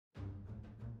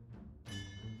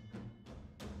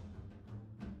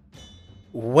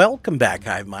Welcome back,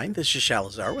 Hive Mind. This is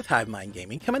Shalazar with Hive Mind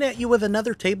Gaming, coming at you with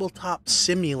another tabletop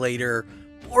simulator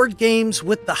board games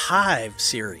with the Hive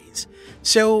series.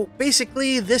 So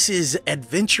basically, this is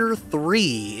Adventure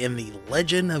 3 in the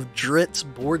Legend of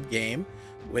Drizzt board game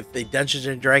with the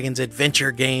Dungeons & Dragons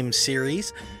Adventure Game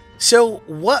series. So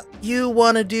what you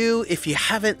want to do, if you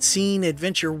haven't seen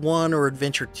Adventure 1 or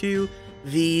Adventure 2,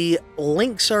 the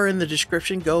links are in the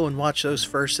description. Go and watch those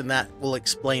first, and that will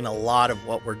explain a lot of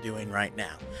what we're doing right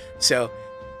now. So,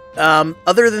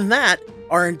 other than that,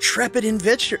 our intrepid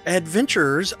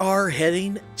adventurers are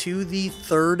heading to the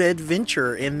third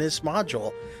adventure in this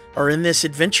module, or in this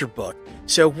adventure book.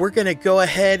 So we're going to go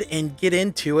ahead and get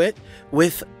into it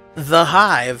with the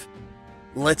Hive.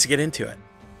 Let's get into it.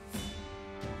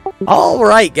 All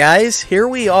right, guys, here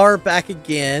we are back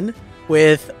again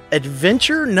with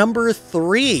adventure number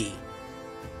 3.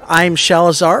 I'm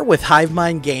Shalazar with Hive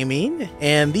Mind Gaming,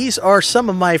 and these are some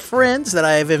of my friends that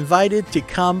I have invited to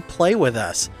come play with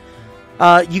us.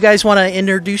 You guys want to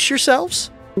introduce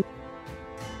yourselves?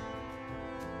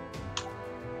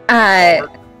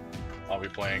 I'll be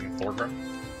playing Thorgrim.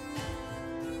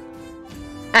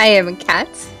 I am Kat.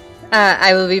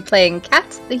 I will be playing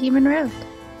Kat, the human rogue.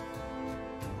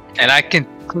 And I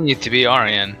continue to be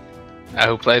ARJHAN,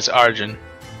 who plays ARJHAN,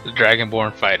 the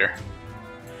Dragonborn fighter.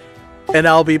 And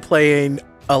I'll be playing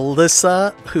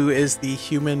ALISSA, who is the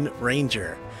human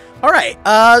ranger. All right,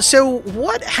 so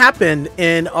what happened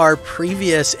in our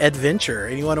previous adventure?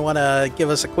 Anyone want to give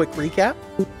us a quick recap?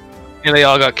 And they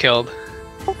all got killed.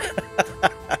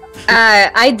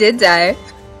 I did die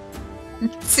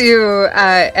to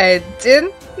a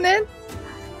Din.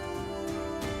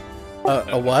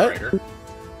 A what?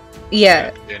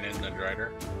 Yeah. Din in the Drider.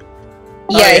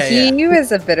 Yeah, he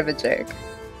was a bit of a jerk.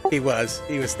 He was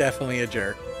definitely a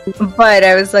jerk. But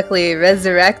I was luckily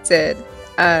resurrected,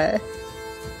 right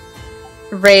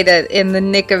in the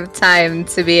nick of time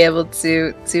to be able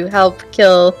to help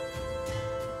kill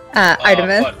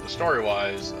Artemis. But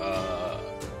story-wise,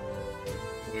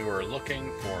 we were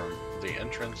looking for the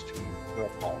entrance to Mithril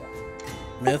Hall.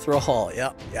 Mithril Hall,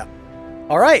 yep.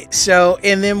 All right, so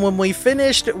and then when we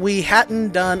finished, we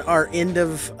hadn't done our end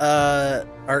of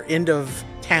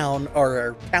town or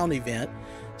our town event.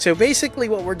 So basically,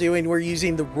 what we're doing, we're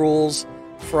using the rules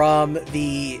from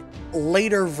the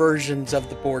later versions of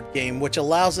the board game, which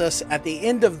allows us at the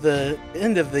end of the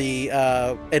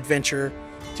adventure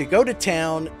to go to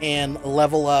town and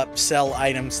level up, sell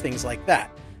items, things like that.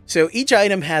 So each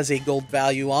item has a gold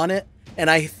value on it. And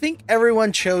I think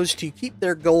everyone chose to keep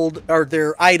their gold or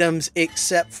their items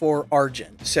except for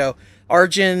ARJHAN. So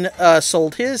ARJHAN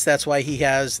sold his. That's why he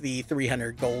has the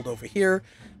 300 gold over here.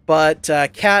 But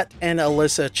Kat and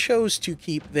ALISSA chose to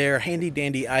keep their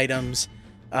handy-dandy items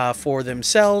for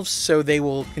themselves. So they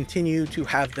will continue to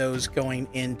have those going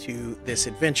into this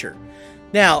adventure.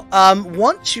 Now,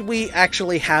 once we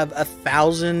actually have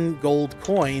 1,000 gold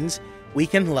coins, we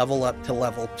can level up to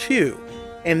level 2.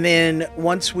 And then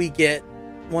once we get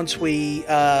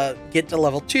to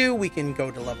level 2, we can go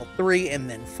to level 3 and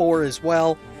then 4 as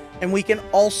well. And we can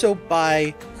also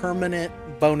buy permanent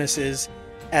bonuses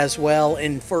as well.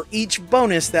 And for each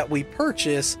bonus that we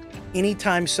purchase,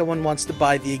 anytime someone wants to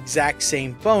buy the exact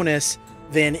same bonus,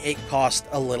 then it costs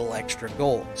a little extra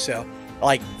gold. So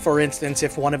like, for instance,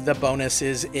 if one of the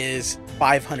bonuses is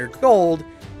 500 gold,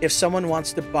 if someone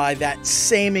wants to buy that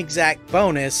same exact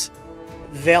bonus,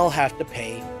 they'll have to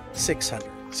pay 600.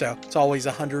 So it's always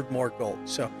 100 more gold.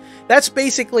 So that's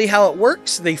basically how it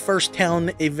works. The first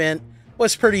town event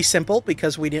was pretty simple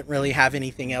because we didn't really have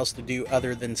anything else to do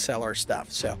other than sell our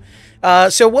stuff. So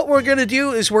so what we're going to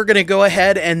do is we're going to go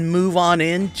ahead and move on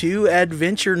into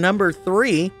adventure number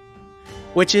 3,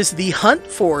 which is the hunt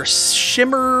for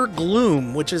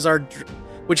Shimmergloom, which is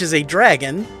a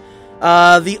dragon.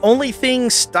 The only thing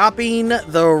stopping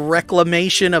the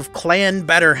reclamation of Clan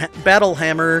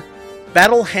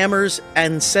Battlehammer's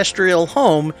ancestral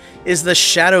home is the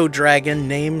shadow dragon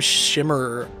named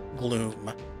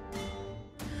Shimmergloom.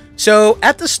 So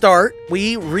at the start,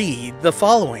 we read the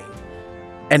following.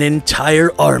 An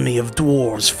entire army of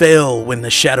dwarves fell when the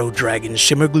shadow dragon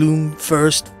Shimmergloom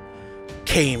first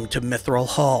came to Mithril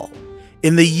Hall.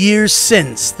 In the years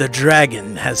since, the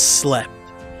dragon has slept.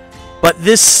 But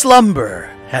this slumber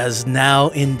has now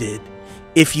ended.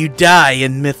 If you die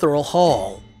in Mithril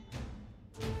Hall,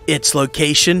 its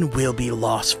location will be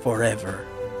lost forever.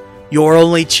 Your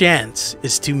only chance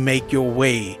is to make your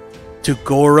way to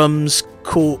Gorham's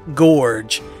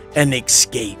Gorge and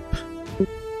escape.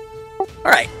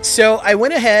 Alright, so I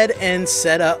went ahead and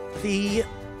set up the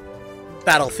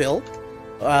battlefield.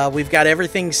 We've got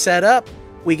everything set up.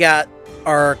 We got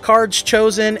our cards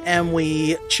chosen and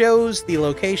we chose the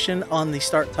location on the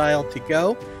start tile to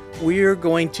go, we're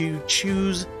going to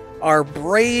choose our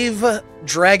brave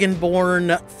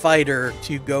Dragonborn fighter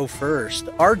to go first.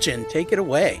 Arjun, take it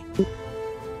away.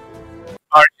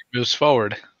 Arjun moves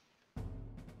forward.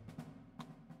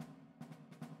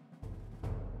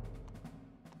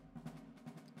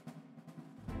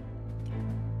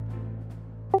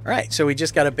 All right, so we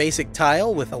just got a basic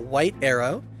tile with a white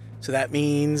arrow. So that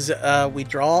means we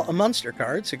draw a monster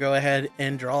card. So go ahead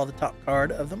and draw the top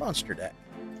card of the monster deck.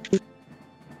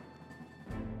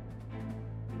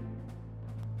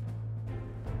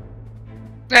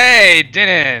 Hey,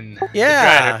 Dinin!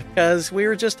 Yeah, because we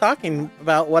were just talking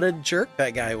about what a jerk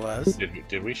that guy was.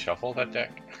 Did we shuffle that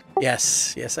deck?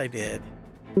 Yes, yes, I did.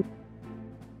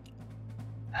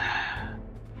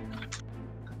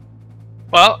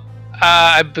 Well,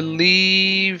 I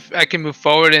believe I can move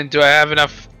forward, and do I have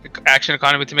enough action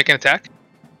economy to make an attack?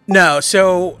 No,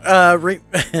 so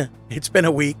it's been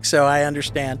a week, so I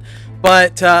understand.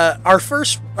 But our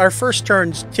first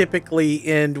turns typically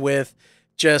end with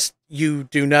just you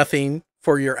do nothing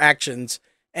for your actions,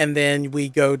 and then we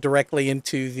go directly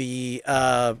into the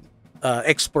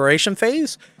exploration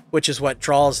phase, which is what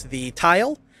draws the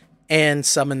tile and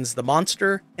summons the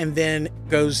monster, and then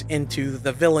goes into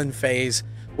the villain phase,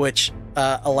 which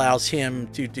allows him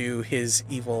to do his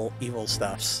evil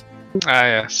stuffs. Ah,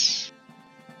 yes.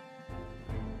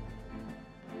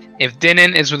 If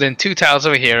Dinin is within 2 tiles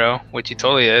of a hero, which he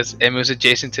totally is, it moves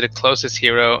adjacent to the closest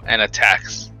hero and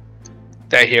attacks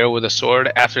that hero with a sword.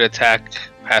 After the attack,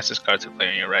 pass this card to the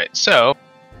player on your right. So,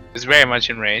 it's very much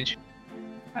in range.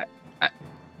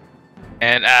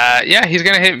 And yeah, he's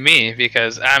gonna hit me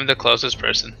because I'm the closest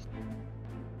person.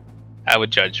 I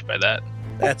would judge by that.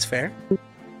 That's fair.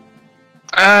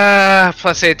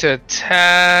 +8 to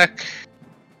attack.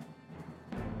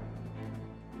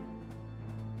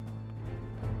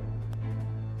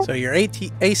 So your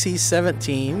AC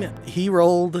 17. He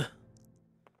rolled.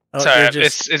 Oh, sorry,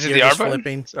 is it the R button?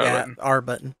 Flipping. Yeah, R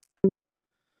button.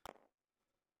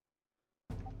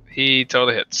 He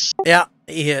totally hits. Yeah,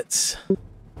 he hits.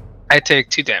 I take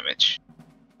 2 damage.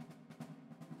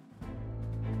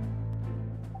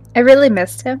 I really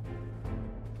missed him.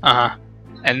 Uh-huh.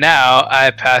 And now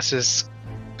I pass this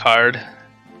card.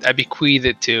 I bequeath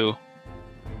it to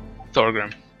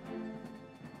Thorgrim.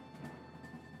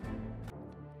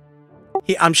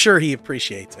 I'm sure he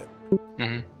appreciates it.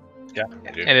 Mm-hmm. Yeah.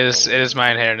 It is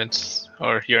my inheritance,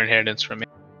 or your inheritance from me.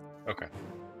 Okay.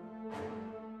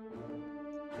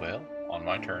 Well, on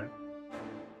my turn,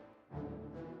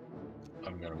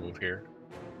 I'm gonna move here.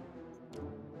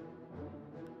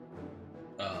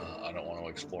 I don't want to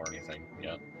explore anything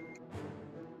yet.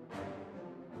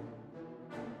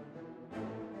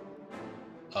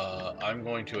 I'm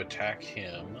going to attack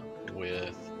him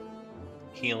with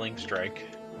Healing Strike.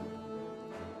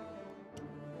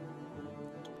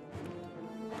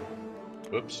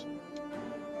 Whoops.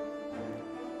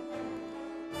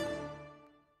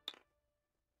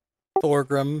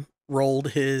 Thorgrim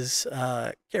rolled his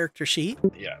character sheet.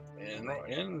 Yeah,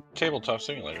 in Tabletop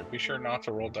Simulator, be sure not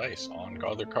to roll dice on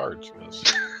other cards.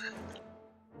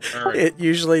 Right. It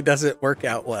usually doesn't work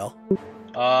out well.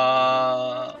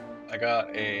 I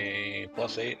got a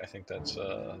 +8. I think that's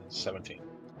 17.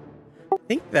 I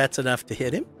think that's enough to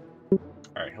hit him.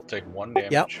 Alright, he'll take 1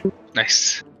 damage. Yep.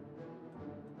 Nice.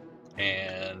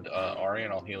 And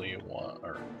Aryan, I'll heal you 1.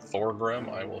 Or Thorgrim,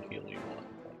 I will heal you 1.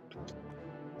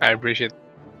 I appreciate it.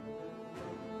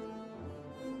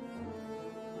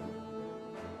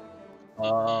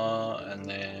 And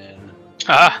then...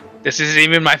 this isn't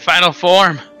even my final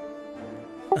form.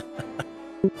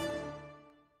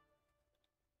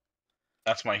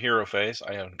 That's my hero phase.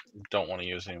 I don't want to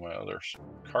use any of my other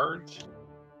cards.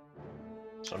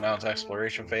 So now it's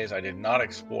exploration phase. I did not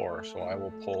explore, so I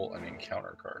will pull an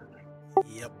encounter card.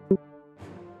 Yep.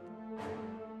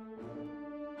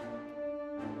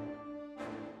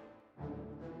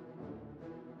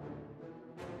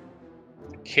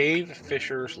 Cave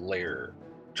Fisher's Lair.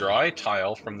 Draw a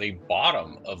tile from the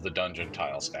bottom of the dungeon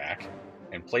tile stack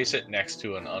and place it next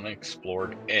to an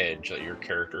unexplored edge that your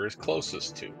character is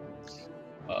closest to.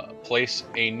 Place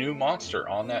a new monster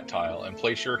on that tile and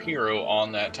place your hero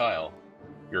on that tile.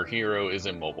 Your hero is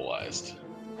immobilized.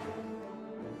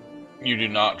 You do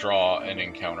not draw an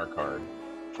encounter card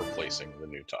for placing the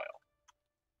new tile.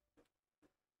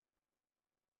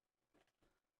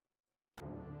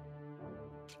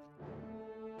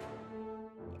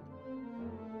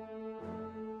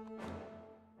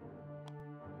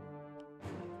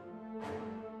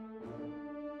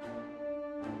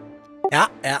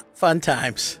 Yeah, fun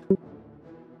times.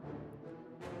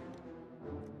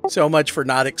 So much for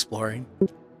not exploring.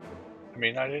 I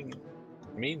mean, I didn't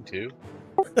mean to.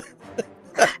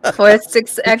 Forced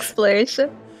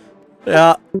exploration.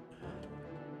 Yeah.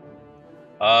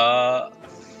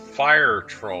 Fire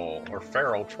troll or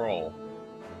feral troll.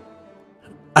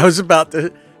 I was about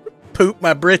to poop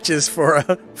my britches for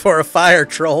a fire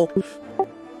troll.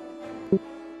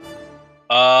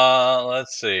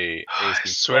 Let's see. I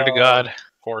AC swear to 12, God.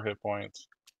 4 hit points.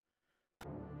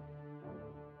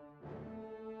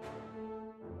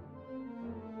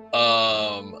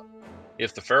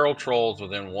 If the feral troll is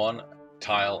within 1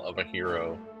 tile of a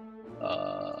hero,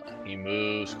 he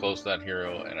moves close to that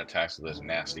hero and attacks with his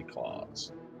nasty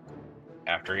claws.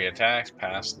 After he attacks,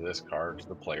 pass this card to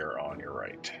the player on your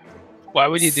right. Why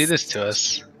would you do this to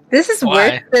us? This is Why?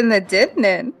 worse than the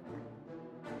Didnin.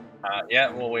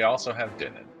 Yeah, well, we also have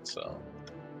Didn't, so.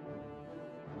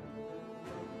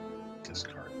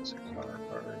 Discard is a counter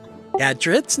card. Yeah,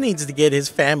 Drizzt needs to get his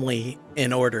family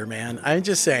in order, man. I'm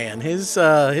just saying, his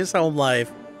home life,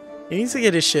 he needs to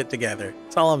get his shit together.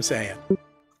 That's all I'm saying.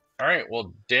 Alright,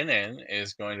 well, Dinin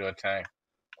is going to attack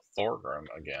Thorgrim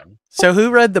again. So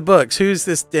who read the books? Who's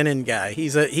this Denon guy?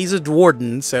 He's a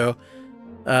dwarden, so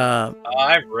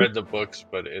I've read the books,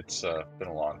 but it's been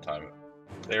a long time.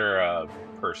 They're a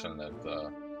person that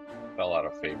fell out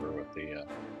of favor with the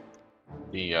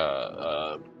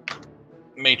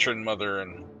matron mother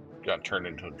and got turned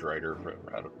into a drider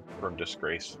from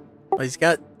disgrace. well, he's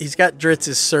got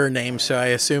Dritz's surname, so I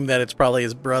assume that it's probably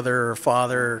his brother or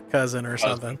father or cousin or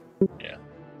something. Yeah.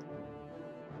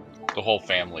 The whole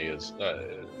family is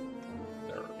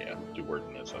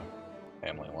Dwarden is a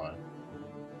family line.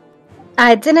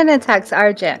 Didn't attacks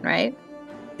ARJHAN, right?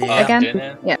 Yeah. Again?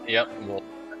 Dinin? Yeah. Yep. Well,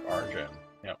 ARJHAN.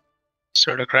 Yep.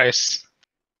 Sword of Christ.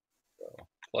 So,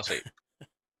 +8.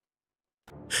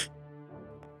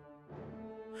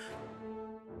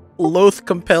 Loath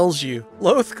compels you.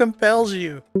 Loath compels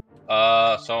you.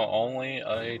 So only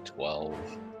a 12.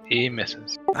 He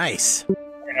misses. Nice.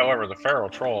 However, the feral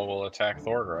troll will attack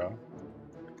Thorgrim.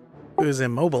 Who's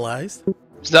immobilized?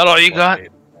 Is that all you got?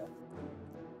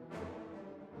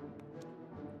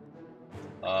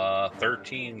 +8.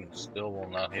 13 still will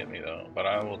not hit me though, but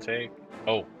I will take.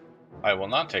 Oh, I will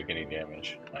not take any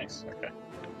damage. Nice. Okay.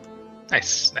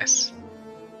 Nice, nice.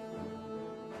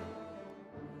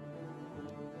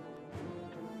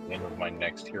 End of my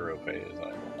next hero phase, I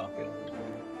will not be able to.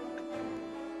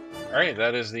 Alright,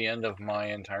 that is the end of my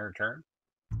entire turn.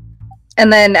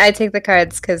 And then I take the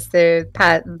cards because they're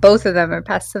both of them are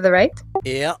passed to the right.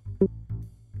 Yeah.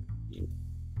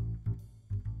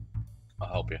 I'll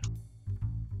help you.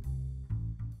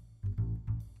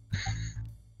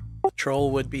 The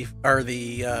troll would be, or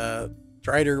the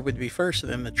drider would be first,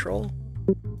 and then the troll.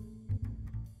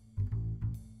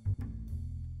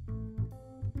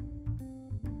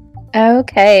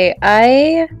 Okay,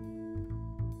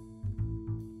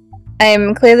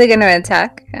 I'm clearly going to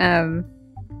attack.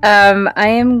 I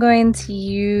am going to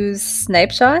use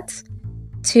snipe shot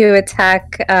to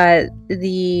attack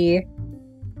Dinin.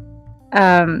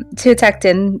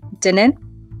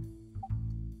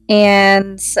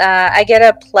 And I get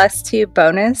a +2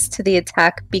 bonus to the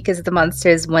attack because the monster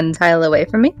is 1 tile away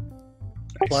from me.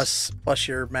 Plus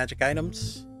your magic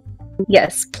items.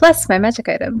 Yes, plus my magic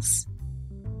items.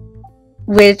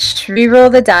 Which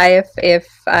reroll the die if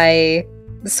I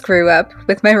screw up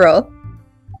with my roll.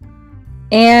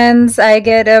 And I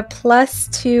get a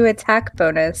 +2 attack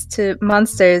bonus to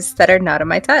monsters that are not on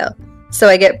my tile. So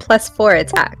I get +4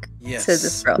 attack to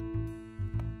this roll.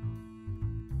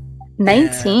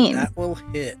 19. And that will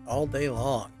hit all day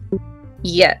long.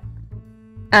 Yeah.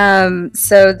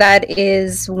 So that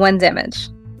is 1 damage.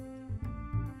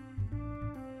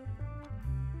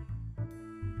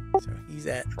 So he's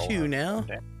at 2 now.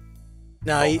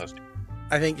 No,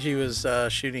 I think she was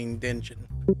shooting Dinin,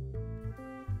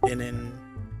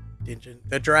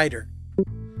 the drider.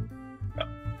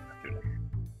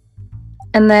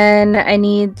 And then I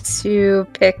need to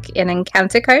pick an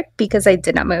encounter card because I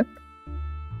did not move.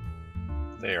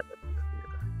 There.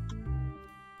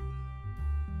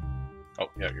 Oh,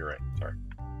 yeah, you're right. Sorry.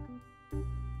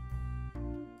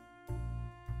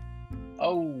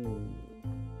 Oh.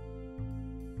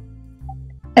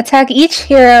 Attack each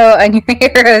hero on your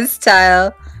hero's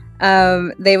tile.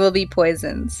 They will be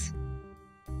poisoned.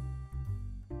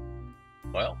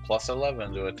 Well,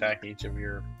 +11 to attack each of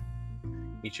you.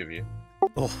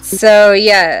 Oh. So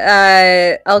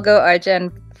yeah, I'll go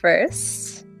ARJHAN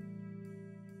first.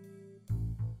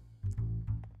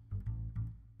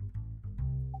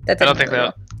 I don't think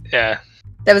that. Yeah.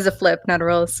 That was a flip, not a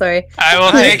roll. Sorry. I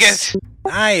will take it.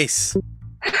 Nice.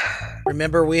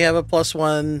 Remember, we have a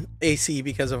 +1 AC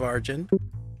because of ARJHAN.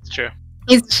 It's true.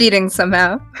 He's cheating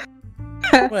somehow.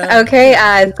 Well, Okay,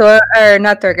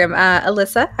 not Thorgrim.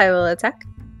 Alissa, I will attack.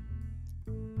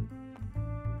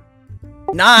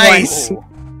 Nice! Ooh.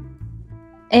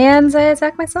 And I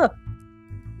attack myself.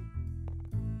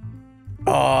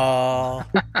 Aww.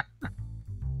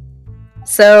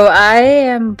 So I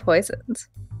am poisoned.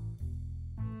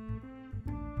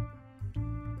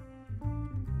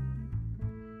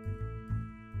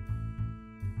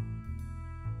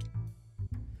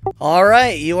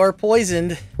 Alright, you are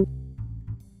poisoned.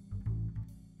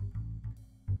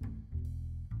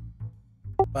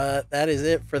 But that is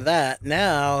it for that.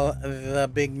 Now, the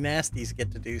big nasties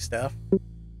get to do stuff.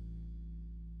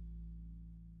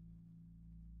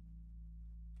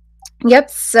 Yep,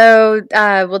 so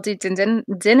we'll do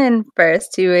Dinin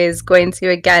first, who is going to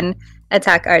again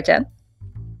attack ARJHAN.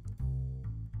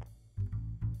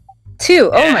 2.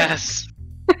 Yes.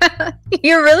 Oh my.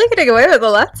 You're really getting away with a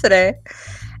lot today.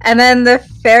 And then the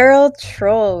Feral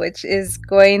Troll, which is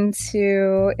going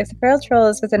to... If the Feral Troll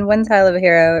is within 1 tile of a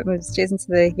hero, it moves adjacent to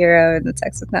the hero and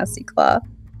attacks with Nasty Claw.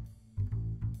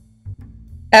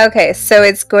 Okay, so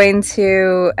it's going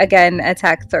to, again,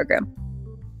 attack Thorgrim.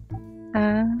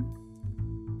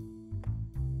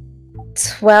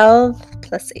 12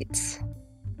 plus 8.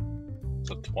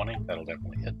 So 20, that'll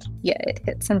definitely hit. Yeah, it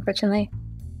hits, unfortunately.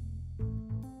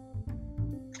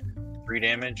 3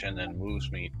 damage, and then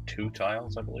moves me 2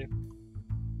 tiles, I believe.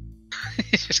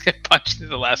 He just got punched through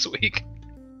the last week.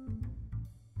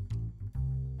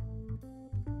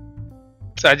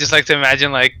 So I just like to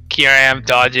imagine, like, here I am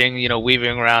dodging, you know,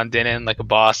 weaving around Dinin like a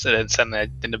boss, and then suddenly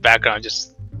in the background,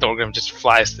 just Thorgrim just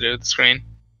flies through the screen.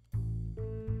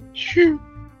 Shoo.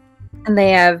 And they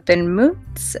have been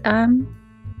moved. And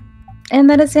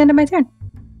that is the end of my turn.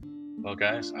 Well,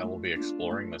 guys, I will be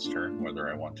exploring this turn, whether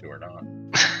I want to or not.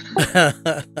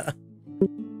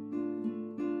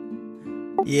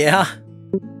 Yeah.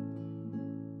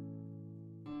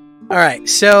 Alright,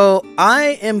 so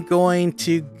I am going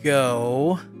to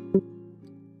go...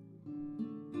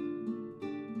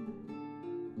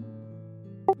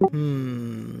 I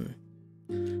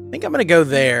think I'm going to go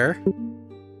there.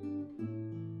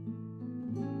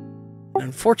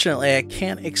 Unfortunately, I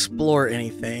can't explore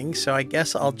anything, so I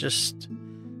guess I'll just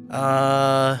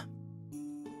go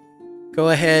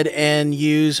ahead and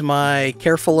use my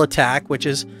careful attack, which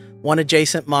is 1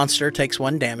 adjacent monster takes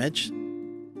 1 damage.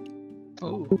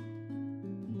 Ooh.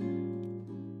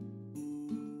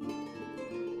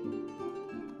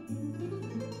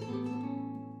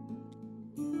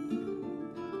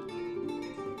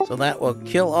 So that will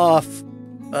kill off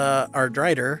our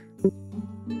Drider.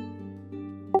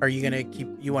 Are you gonna keep?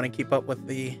 You want to keep up with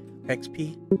the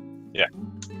XP? Yeah.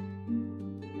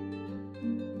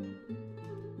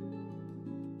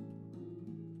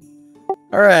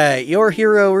 All right. Your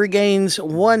hero regains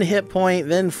 1 hit point,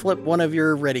 then flip 1 of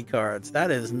your ready cards.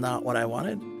 That is not what I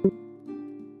wanted.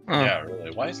 Oh. Yeah, really.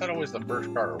 Why is that always the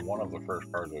first card or one of the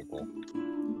first cards we pull?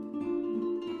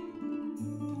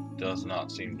 Does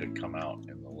not seem to come out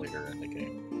in the later in the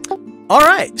game. All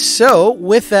right. So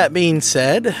with that being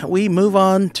said, we move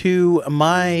on to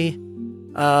my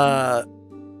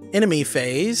enemy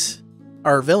phase,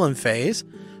 our villain phase,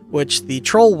 which the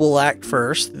troll will act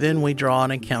first. Then we draw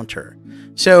an encounter.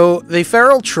 So the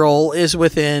feral troll is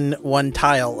within 1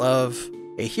 tile of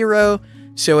a hero.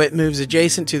 So it moves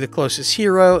adjacent to the closest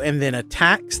hero and then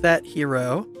attacks that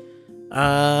hero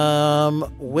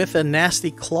with a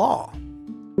nasty claw.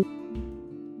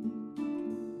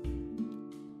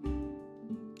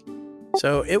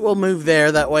 So it will move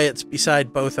there. That way it's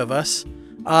beside both of us.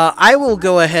 I will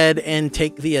go ahead and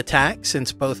take the attack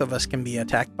since both of us can be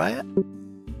attacked by it.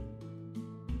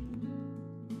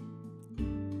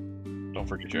 Don't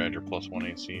forget you add your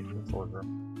 +1 AC for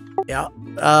Thorgrim. Yeah.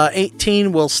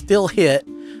 18 will still hit.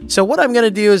 So what I'm going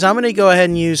to do is I'm going to go ahead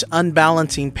and use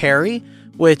Unbalancing Parry,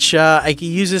 which I can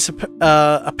use this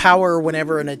a power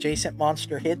whenever an adjacent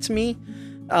monster hits me.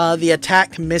 The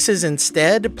attack misses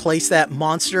instead. Place that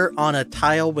monster on a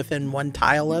tile within 1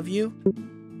 tile of you.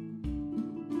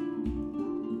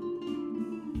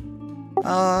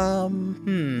 Go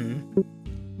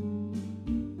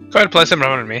ahead and place him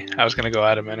around me. I was gonna go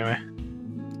at him anyway.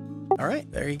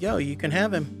 Alright, there you go. You can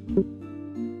have him.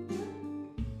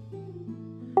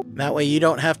 That way you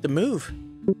don't have to move.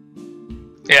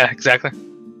 Yeah, exactly.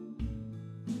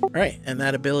 Right, and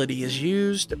that ability is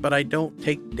used, but I don't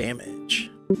take damage.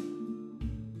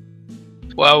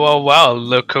 Well,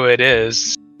 look who it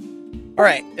is.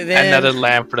 Alright, then... Another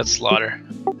lamb for the slaughter.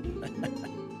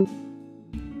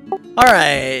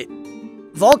 Alright.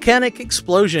 Volcanic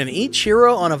explosion. Each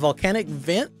hero on a volcanic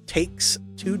vent takes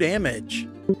 2 damage.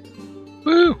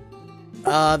 Woo!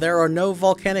 There are no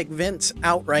volcanic vents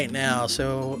out right now,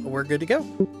 so we're good to go.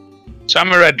 So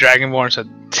I'm a red Dragonborn, so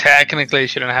technically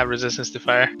shouldn't have resistance to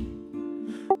fire.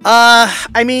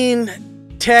 I mean,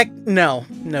 no,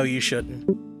 you shouldn't.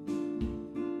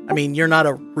 I mean, you're not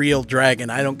a real dragon.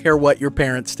 I don't care what your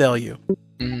parents tell you.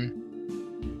 Mm.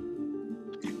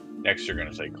 Next, you're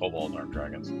gonna say kobolds aren't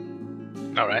dragons.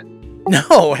 All right.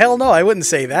 No, hell no, I wouldn't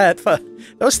say that.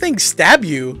 Those things stab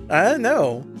you.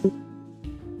 No.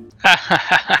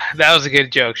 That was a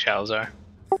good joke, Shalzar.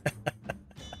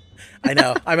 I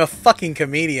know. I'm a fucking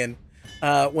comedian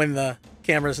when the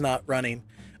camera's not running.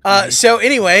 So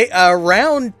anyway,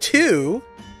 round 2.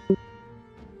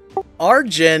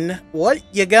 ARJHAN, what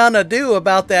you gonna do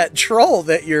about that troll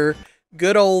that your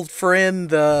good old friend,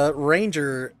 the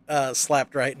ranger,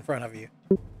 slapped right in front of you?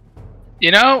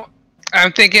 You know,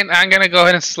 I'm thinking I'm gonna go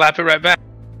ahead and slap it right back.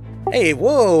 Hey,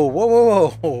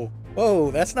 whoa,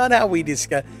 that's not how we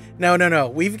discuss. No.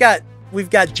 We've got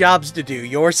jobs to do.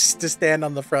 Yours is to stand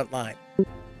on the front line.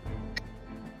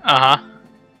 I'm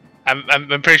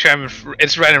pretty sure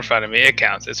it's right in front of me. It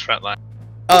counts. It's front line.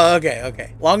 Oh,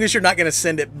 okay. Long as you're not gonna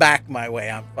send it back my way,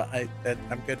 I'm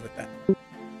good with that.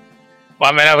 Well,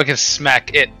 I mean, now we can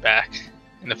smack it back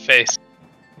in the face.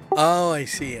 Oh, I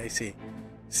see.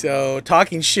 So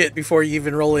talking shit before you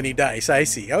even roll any dice. I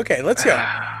see. Okay, let's go.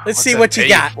 Let's see what you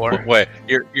got. Wait,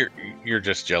 you're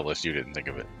just jealous you didn't think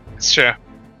of it. It's true.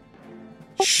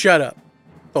 Shut up,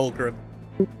 THORGRIM.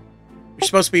 You're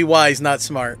supposed to be wise, not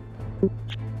smart.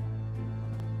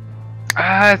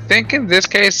 I think in this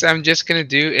case, I'm just gonna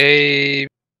do a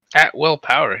at-will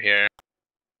power here,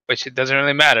 which it doesn't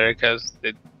really matter because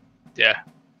the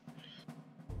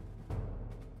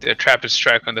trap is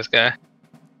strike on this guy.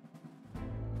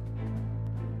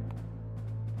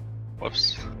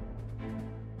 Whoops.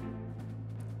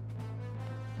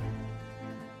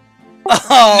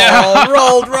 Oh, no.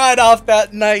 Rolled right off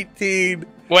that 19.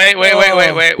 Wait.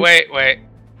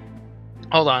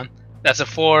 Hold on. That's a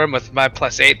 4 with my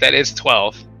 +8. That is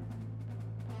 12.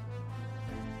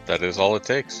 That is all it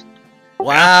takes.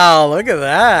 Wow, look at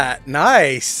that.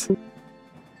 Nice.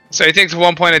 So he takes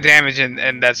 1 point of damage,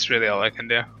 and that's really all I can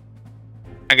do.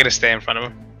 I'm gonna stay in front of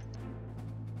him.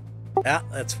 Yeah,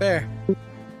 that's fair.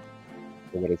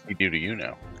 So what does he do to you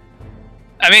now?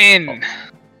 I mean,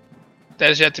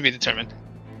 that is yet to be determined.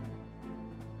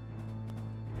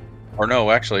 Or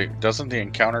no, actually, doesn't the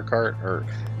encounter card, or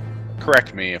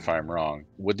correct me if I'm wrong,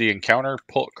 would the encounter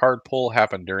card pull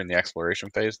happen during the exploration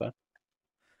phase then?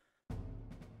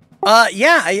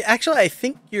 Yeah, I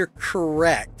think you're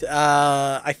correct.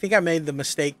 I think I made the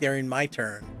mistake during my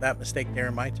turn. I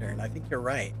think you're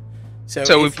right.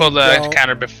 So we pull the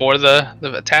counter before the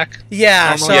attack?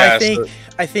 Yeah, normally? So Yeah,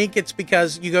 I think it's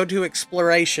because you go to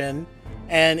exploration,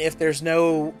 and if there's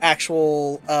no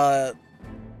actual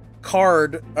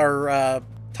card or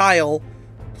tile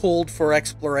pulled for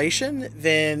exploration,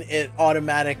 then it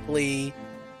automatically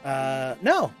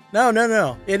no.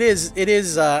 It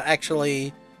is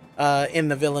actually in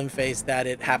the villain phase that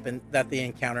the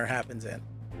encounter happens in.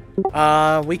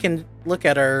 We can look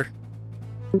at our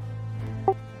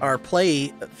play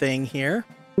thing here.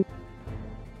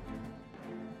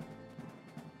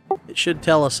 It should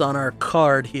tell us on our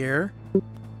card here.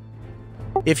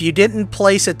 If you didn't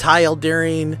place a tile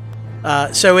during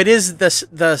so it is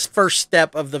the first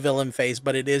step of the villain phase,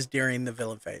 but it is during the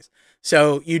villain phase.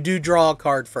 So you do draw a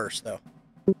card first, though.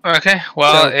 Okay,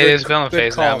 well, it is villain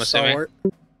phase now, I'm assuming. Stalwart.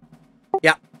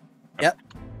 Yep.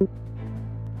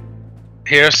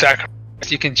 Hero sacrifice.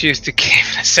 You can choose to cave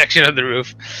in a section of the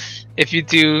roof. If you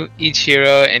do, each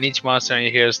hero and each monster on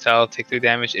your hero's tile take 3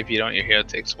 damage. If you don't, your hero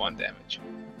takes 1 damage.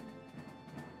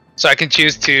 So I can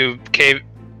choose to cave.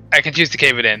 I can choose to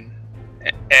cave it in,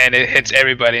 and it hits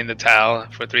everybody in the tile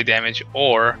for 3 damage.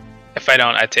 Or if I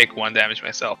don't, I take 1 damage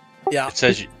myself. Yeah. It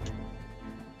says you.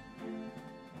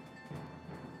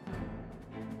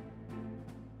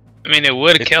 I mean, it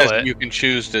would kill it. You can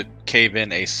choose to cave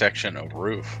in a section of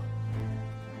roof.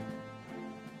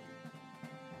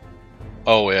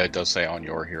 Oh yeah, it does say on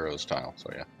your hero's tile, so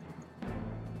yeah.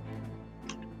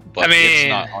 But I mean, it's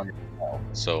not on your tile,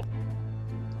 so.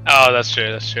 Oh, that's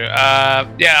true.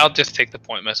 Yeah, I'll just take the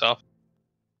point myself.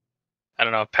 I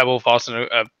don't know. Pebble falls on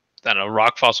I don't know.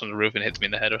 Rock falls from the roof and hits me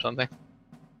in the head or something.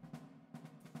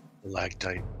 Lag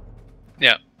tight.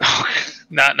 Yeah,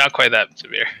 not quite that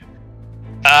severe.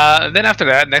 Then after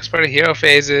that, next part of hero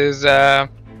phase is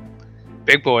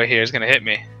big boy here is gonna hit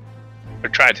me, or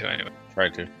try to anyway. Try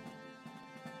to.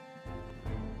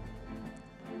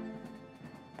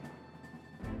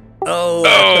 Oh,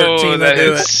 that 13 that will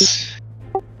do hits.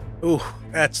 it. Ooh,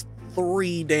 that's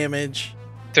 3 damage.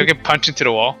 Took a punch into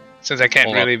the wall since I can't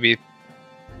Hold on. really be.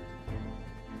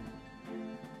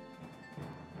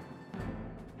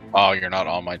 Oh, you're not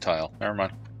on my tile. Never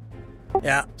mind.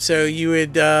 Yeah, so you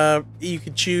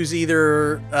could choose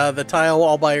either the tile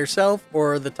all by yourself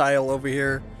or the tile over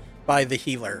here by the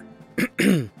healer.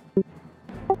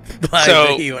 By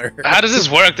the healer. How does this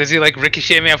work? Does he like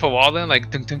ricochet me off a wall then?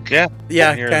 Like dunk dunk? Yeah.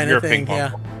 Yeah, You're kind a of thing. ping Yeah.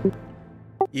 pong.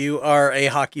 You are a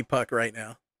hockey puck right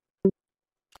now.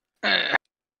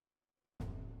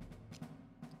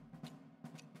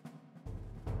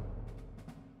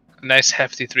 Nice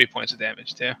hefty 3 points of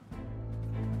damage too.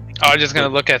 I'm just gonna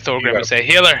look at Thorgrim and say,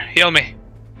 "Healer, heal me."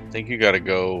 I think you got to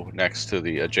go next to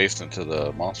the adjacent to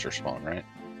the monster spawn, right?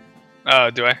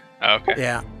 Oh, do I? Oh, okay.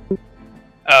 Yeah.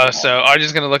 Oh, so I'm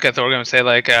just gonna look at Thorgrim and say,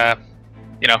 like,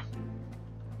 you know,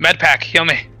 med pack, heal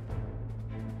me,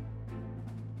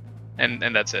 and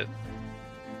that's it.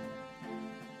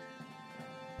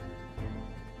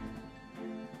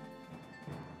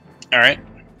 All right.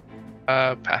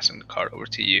 Passing the card over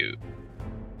to you.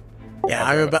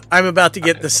 Yeah, I'm about to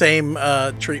get the same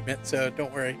treatment, so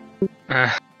don't worry.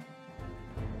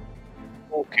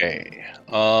 Okay.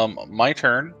 My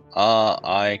turn.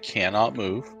 I cannot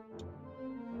move.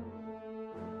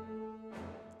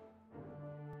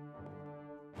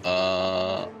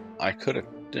 I could have.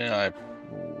 I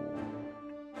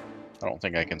don't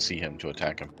think I can see him to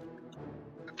attack him,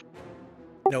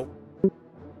 Nope.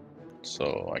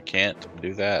 so I can't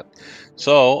do that.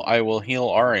 So I will heal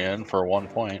ARJHAN for 1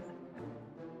 point,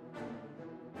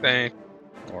 Thank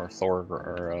or Thor,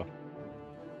 or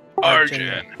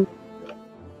ARJHAN.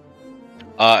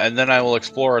 and then I will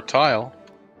explore a tile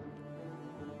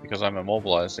because I'm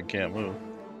immobilized and can't move.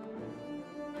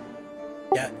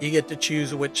 Yeah, you get to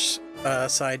choose which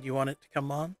side you want it to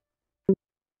come on.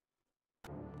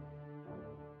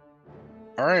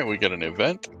 All right, we get an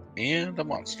event and a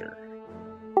monster.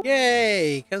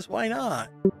 Yay! Because why not?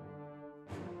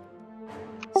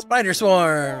 Spider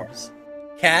swarms.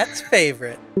 Cat's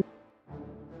favorite.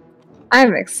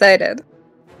 I'm excited.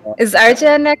 Is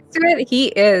ARJHAN next to it? He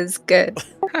is good.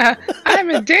 I'm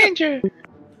in danger.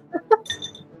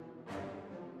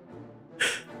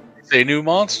 It's a new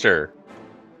monster.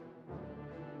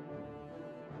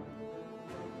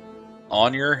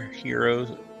 On your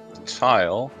hero's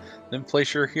tile, then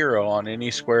place your hero on any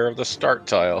square of the start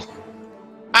tile.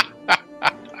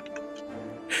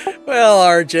 Well,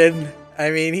 Arjun,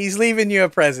 I mean, he's leaving you a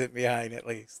present behind at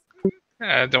least.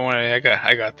 Don't worry,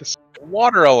 I got this.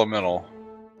 Water elemental.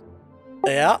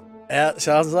 Yeah,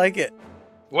 sounds like it.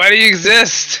 Why do you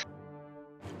exist?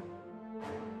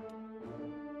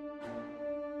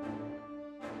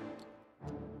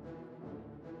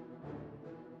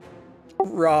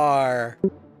 Rawr.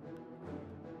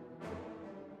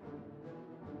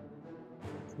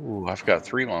 Ooh, I've got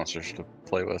 3 monsters to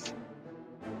play with.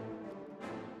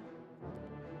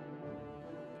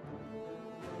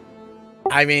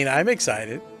 I mean, I'm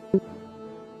excited.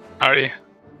 Are you?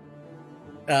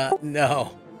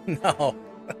 No, I'm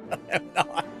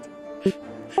not.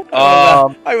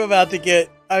 I'm about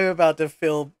to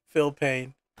feel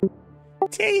pain.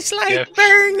 Tastes like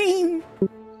burning.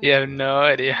 You have no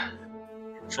idea.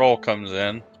 Troll comes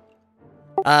in.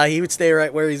 He would stay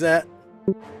right where he's at.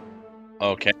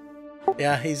 Okay.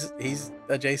 Yeah, he's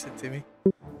adjacent to me.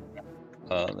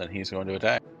 Then he's going to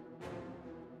attack.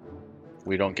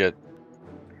 We don't get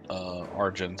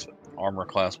ARJHAN's armor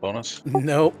class bonus.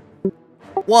 Nope.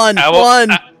 One.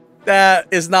 That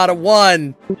is not a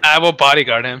 1. I will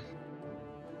bodyguard him.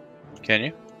 Can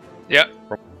you? Yep.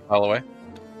 From a mile away?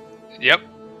 Yep.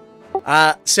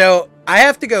 So I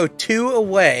have to go 2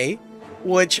 away,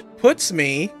 which puts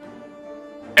me.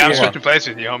 Yeah, I'm Yeah. switching places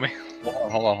with you, homie.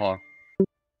 Hold on.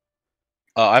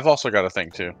 I've also got a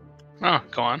thing too. Oh,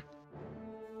 go on.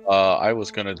 I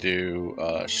was gonna do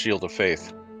Shield of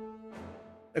Faith.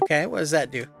 Okay, what does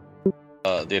that do?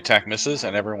 The attack misses,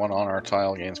 and everyone on our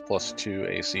tile gains +2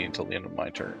 AC until the end of my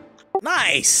turn.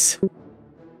 Nice.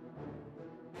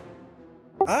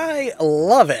 I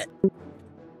love it.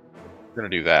 We're gonna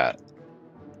do that,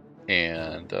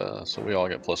 and so we all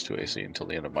get +2 AC until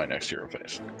the end of my next hero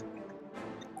phase.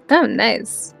 Oh,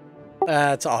 nice.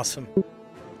 That's awesome.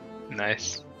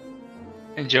 Nice.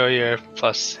 Enjoy your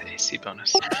plus AC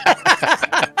bonus.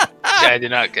 I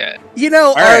did not get. You know,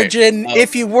 All right. Arjun,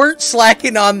 if you weren't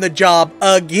slacking on the job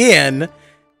again,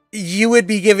 you would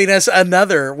be giving us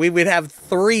another. We would have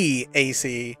 3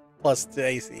 AC plus 2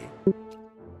 AC.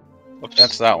 Oops.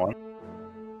 That's that one.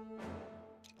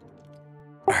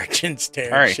 Arjun's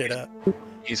tearing All right. shit up.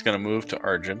 He's gonna move to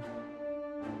ARJHAN.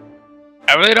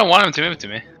 I really don't want him to move to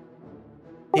me.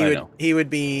 He would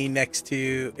be next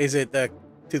to. Is it the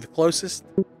closest?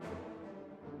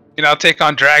 You know, I'll take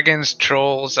on dragons,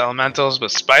 trolls, elementals,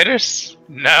 but spiders?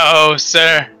 No,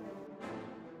 sir.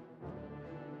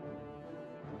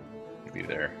 Be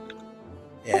there.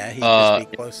 Yeah, he'd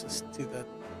just be closest to the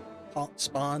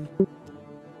spawn.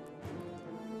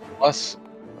 Plus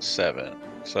 7,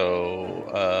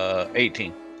 so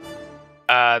 18.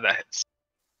 That hits.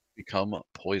 Become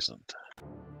poisoned.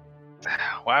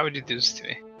 Why would you do this to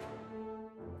me?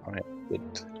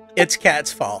 It's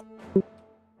Cat's fault.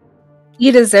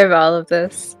 You deserve all of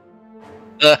this.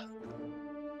 The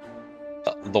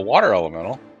water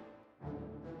elemental.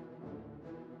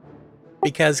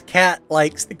 Because Cat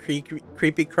likes the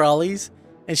creepy crawlies,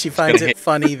 and she finds it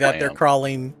funny that they're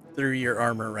crawling through your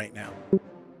armor right now.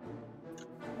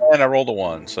 And I rolled a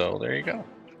 1, so there you go.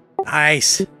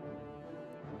 Nice.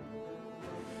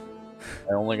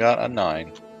 I only got a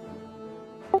 9.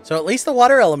 So at least the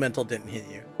water elemental didn't hit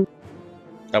you.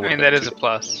 I mean, that is a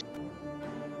plus.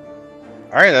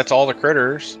 Alright, that's all the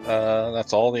critters.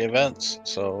 That's all the events.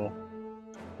 So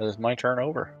that is my turn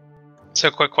over. So,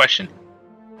 quick question.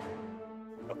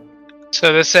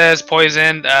 So this says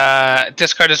poisoned.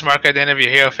 Discard this marker at the end of your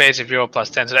hero phase if you roll plus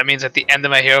 10. So that means at the end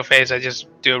of my hero phase, I just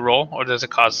do a roll, or does it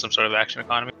cause some sort of action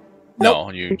economy? No,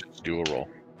 you just do a roll.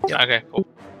 Yep. Okay, cool.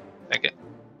 Thank you.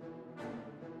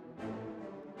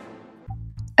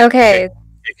 Okay.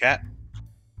 Hey, Cat.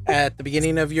 At the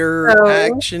beginning of your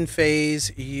action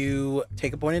phase, you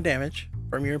take a point of damage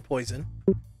from your poison.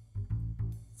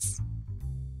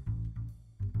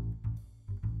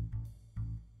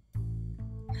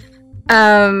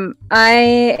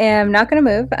 I am not going to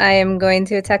move. I am going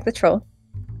to attack the troll.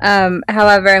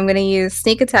 However, I'm going to use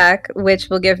sneak attack, which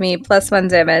will give me +1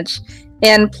 damage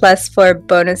and +4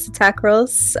 bonus attack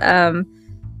rolls.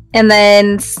 And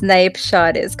then snipe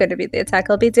shot is going to be the attack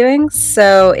I'll be doing.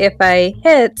 So if I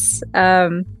hit,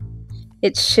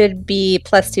 it should be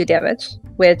 +2 damage,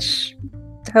 which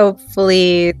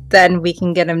hopefully then we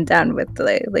can get him down with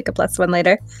like a +1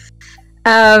 later.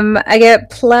 I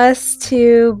get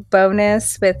 +2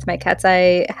 bonus with my cat's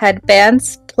eye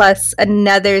headbands, plus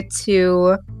another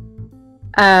 2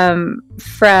 from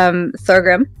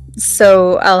Thorgrim.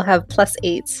 So I'll have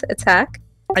 +8 attack.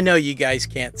 I know you guys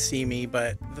can't see me,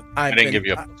 but I didn't give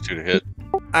you a +2 to hit.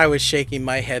 I was shaking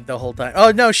my head the whole time.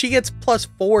 Oh no, she gets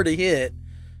 +4 to hit,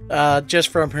 just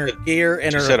from her gear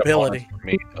and her ability.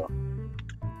 Me,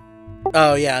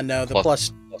 oh yeah, no, the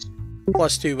 +2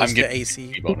 was to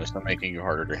AC. Bonus. I'm making you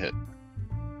harder to hit.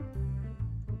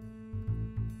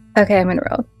 Okay, I'm gonna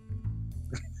roll.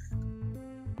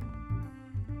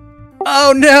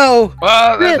 Oh no!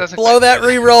 Well, that doesn't blow that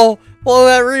reroll. Blow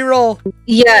that reroll.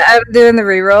 Yeah, I'm doing the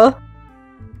reroll.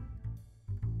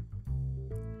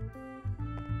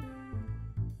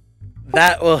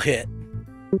 That will hit.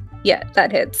 Yeah,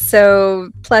 that hits. So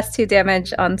 +2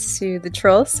 damage onto the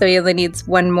troll. So he only needs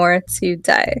 1 more to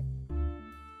die.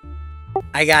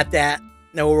 I got that.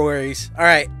 No worries. All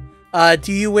right.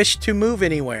 Do you wish to move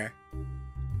anywhere?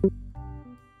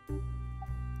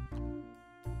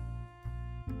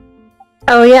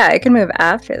 Oh yeah, I can move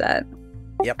after that.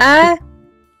 Yep.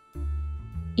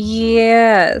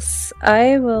 Yes,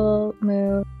 I will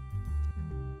move.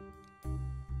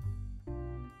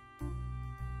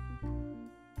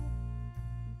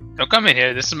 Don't come in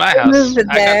here. This is my house. Move I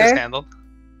got there. this handled.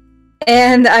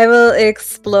 And I will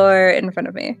explore in front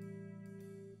of me.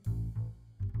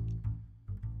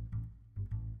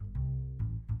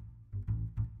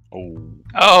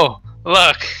 Oh,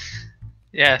 look.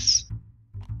 Yes.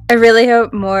 I really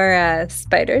hope more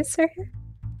spiders are here.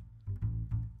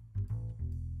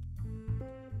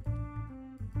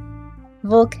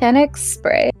 Volcanic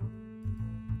spray.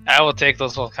 I will take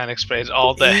those volcanic sprays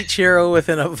all day. Each hero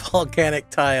within a volcanic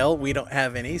tile. We don't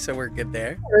have any, so we're good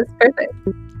there. That's perfect.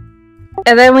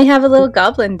 And then we have a little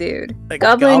goblin dude. The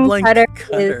goblin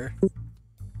cutter.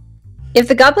 If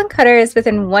the goblin cutter is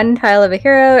within 1 tile of a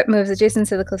hero, it moves adjacent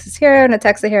to the closest hero and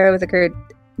attacks the hero with a curved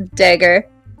dagger.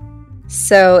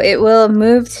 So it will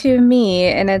move to me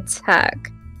and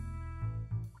attack.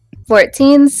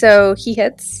 14, so he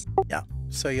hits. Yeah,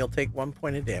 so you'll take 1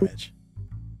 point of damage.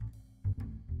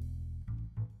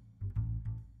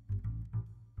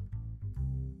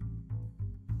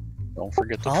 Don't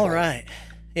forget the All troll. right.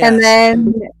 Yes. And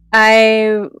then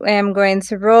I am going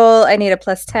to roll. I need a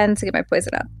 +10 to get my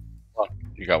poison up. Oh,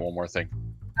 you got one more thing.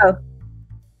 Oh. You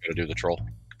gotta do the troll.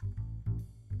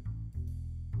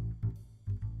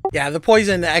 Yeah, the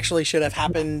poison actually should have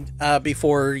happened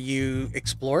before you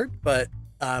explored, but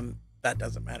that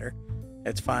doesn't matter.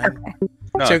 It's fine. Okay.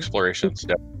 No, So- exploration's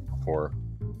definitely before.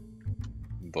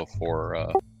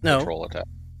 before No. control attack.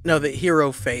 No, the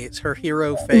hero phase. Her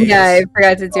hero phase. Yeah, I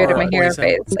forgot to do it in my hero poison.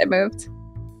 phase. I moved.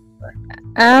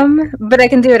 But I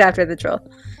can do it after the troll.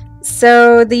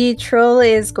 So the troll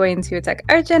is going to attack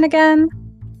ARJHAN again.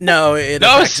 No,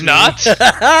 it's not.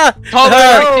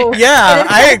 Oh, Yeah,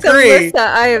 it I attacked agree. ALISSA.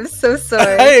 I am so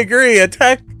sorry. I agree.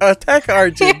 Attack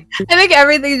ARJHAN. I think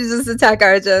everything is just attack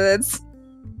ARJHAN.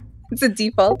 It's a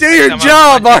default. Do your Come on,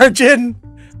 job, buddy. ARJHAN.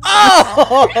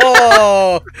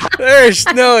 Oh, there's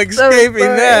no escaping sorry.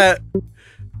 that.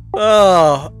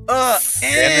 Oh,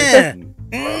 Damage.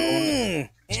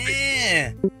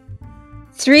 eh.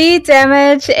 3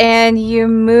 damage, and you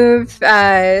move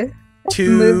the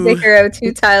hero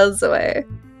 2 tiles away.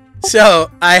 So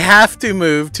I have to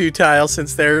move 2 tiles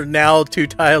since they're now 2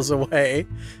 tiles away.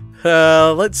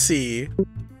 Let's see.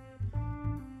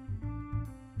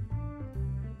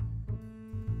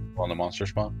 On the monster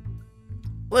spawn.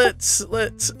 Let's.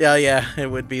 Yeah, it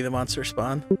would be the monster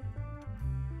spawn.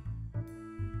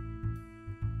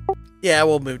 Yeah,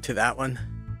 we'll move to that one.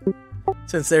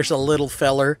 Since there's a little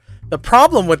feller. The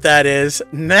problem with that is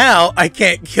now I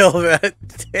can't kill that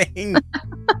thing.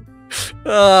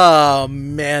 Oh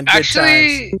man, good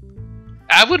Actually, times.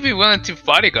 I would be willing to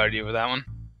bodyguard you with that one.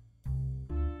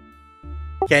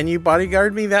 Can you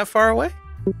bodyguard me that far away?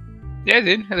 Yeah,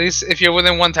 dude. At least if you're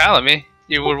within 1 tile of me,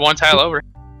 you were 1 tile over.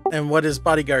 And what does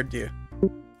bodyguard do?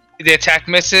 The attack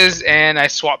misses, and I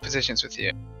swap positions with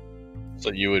you.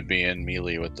 So you would be in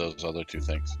melee with those other 2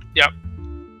 things. Yep.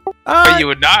 But you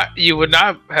would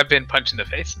not have been punched in the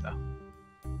face though.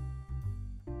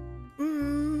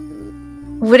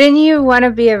 Wouldn't you want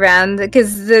to be around?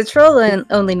 Because the troll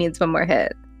only needs 1 more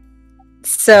hit.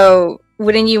 So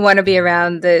wouldn't you want to be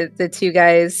around the 3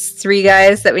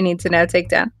 guys that we need to now take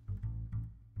down?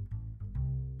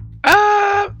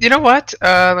 You know what?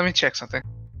 Let me check something.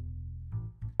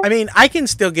 I mean, I can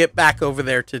still get back over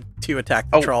there to attack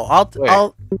the Oh, troll.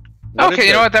 wait. Okay,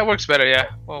 you know what? That works better.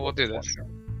 Yeah. Well, we'll do this.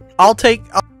 I'll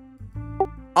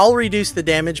reduce the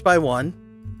damage by 1.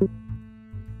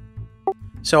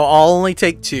 So I'll only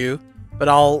take 2, but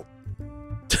I'll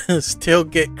still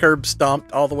get curb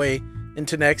stomped all the way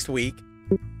into next week.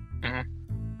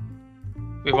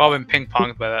 We've all been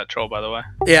ping-ponged by that troll, by the way.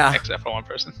 Yeah. Except for 1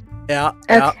 person. Yeah. Okay.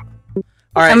 Yeah.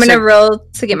 All right. I'm gonna roll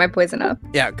to get my poison up.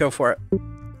 Yeah, go for it.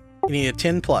 You need a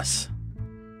 10 plus.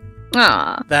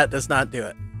 Aw. That does not do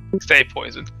it. Stay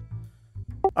poisoned.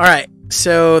 All right.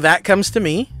 So that comes to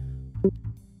me.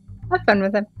 Have fun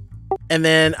with him. And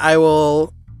then I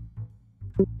will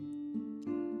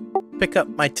pick up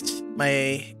my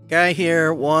guy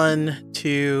here. 1,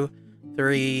 2,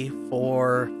 3,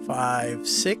 4, 5,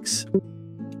 6.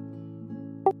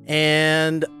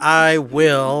 And I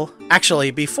will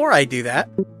actually, before I do that.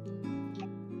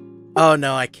 Oh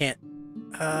no, I can't.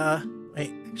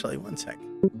 Wait, actually, 1 sec.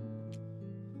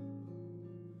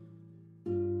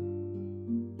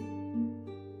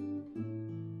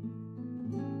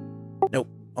 Nope,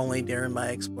 only during my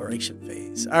exploration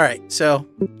phase. All right, so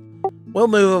we'll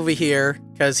move over here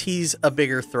because he's a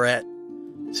bigger threat.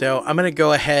 So I'm gonna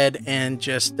go ahead and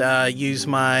just use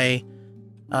my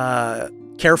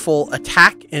careful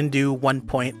attack and do 1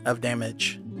 point of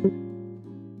damage.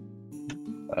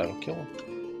 That'll kill him.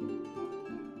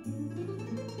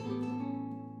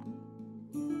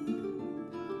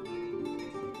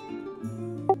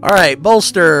 All right,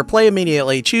 bolster. Play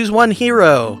immediately. Choose 1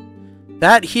 hero.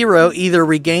 That hero either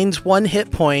regains 1 hit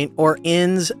point or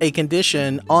ends a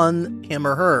condition on him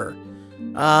or her.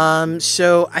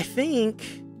 So I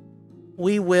think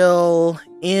we will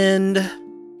end.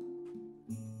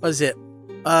 What is it?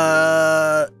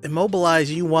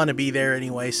 Immobilize. You want to be there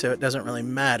anyway, so it doesn't really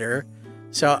matter.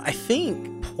 So I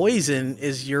think poison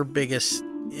is your biggest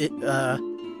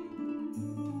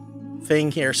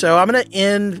thing here. So I'm going to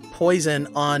end poison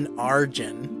on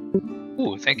ARJHAN.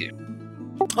 Ooh, thank you.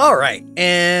 All right.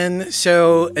 And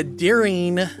so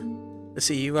during, let's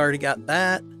see, you already got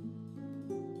that.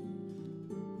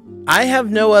 I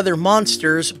have no other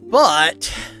monsters,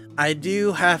 but I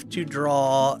do have to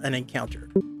draw an encounter.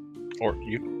 Or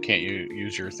can't you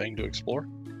use your thing to explore?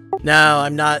 No,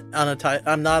 I'm not on a tile.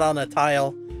 I'm not on a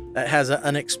tile that has an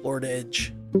unexplored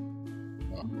edge.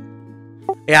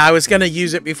 Yeah, I was going to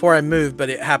use it before I moved, but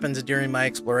it happens during my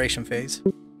exploration phase.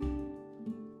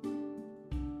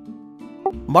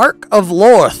 Mark of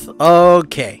Lorth.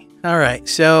 Okay. All right.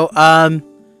 So, I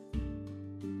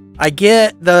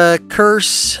get the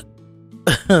curse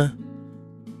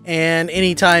and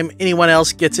anytime anyone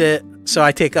else gets it, so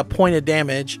I take a point of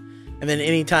damage, and then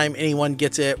anytime anyone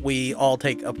gets it, we all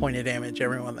take a point of damage,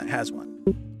 everyone that has one.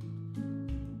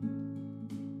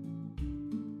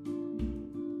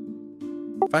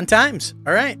 Fun times.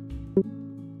 All right.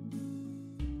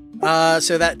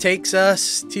 So that takes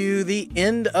us to the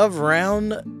end of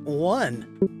round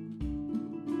 1.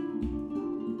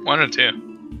 1 or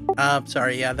 2?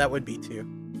 Sorry, yeah, that would be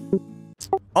 2.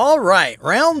 All right,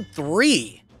 round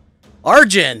 3.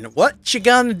 ARJHAN, what you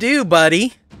gonna do,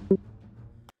 buddy?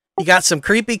 You got some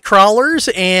creepy crawlers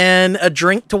and a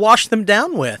drink to wash them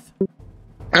down with.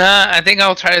 I think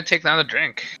I'll try to take down the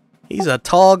drink. He's a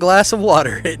tall glass of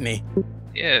water, isn't he?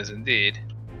 Yes, indeed.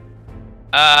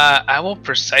 I will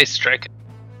precise strike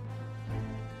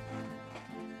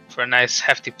for a nice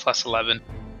hefty plus 11,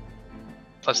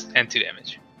 and 2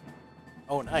 damage.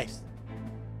 Oh, nice.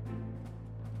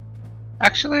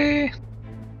 Actually,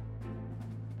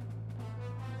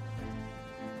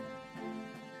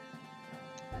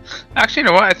 you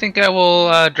know what? I think I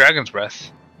will Dragon's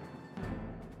Breath.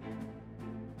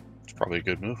 It's probably a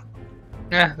good move.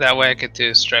 Yeah, that way I get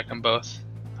to strike them both.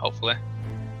 Hopefully.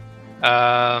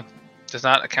 Does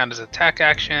not count as attack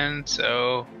action,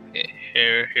 so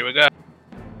here we go.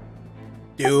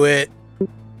 Do it.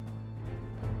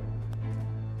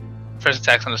 First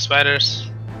attack's on the spiders.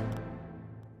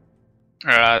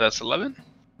 That's 11.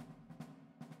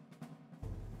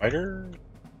 Spider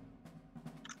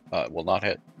will not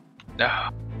hit. No.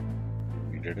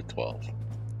 You did a 12.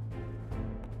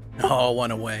 Oh,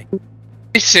 one away. Are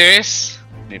you serious?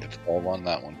 Need a 12 on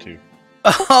that one too.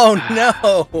 Oh,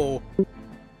 no.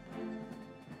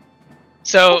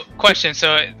 So, question.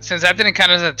 So, since that didn't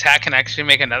count as an attack, can I actually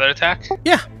make another attack?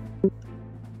 Yeah.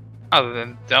 Other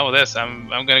than done with this, I'm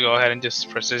gonna go ahead and just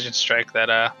precision strike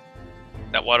that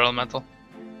water elemental.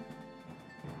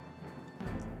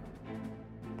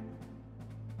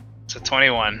 It's a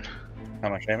 21. How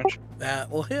much damage? That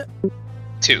will hit.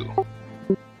 2.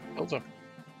 Builds up.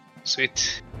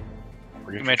 Sweet.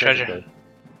 Forget Give me a your treasure. code.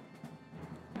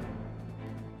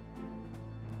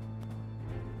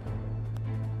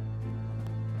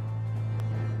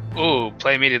 Ooh,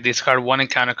 play immediately. Discard 1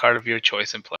 encounter card of your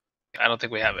choice and play. I don't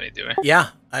think we have any, do we? Yeah,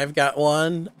 I've got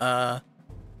one.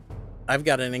 I've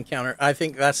got an encounter. I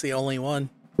think that's the only one.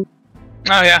 Oh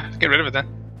yeah, get rid of it then.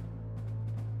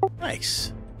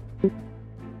 Nice.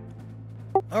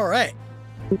 All right.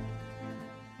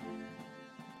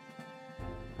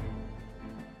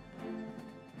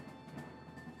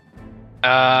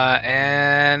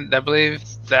 And I believe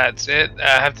that's it.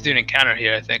 I have to do an encounter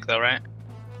here, I think, though, right?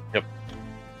 Yep.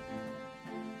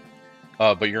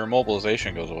 But your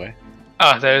immobilization goes away.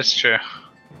 Oh, that is true.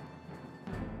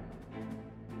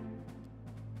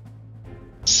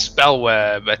 Spell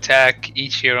web. Attack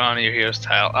each hero on your hero's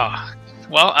tile. Oh,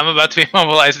 well, I'm about to be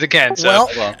immobilized again. So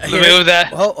Well, move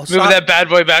that bad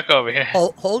boy back over here.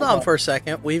 Hold on for a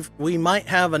second. We might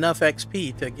have enough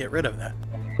XP to get rid of that.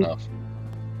 Enough.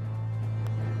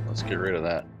 Let's get rid of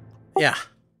that. Yeah.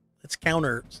 Let's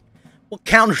we'll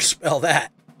counterspell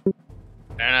that.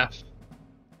 Fair enough.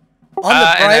 On the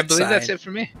bright and I believe side, that's it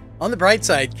for me. On the bright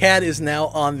side, Cat is now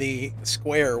on the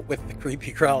square with the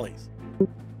creepy crawlies.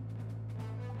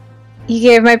 You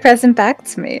gave my present back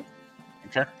to me.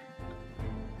 Okay.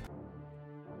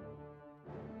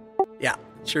 Yeah,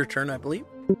 it's your turn, I believe.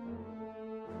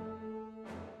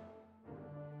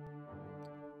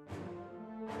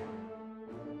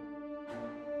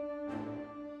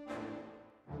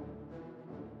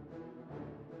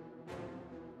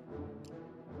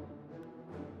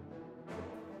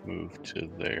 Move to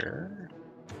there.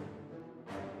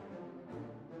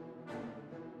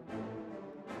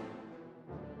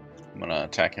 I'm gonna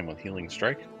attack him with Healing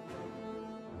Strike.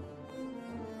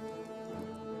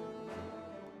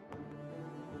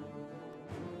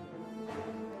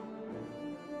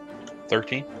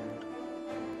 $13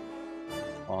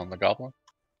 on the goblin.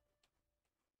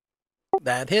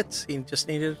 That hits. He just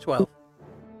needed a 12.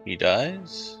 He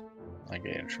dies. I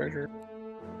gain treasure.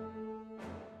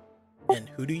 And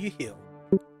who do you heal?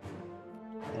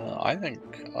 I think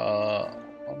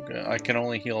I can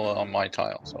only heal on my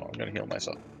tile, so I'm gonna heal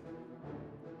myself.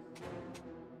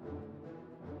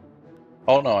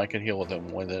 Oh no, I can heal with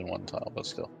him within one tile, but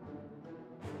still.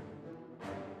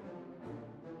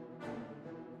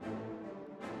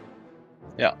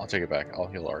 Yeah, I'll take it back. I'll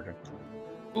heal ARJHAN.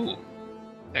 Ooh,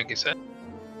 thank you, sir.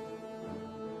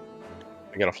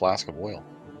 I got a flask of oil.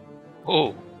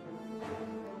 Ooh,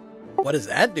 What does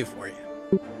that do for you?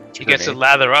 It's a he gets to grenade.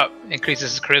 lather up,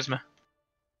 increases his charisma.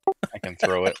 I can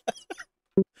throw it.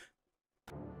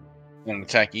 And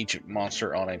attack each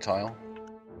monster on a tile.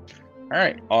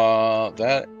 Alright,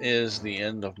 that is the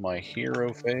end of my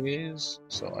hero phase,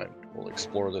 so I will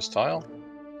explore this tile.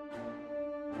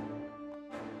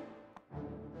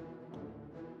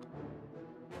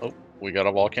 Oh, we got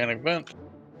a volcanic vent.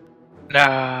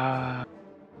 Nah.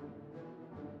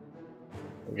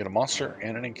 We get a monster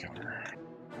and an encounter.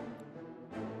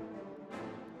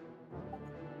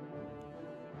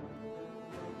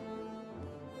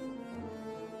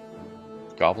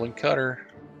 Goblin Cutter.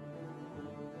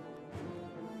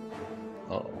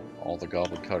 Uh-oh, all the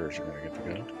Goblin Cutters are gonna get to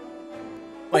go.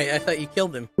 Wait, I thought you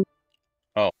killed him.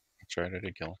 Oh, that's right, I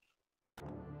did kill him.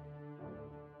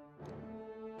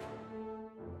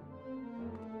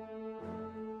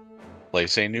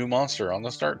 Place a new monster on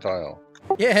the start tile.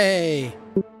 Yay!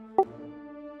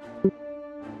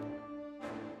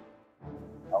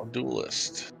 Now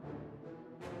duelist.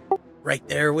 Right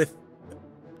there with...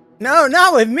 No,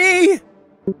 not with me!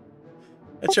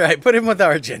 That's right, put him with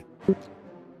ARJHAN.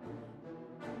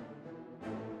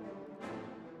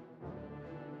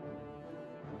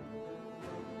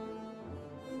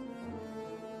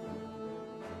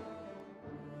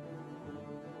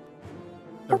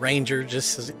 The ranger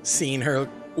just seeing her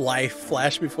life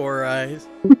flash before her eyes.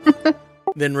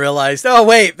 Then realized, oh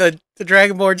wait, the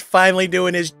Dragonborn's finally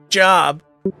doing his job.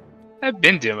 I've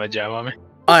been doing my job, homie.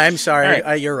 Oh, I'm sorry,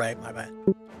 Right. you're right, my bad.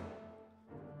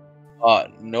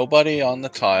 Nobody on the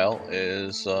tile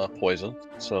is poisoned,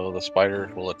 so the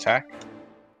spider will attack.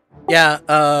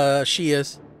 Yeah, she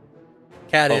is.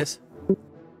 Cat Oh. is.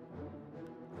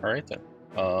 Alright then.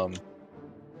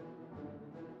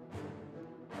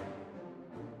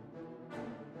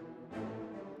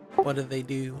 What do they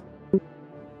do?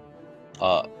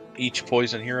 Each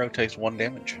poison hero takes 1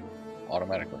 damage.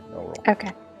 Automatically, no roll.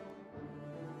 Okay.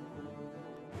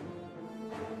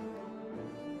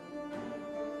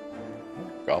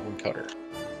 Goblin Cutter.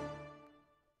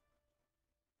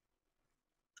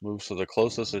 Moves to the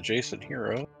closest adjacent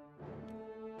hero.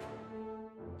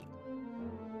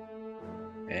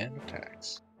 And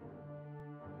attacks.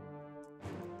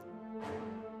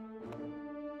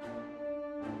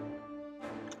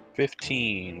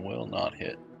 $15 will not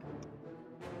hit.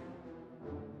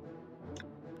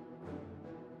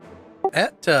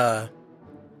 That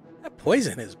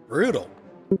poison is brutal.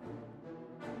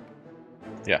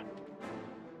 Yeah.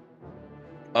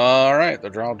 Alright, the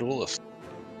Drow Duelist.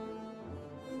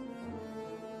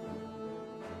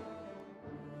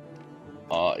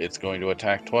 It's going to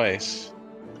attack twice.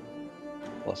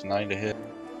 +9 to hit.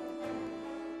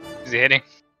 Is he hitting?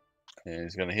 And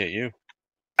he's going to hit you.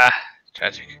 Ah,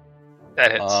 tragic.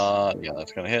 That hits. Yeah,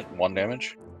 that's going to hit. 1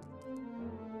 damage.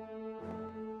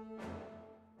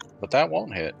 But that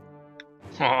won't hit.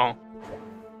 Oh.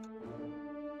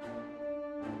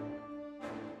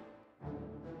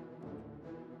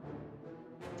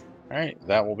 Alright,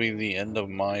 that will be the end of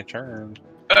my turn.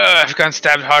 I've gotten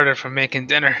stabbed harder from making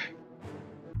dinner.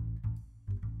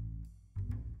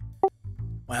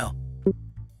 Well.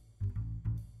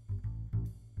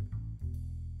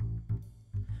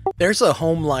 There's a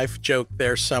home life joke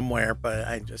there somewhere, but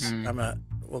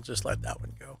we'll just let that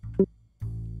one go.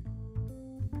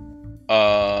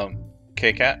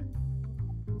 K-Cat?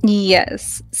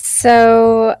 Yes.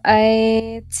 So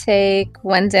I take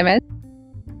 1 damage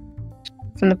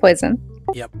from the poison.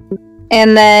 Yep.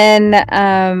 And then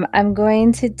I'm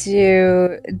going to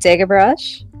do Dagger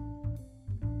Barrage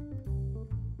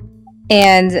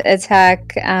and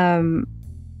attack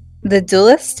the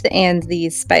duelist and the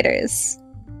spiders.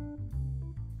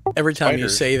 Every time you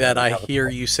Spiders say that, I have a hear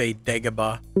you say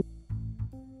Dagobah.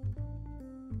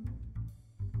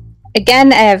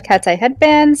 Again, I have Cat's Eye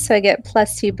Headband, so I get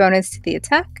 +2 bonus to the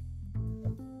attack.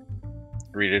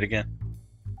 Read it again.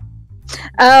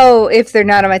 Oh, if they're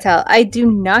not on my tile. I do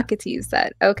not get to use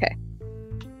that. Okay.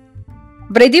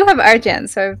 But I do have ARJHAN,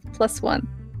 so I have +1.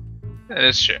 That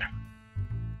is true.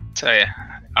 Tell ya,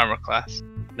 armor class.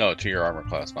 No, to your armor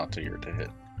class, not to your to hit.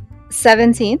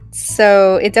 17.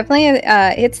 So it definitely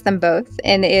hits them both,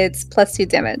 and it's +2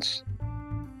 damage.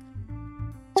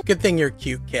 It's a good thing you're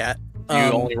cute, Cat. You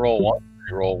only roll one.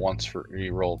 You roll once for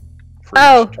you roll. For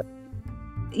Oh. each turn.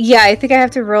 Yeah, I think I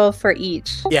have to roll for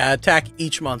each. Yeah, attack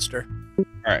each monster.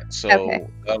 All right, so Okay.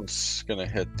 that's gonna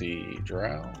hit the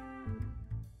drow.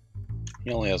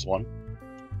 He only has 1.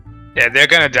 Yeah, they're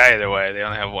gonna die either way. They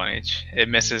only have 1 each. It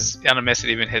misses. On a miss, it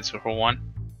even hits for 1.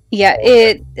 Yeah,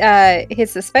 it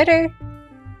hits the spider,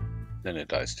 Then it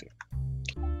dies too.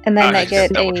 and then I it's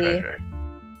get double a treasure.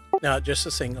 No, just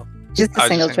a single. just a Oh,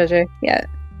 single just treasure. Yeah.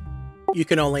 You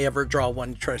can only ever draw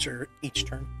 1 treasure each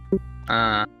turn.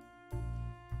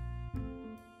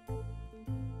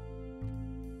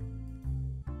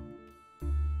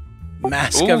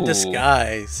 Mask of Ooh.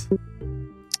 Disguise.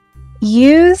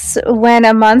 Use when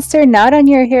a monster not on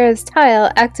your hero's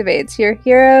tile activates. Your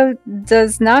hero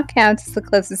does not count as the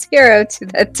closest hero to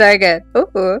that target.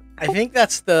 Ooh. I think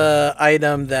that's the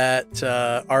item that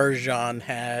ARJHAN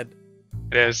had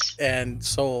It is. and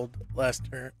sold last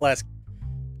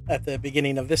at the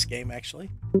beginning of this game,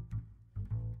 actually.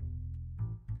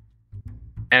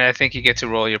 And I think you get to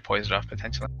roll your poison off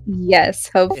potentially. Yes,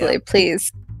 hopefully, Yeah.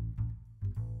 please.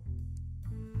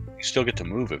 You still get to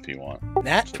move if you want.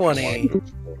 Nat So if you 20. want to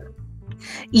explore.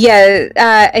 Yeah,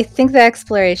 I think the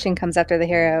exploration comes after the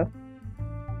hero.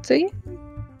 So yeah.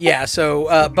 Yeah,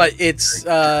 so, but it's,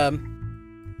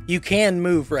 you can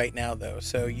move right now, though,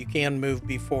 so you can move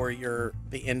before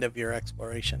the end of your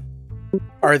exploration.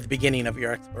 Or the beginning of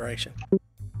your exploration.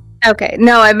 Okay,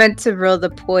 no, I meant to roll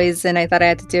the poison. I thought I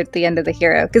had to do it at the end of the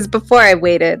hero, because before I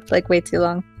waited, like, way too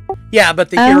long. Yeah, but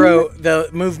the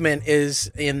movement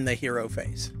is in the hero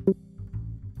phase.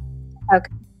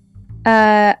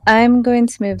 I'm going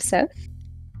to move south.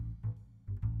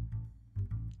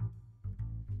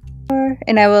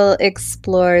 And I will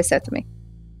explore south of me.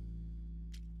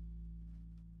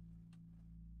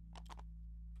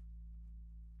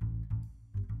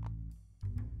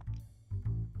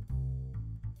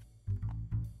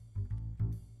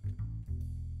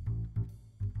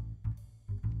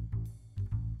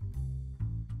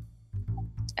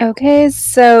 Okay,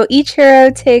 so each hero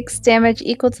takes damage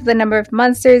equal to the number of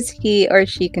monsters he or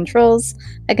she controls.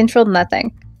 I controlled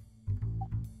nothing.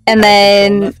 And I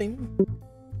then... control nothing,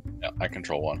 Yeah, I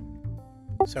control one.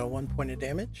 so 1 point of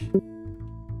damage.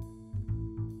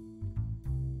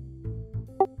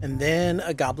 And then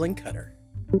a goblin cutter.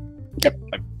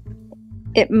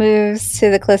 It moves to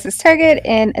the closest target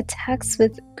and attacks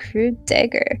with crude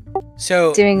dagger,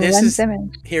 So doing this 1 is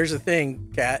damage. here's the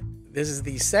thing, Kat. This is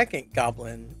the second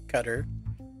goblin cutter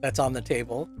that's on the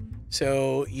table.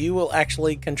 So you will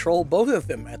actually control both of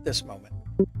them at this moment.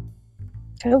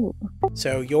 Oh,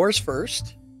 So yours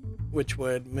first, which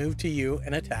would move to you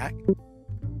and attack.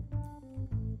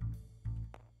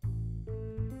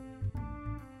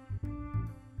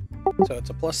 So it's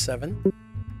a +7.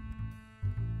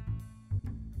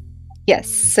 yes,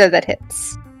 so that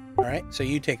hits. All right, so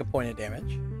you take a point of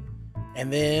damage.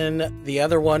 And then the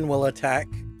other one will attack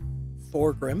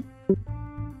Thorgrim.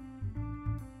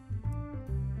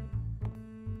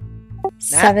 Nat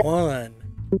 7. 1.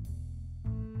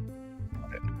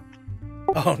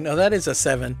 Oh, no, that is a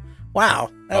 7. Wow,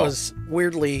 that Oh. was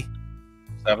weirdly...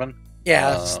 7?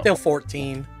 Yeah, still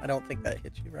 14. I don't think that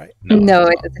hits you, right? No,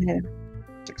 it's it not. doesn't hit him.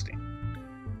 16.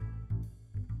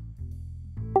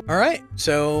 All right,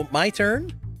 so my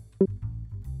turn.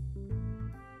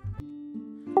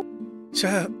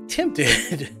 So,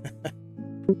 tempted.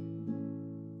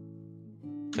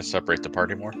 To separate the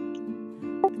party more?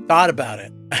 Thought about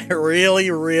it. I really,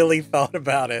 really thought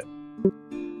about it.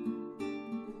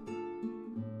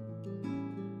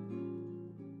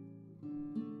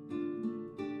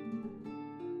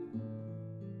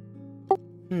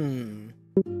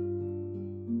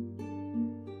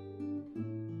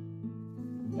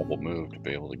 Double move to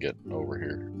be able to get over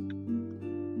here.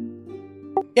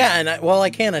 Yeah, and I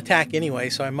can't attack anyway,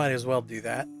 so I might as well do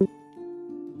that.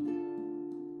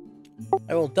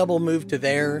 I will double move to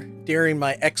there during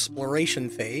my exploration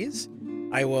phase.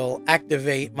 I will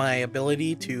activate my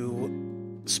ability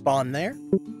to spawn there.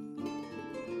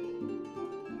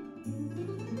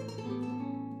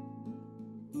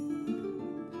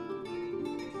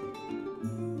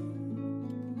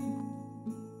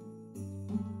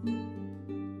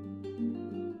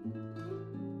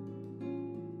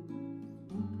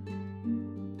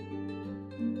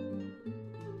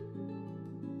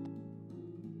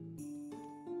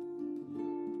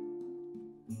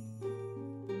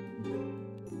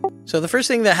 So the first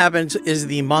thing that happens is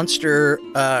the monster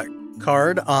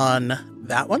card on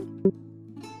that one,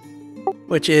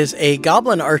 which is a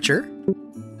goblin archer.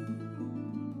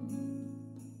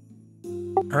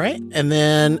 All right, and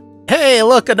then, hey,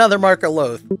 look, another Mark of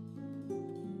Loath.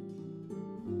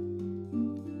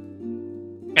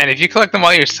 And if you collect them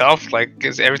all yourself, like,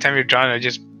 because every time you're drawing, you're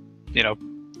just,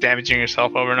 damaging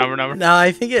yourself over and over and over. No,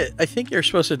 I think you're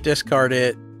supposed to discard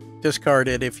it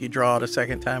if you draw it a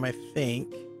second time, I think.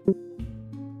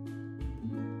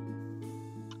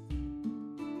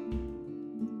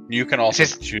 You can also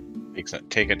Just- choose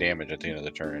take a damage at the end of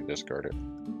the turn and discard it.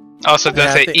 Also, it does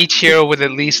Yeah, I say think- each hero with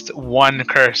at least one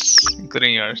curse,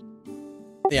 including yours.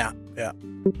 Yeah, yeah.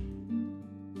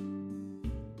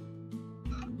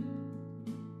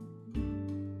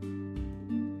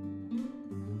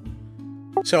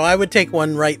 So I would take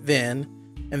one right then,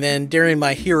 and then during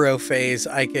my hero phase,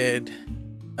 I could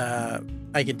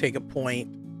take a point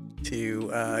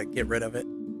to get rid of it.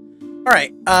 All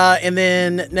right, and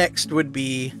then next would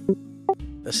be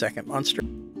the second monster.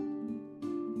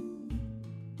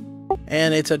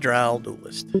 And it's a Drow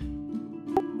Duelist.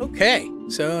 Okay,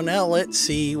 so now let's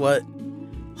see what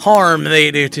harm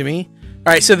they do to me.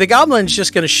 All right, so the Goblin's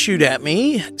just going to shoot at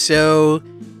me. So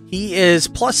he is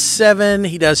 +7.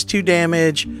 He does 2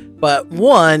 damage, but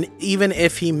 1 even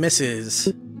if he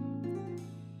misses.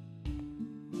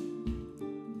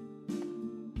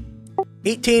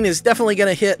 18 is definitely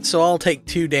going to hit, so I'll take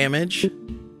 2 damage.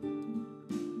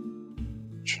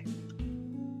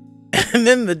 And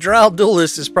then the Drow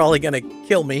Duelist is probably going to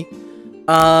kill me.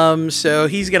 So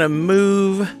he's going to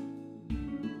move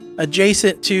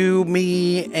adjacent to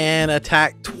me and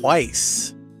attack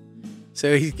twice.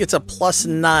 So he gets a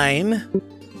 +9.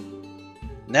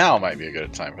 Now might be a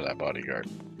good time for that bodyguard.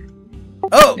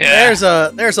 Oh, yeah.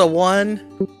 There's a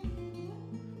 1.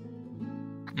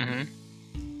 Mm-hmm.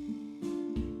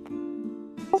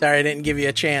 Sorry, I didn't give you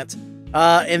a chance.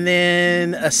 And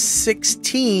then a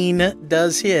 16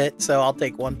 does hit, so I'll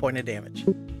take 1 point of damage.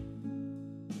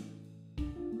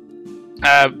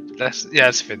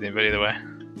 That's 15, but either way.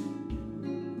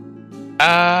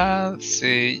 Let's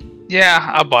see.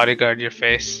 Yeah, I'll bodyguard your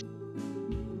face.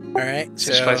 All right,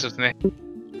 Switch place with me.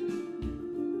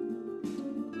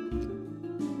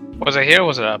 Was it here or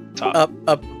was it up top?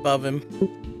 Up above him.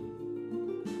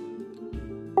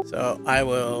 So I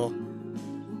will.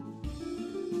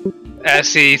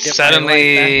 As he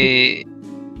suddenly,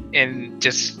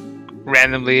 just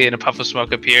randomly in a puff of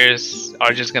smoke appears,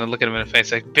 Arjun's gonna look at him in the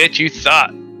face like, "Bitch, you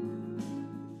thought."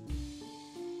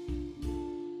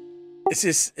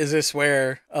 Is this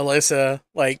where ALISSA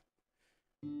like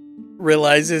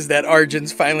realizes that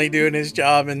Arjun's finally doing his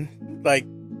job and like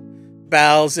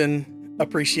bows in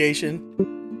appreciation?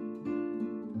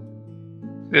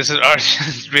 This is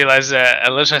Arjun realizes that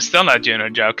Alyssa's still not doing her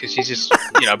job because she's just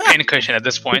pain cushion at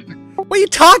this point. What are you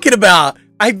talking about?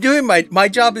 I'm doing my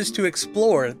job is to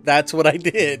explore. That's what I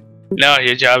did. No,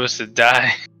 your job is to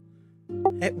die.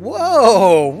 Hey,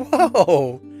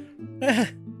 whoa.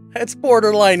 That's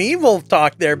borderline evil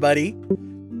talk there, buddy.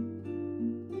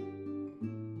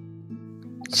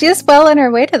 She is well on her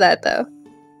way to that, though.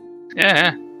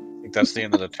 Yeah. I think that's the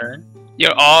end of the turn.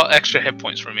 You're all extra hit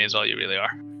points for me is all you really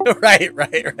are. Right.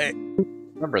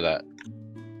 Remember that.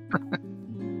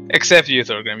 Except you,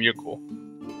 Thorgrim. You're cool.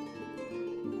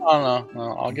 Oh,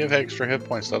 no. I'll give extra hit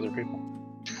points to other people.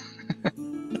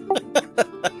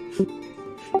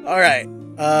 All right.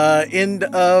 End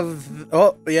of...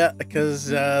 Oh, yeah, because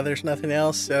there's nothing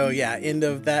else. So, yeah, end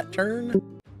of that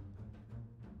turn.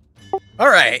 All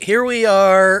right, here we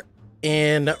are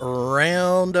in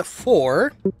round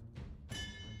 4.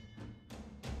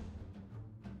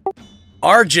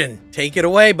 Arjun, take it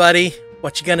away, buddy.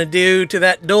 What you gonna do to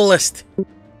that duelist?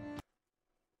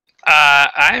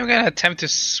 I'm gonna attempt to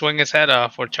swing his head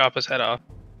off or chop his head off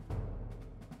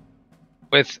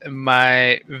with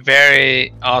my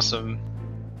very awesome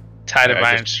Tide of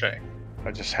Iron Strike.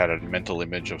 I just had a mental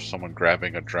image of someone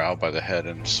grabbing a drow by the head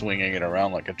and swinging it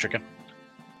around like a chicken.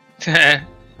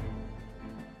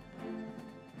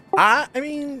 I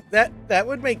mean, that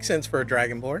would make sense for a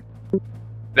Dragonborn.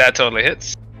 That totally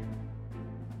hits.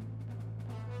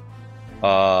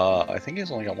 I think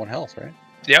he's only got 1 health, right?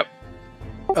 Yep.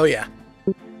 Oh, yeah.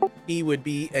 He would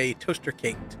be a toaster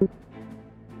caked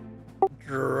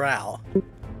drow. What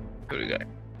do we got?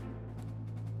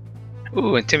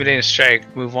 Ooh, Intimidating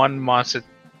Strike. Move 1 monster,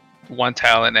 1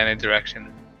 tile in any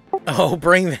direction. Oh,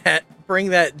 bring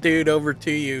that dude over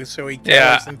to you so he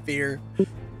cowers in fear.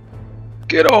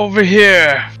 Get over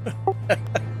here!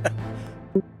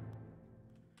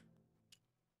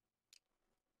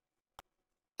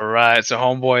 Alright, so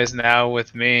homeboy is now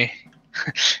with me.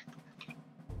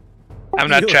 I'm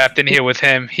not trapped in here with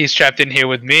him. He's trapped in here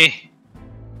with me.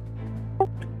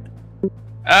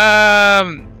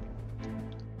 I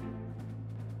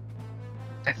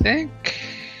think...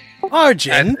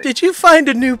 Arjun, did you find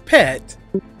a new pet?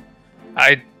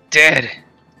 I did.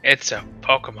 It's a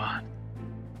Pokemon.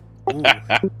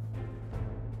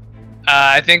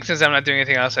 I think since I'm not doing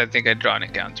anything else, I think I draw an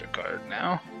encounter card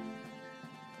now.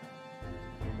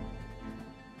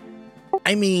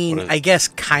 I mean, I guess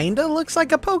kinda looks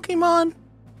like a Pokemon.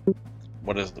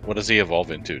 What does he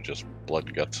evolve into? Just blood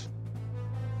and guts?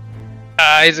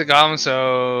 He's a golem,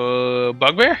 so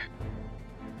Bugbear?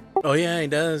 Oh yeah, he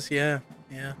does, yeah.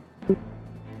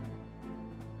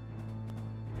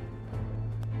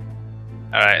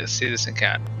 Alright, let's see this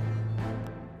encounter.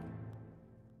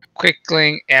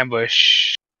 Quickling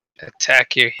ambush.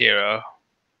 Attack your hero.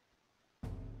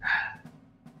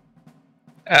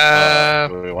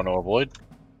 Do we want to avoid?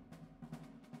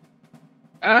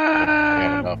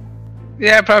 enough.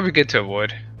 Yeah, probably good to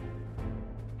avoid.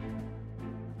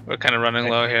 We're kind of running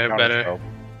low here. Better. Counter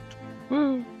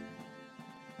Woo.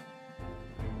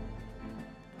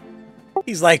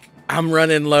 He's like, I'm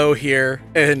running low here,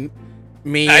 and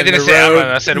me I and didn't the say I'm rogue.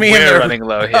 running. I said me and we're the- running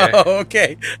low here. Oh,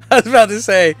 okay. I was about to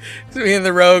say, me and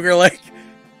the rogue are like,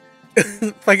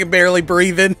 fucking barely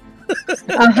breathing.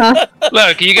 Uh-huh.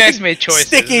 Look, you guys made choices.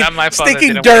 Sticking, Not my fault. that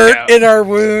sticking didn't work out. dirt in our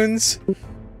wounds.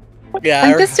 Yeah,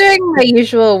 I'm just doing my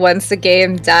usual once a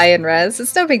game die and res.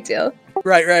 It's no big deal.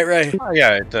 right. Oh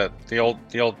yeah,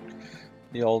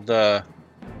 the old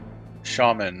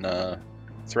shaman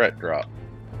threat drop.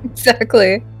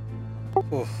 Exactly.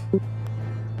 Oof. All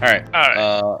right.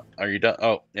 Alright. Are you done?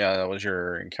 Oh yeah, that was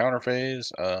your encounter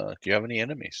phase. Do you have any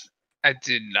enemies? I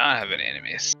do not have any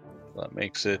enemies. That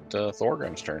makes it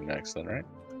Thorgrim's turn next, then, right?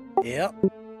 Yep.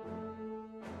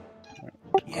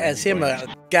 He has him a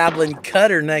goblin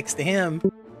cutter next to him.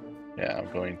 Yeah,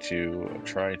 I'm going to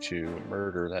try to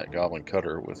murder that goblin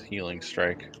cutter with healing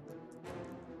strike.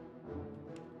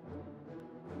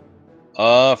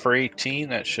 For 18,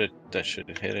 that should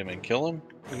hit him and kill him.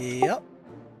 Yep.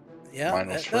 Yeah, Mine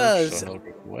was that first, does. so he'll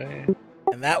go away.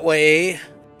 And that way,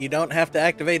 you don't have to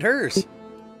activate hers.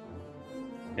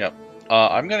 Yep.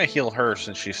 I'm gonna heal her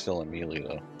since she's still in melee,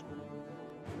 though.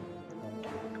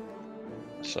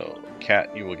 So,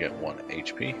 Cat, you will get 1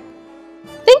 HP.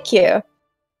 Thank you.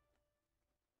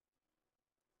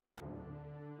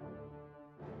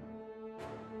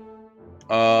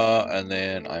 And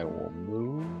then I will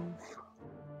move.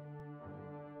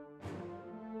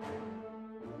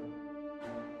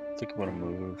 I think I'm gonna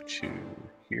move to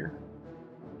here.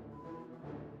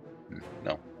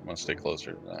 No, I'm gonna stay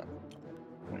closer than that.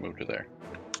 I'm gonna move to there.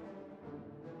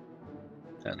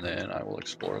 And then I will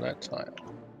explore that tile.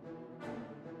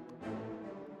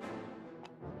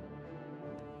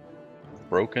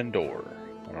 Broken door.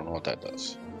 I don't know what that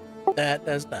does. That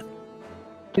does nothing.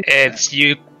 It's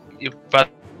you brought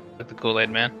the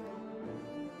Kool-Aid man.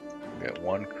 We got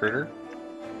 1 critter.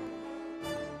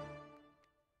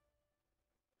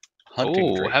 Hunting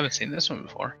Oh, drake. haven't seen this one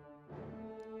before.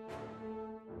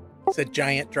 It's a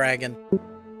giant dragon.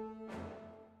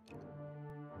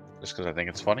 Just because I think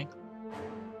it's funny.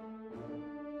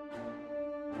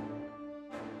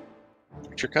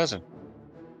 It's your cousin.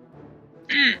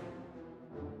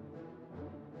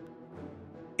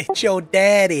 It's your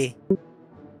daddy.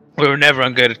 We were never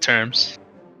on good terms.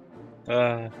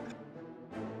 The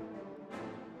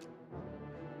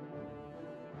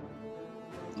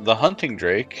hunting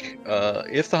drake.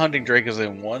 If the hunting drake is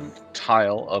in one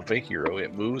tile of a hero,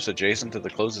 it moves adjacent to the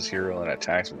closest hero and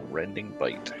attacks with rending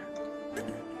bite.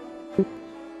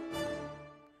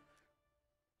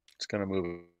 It's gonna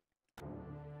move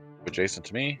adjacent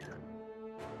to me.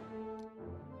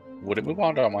 Would it move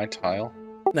onto my tile?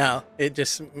 No,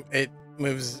 it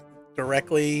moves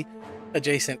directly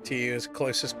adjacent to you as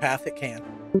closest path it can.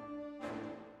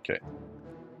 Okay.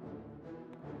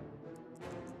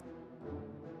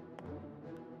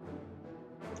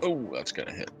 Oh, that's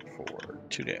gonna hit for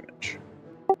 2 damage.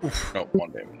 No,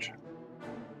 1 damage.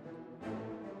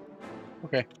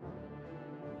 Okay.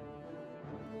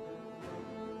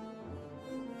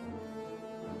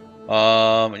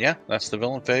 Yeah, that's the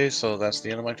villain phase, so that's the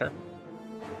end of my turn.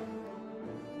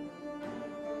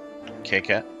 Okay,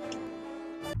 Cat.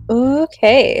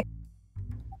 Okay.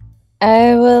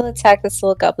 I will attack this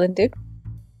little goblin dude.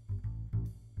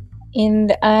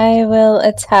 And I will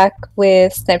attack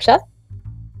with Snipe Shot.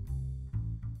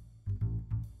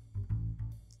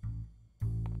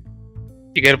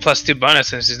 You get a +2 bonus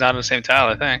since he's not on the same tile,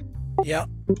 I think. Yep.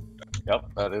 Yep,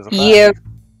 that is a fact. Yep.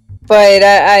 But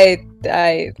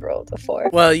I rolled a 4.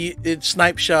 Well,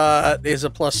 snipe shot is a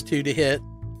 +2 to hit,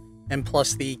 and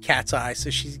plus the cat's eye, so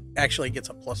she actually gets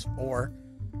a +4.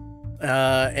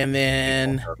 And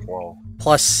then Well,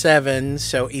 +7,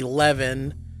 so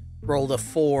 11. Rolled a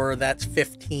 4, that's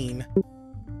 15.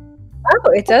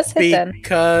 Oh, it does hit then.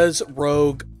 Because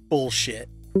rogue bullshit.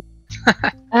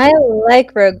 I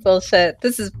like rogue bullshit.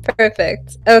 This is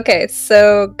perfect. Okay,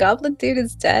 so goblin dude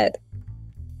is dead.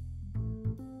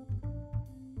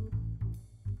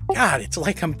 God, it's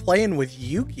like I'm playing with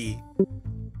Yuki.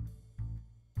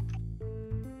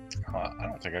 I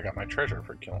don't think I got my treasure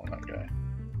for killing that guy.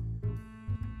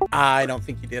 I don't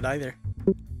think you did either.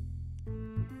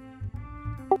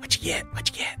 What you get? What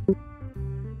you get?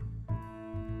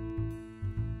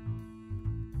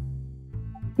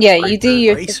 Yeah, you do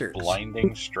your Racers.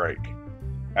 Blinding strike.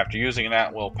 After using an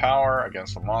at-will power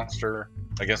against a monster,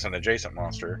 against an adjacent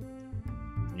monster,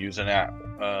 use an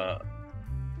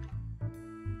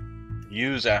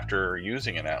use after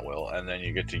using an at-will, and then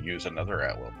you get to use another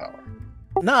at-will power.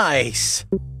 Nice.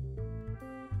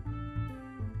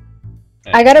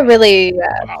 And I got a really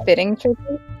wow, fitting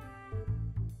trophy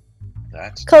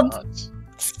that's called nuts.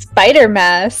 Spider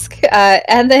Mask,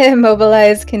 and the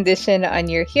immobilized condition on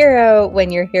your hero when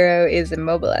your hero is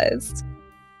immobilized.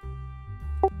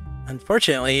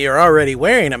 Unfortunately, you're already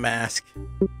wearing a mask.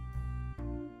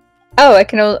 Oh, I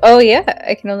can only. Oh yeah,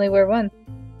 I can only wear one.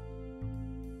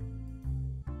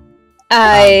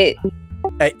 It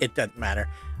doesn't matter.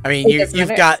 I mean, It doesn't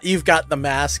matter. you've got the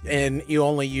mask, and you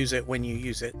only use it when you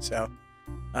use it. So,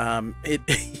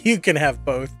 you can have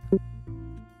both.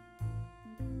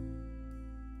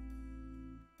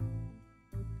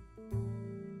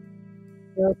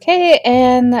 Okay,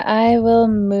 and I will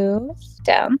move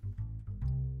down.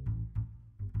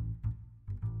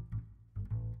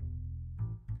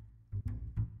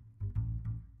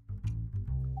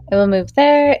 I will move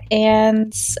there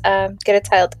and get a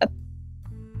tile done.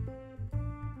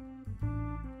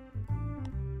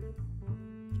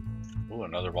 Ooh,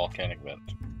 another volcanic vent.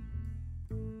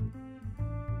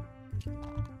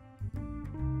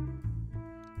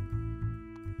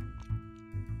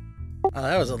 Oh,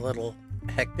 that was a little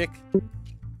hectic.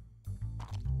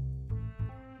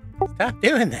 Stop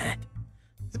doing that.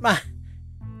 It's my...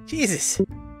 Jesus.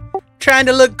 Trying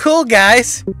to look cool,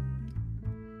 guys.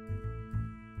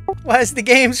 Why is the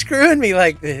game screwing me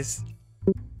like this?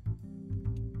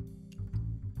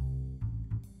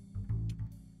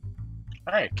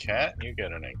 Alright, Cat, you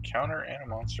get an encounter and a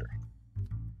monster.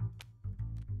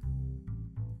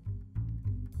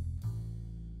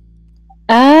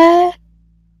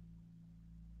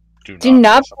 Do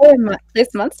not place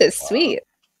monsters. Sweet.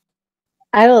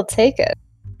 I will take it.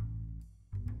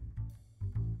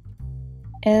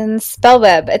 And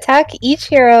Spellweb. Attack each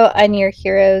hero on your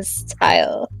hero's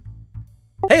tile.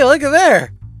 Hey, look at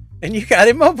there! And you got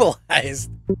immobilized.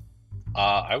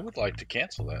 I would like to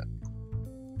cancel that.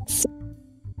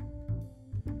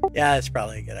 Yeah, that's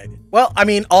probably a good idea. Well, I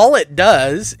mean, all it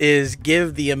does is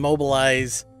give the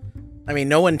immobilize... I mean,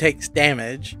 no one takes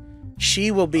damage.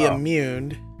 She will be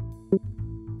immune.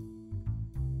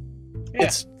 Yeah,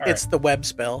 it's the web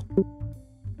spell.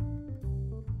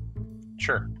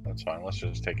 Sure, that's fine. Let's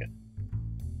just take it.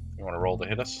 You want to roll to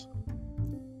hit us?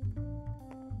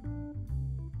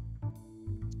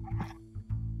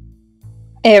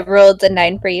 It rolled a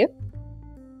 9 for you.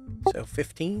 So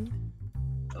 15?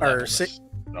 That Or will 6? miss.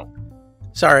 No,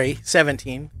 Sorry,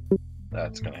 17.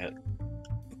 that's gonna hit.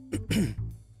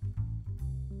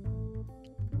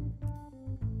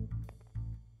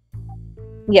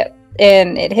 Yep.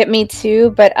 And it hit me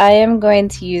too, but I am going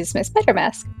to use my spider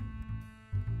mask.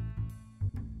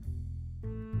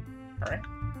 Alright.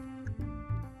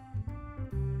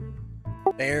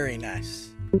 Very nice.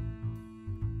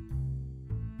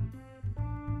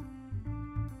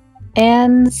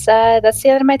 And that's the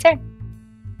end of my turn.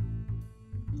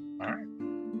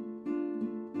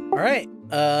 Alright.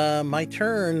 Alright, my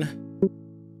turn.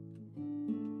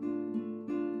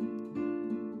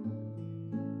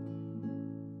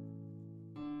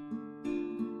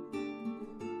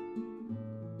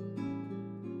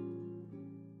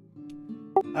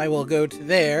 I will go to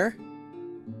there.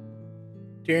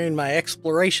 During my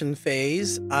exploration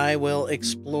phase, I will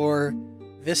explore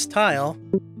this tile.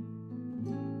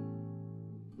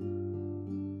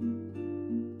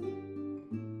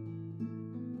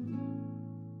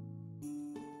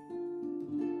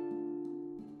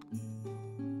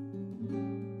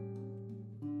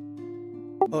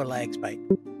 Oh, lag spike.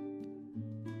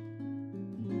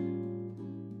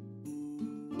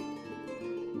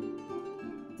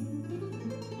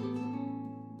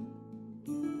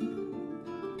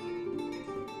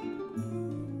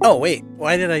 Oh, wait.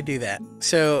 Why did I do that?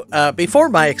 So, before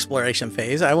my exploration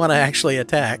phase, I want to actually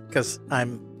attack, because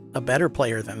I'm a better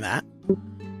player than that.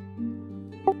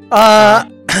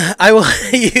 I will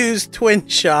use Twin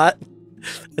Shot.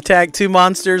 Attack 2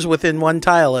 monsters within 1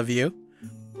 tile of you.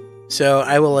 So,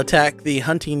 I will attack the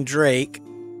Hunting Drake.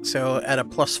 So, at a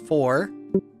 +4.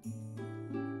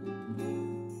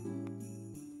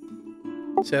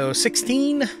 So,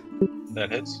 16.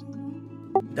 That hits.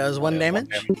 Does 1 Yeah,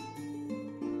 damage.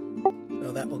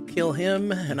 So that will kill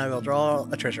him, and I will draw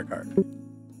a treasure card.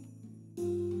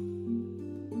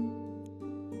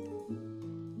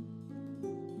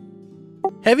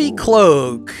 Heavy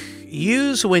Cloak.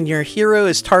 Use when your hero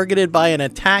is targeted by an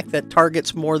attack that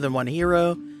targets more than 1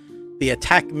 hero. The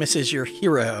attack misses your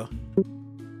hero.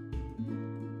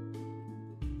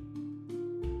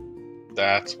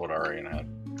 That's what Aryan had.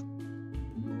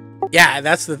 Yeah,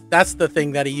 that's the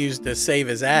thing that he used to save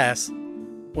his ass.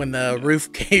 when the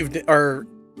roof caved, or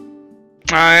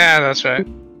Oh yeah, that's right.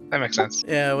 That makes sense.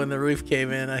 yeah, when the roof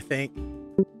caved in, I think.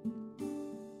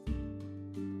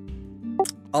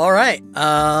 All right.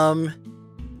 All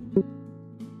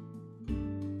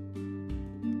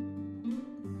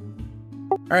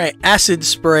right. Acid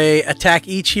spray. Attack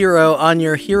each hero on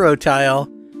your hero tile.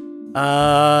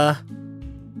 That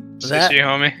you,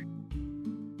 homie.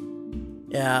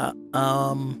 Yeah.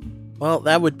 Well,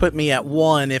 that would put me at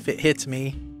 1 if it hits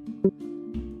me.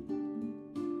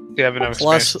 Do you have enough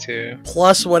Plus- experience too?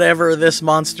 Plus whatever this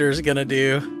monster is gonna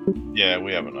do. Yeah,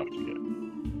 we have enough to get.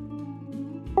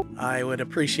 I would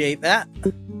appreciate that.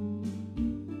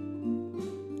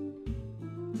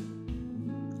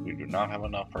 We do not have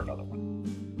enough for another one.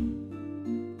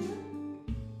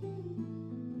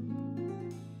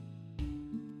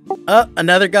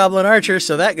 Another goblin archer,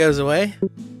 so that goes away.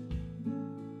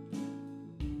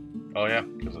 Oh yeah,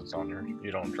 because it's on your.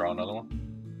 You don't draw another one.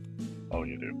 Oh,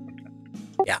 you do. Okay.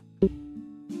 Yeah.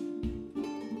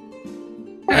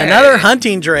 Another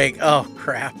hunting drake. Oh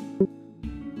crap.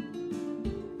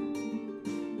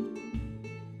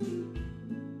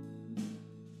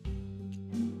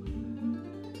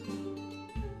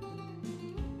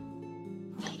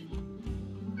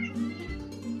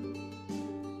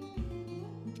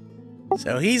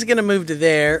 So he's gonna move to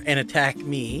there and attack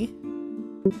me.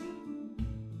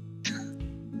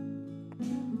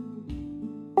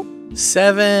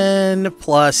 Seven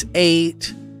plus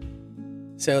 8.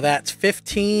 So that's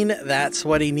 15. That's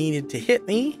what he needed to hit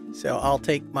me. So I'll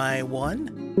take my 1.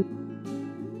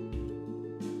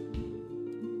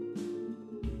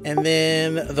 And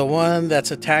then the one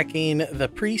that's attacking the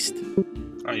priest.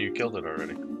 Oh, you killed it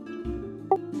already.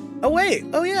 Oh, wait.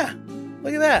 Oh, yeah.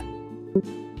 Look at that.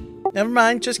 Never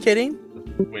mind. Just kidding.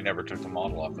 We never took the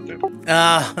model off the table.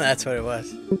 Ah, that's what it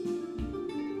was.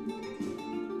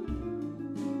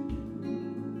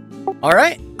 All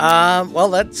right. Well,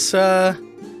 that's that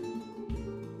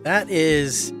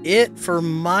is it for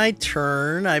my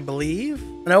turn, I believe.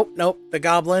 Nope. The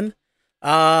goblin.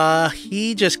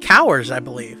 He just cowers, I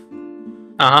believe.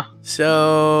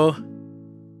 So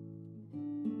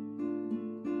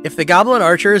if the goblin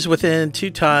archer is within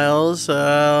 2 tiles,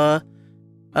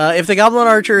 if the goblin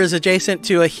archer is adjacent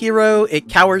to a hero, it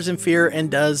cowers in fear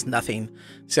and does nothing.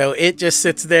 So it just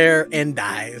sits there and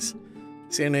dies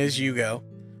as soon as you go.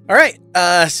 All right,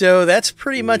 so that's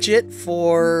pretty much it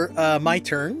for my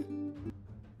turn.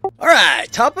 All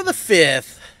right, top of the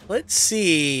 5th. Let's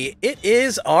see. It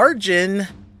is ARJHAN.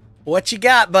 What you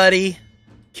got, buddy?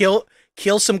 Kill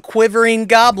some quivering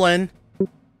goblin.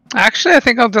 Actually, I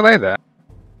think I'll delay that.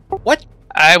 What?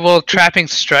 I will trapping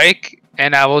strike,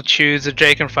 and I will choose a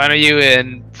drake in front of you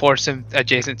and force him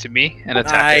adjacent to me and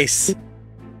attack. Nice.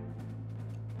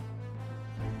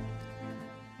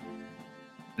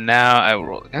 Now I will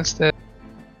roll against it.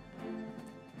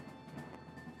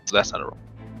 So that's not a roll.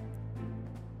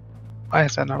 Why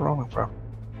is that not rolling, bro?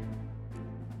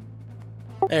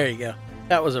 There you go.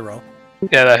 That was a roll.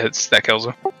 Yeah, that hits. That kills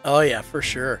him. Oh yeah, for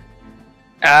sure.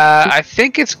 I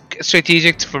think it's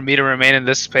strategic for me to remain in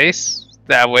this space.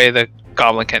 That way the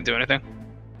goblin can't do anything.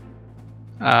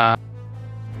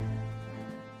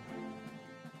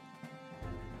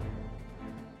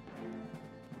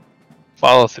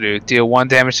 Follow through. Deal 1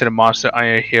 damage to the monster on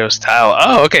your hero's tile.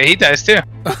 Oh, okay. He dies too.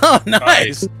 Oh,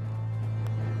 nice.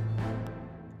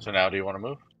 So now, do you want to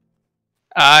move?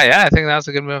 Yeah, I think that was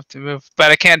a good move to move.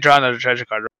 But I can't draw another treasure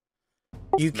card.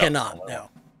 You cannot, no.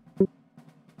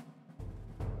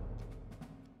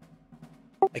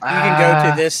 Like, you can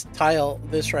go to this tile,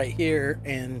 this right here,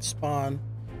 and spawn,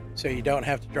 so you don't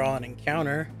have to draw an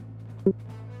encounter.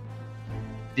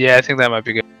 Yeah, I think that might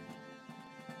be good.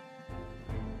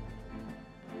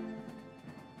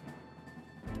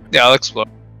 Yeah, I'll explore.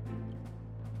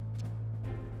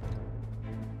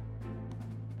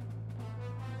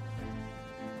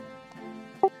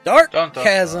 Dark Dun, dun,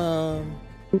 Chasm.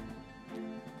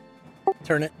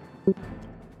 Turn it.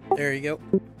 There you go.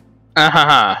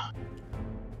 I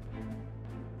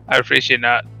appreciate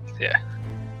that. Yeah.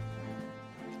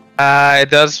 It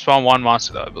does spawn 1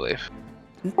 monster though, I believe.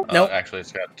 Nope. Actually,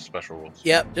 it's got special rules.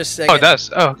 Yep, just a second. Oh, it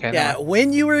does? Oh, okay. Yeah,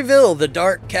 when you reveal the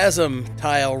Dark Chasm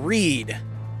tile, read: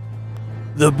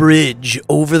 "The bridge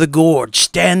over the gorge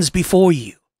stands before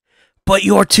you, but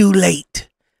you're too late.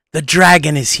 The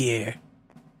dragon is here.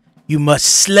 You must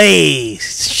slay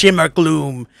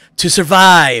Shimmergloom to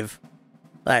survive."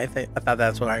 I thought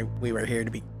that's why we were here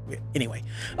to be. Anyway,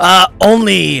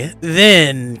 only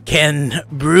then can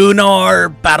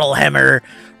Brunar Battlehammer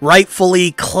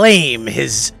rightfully claim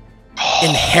his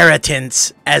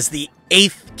inheritance as the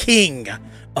 8th king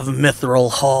of Mithril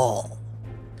Hall.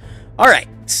 All right.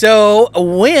 So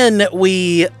when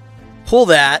we pull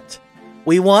that,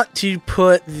 we want to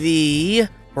put the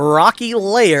rocky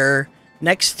layer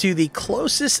next to the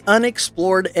closest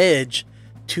unexplored edge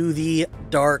to the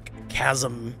dark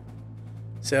chasm.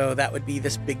 So that would be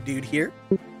this big dude here.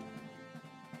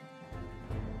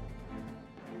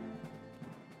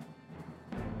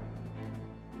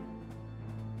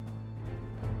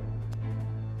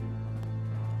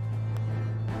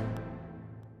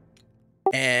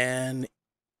 And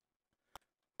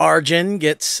ARJHAN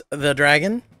gets the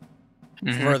dragon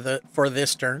for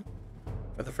this turn,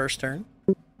 for the first turn.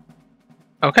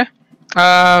 Okay.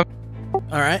 All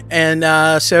right,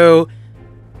 and so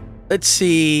let's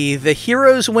see. The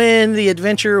heroes win. The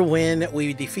adventure win.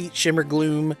 We defeat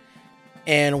Shimmergloom,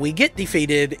 and we get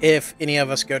defeated if any of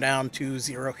us go down to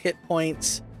 0 hit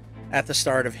points at the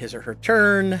start of his or her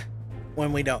turn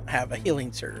when we don't have a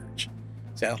healing surge.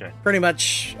 So pretty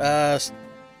much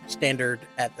standard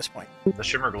at this point. The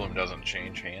Shimmergloom doesn't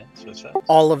change hands, is that?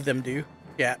 All of them do,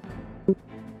 yeah.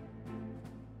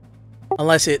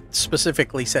 Unless it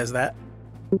specifically says that.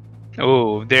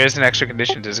 Oh, there's an extra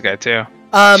condition to this guy too.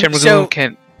 So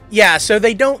can. Yeah, so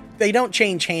they don't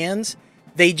change hands.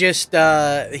 They just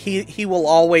he will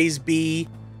always be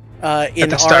in at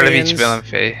the start of each Arjan's, villain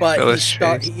phase.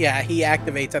 but he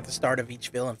activates at the start of each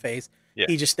villain phase. Yeah.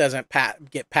 He just doesn't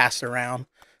get passed around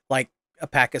like a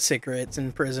pack of cigarettes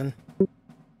in prison.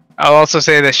 I'll also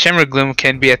say that Shimmergloom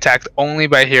can be attacked only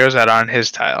by heroes that are on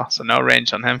his tile, so no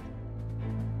range on him.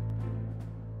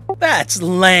 That's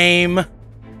lame.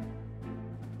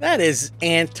 That is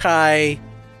anti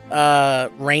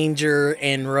ranger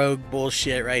and rogue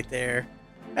bullshit right there.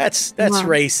 That's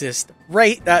racist.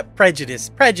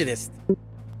 Prejudice.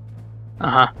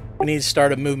 Uh-huh. We need to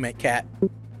start a movement, Cat.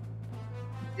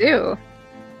 Do.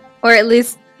 Or at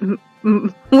least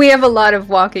we have a lot of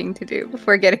walking to do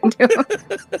before getting to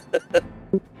him.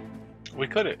 We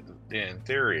could, in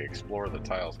theory, explore the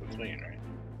tiles between,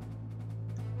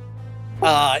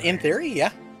 right? In theory,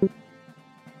 yeah.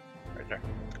 Right there.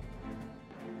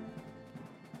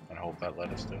 And I hope that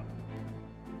led us to.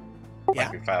 Yeah.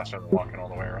 Might be faster than walking all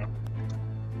the way around.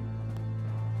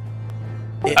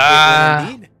 It will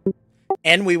indeed.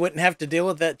 And we wouldn't have to deal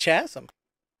with that chasm.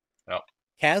 No.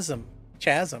 Chasm.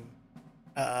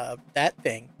 That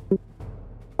thing.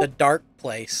 The dark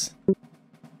place.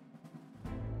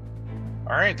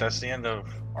 Alright, that's the end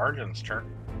of ARJHAN's turn.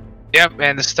 Yep,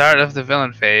 and the start of the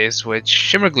villain phase, which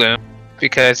Shimmergloom,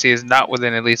 because he is not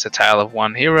within at least a tile of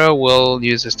one hero, will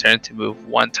use his turn to move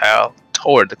one tile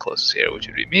toward the closest hero, which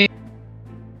would be me.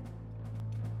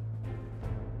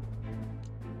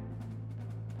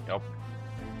 Yep.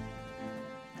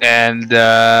 And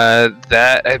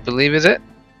that, I believe, is it.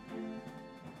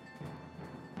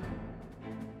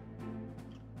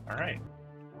 Alright.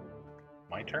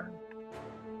 My turn?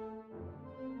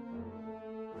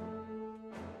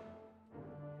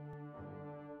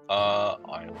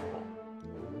 I will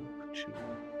move to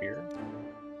here.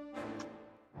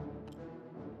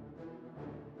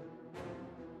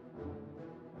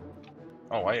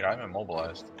 Oh wait, I'm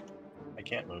immobilized. I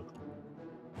can't move.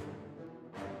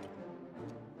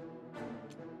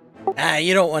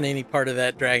 You don't want any part of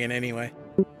that dragon anyway.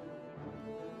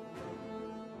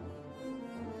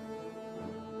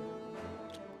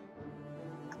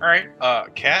 Alright,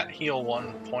 Cat, heal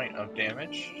 1 point of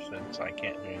damage, since I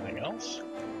can't do anything else.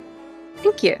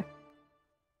 Thank you.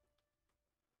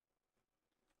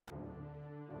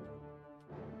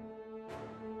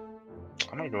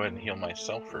 I'm gonna go ahead and heal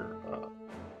myself for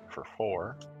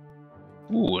 4.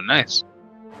 Ooh, nice.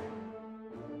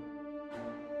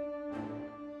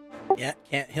 Yeah,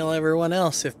 can't heal everyone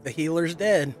else if the healer's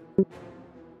dead.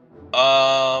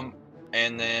 And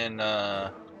then,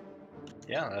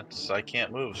 yeah, that's, I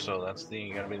can't move, so that's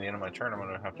gonna be the end of my turn. I'm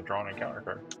gonna have to draw an encounter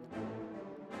card.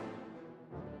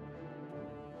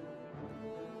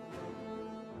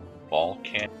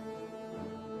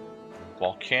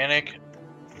 Volcanic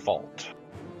Fault.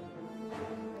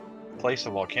 Place a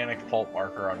volcanic fault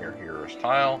marker on your hero's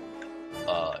tile.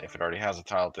 If it already has a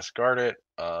tile, discard it.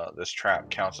 This trap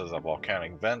counts as a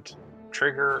volcanic vent.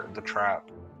 Trigger the trap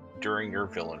during your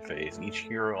villain phase. Each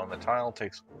hero on the tile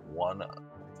takes 1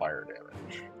 fire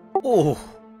damage. Oh.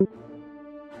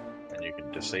 And you can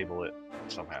disable it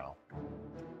somehow.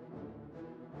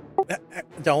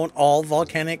 Don't all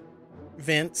volcanic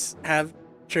vents have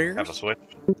triggers? Have a switch?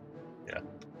 Yeah.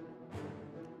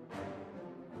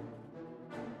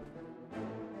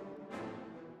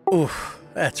 Oof,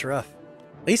 that's rough.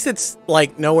 At least it's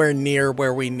like nowhere near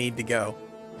where we need to go.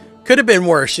 Could have been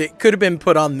worse. It could have been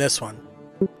put on this one.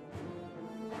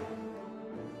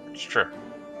 It's true.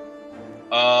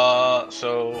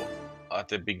 So at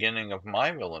the beginning of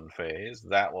my villain phase,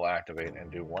 that will activate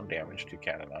and do 1 damage to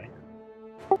Canonite.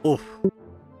 Oof.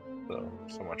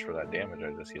 So much for that damage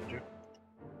I just healed you.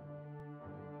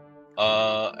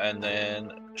 And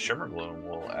then Shimmergloom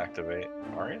will activate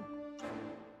Aryan.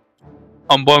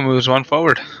 Boy moves 1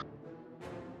 forward.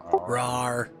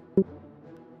 Rawr.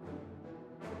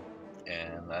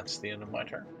 And that's the end of my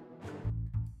turn.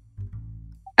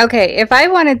 Okay, if I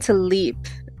wanted to leap,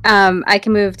 I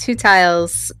can move 2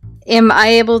 tiles. Am I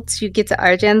able to get to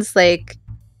ARJHAN's, like,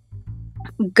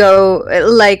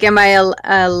 am I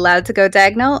allowed to go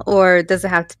diagonal, or does it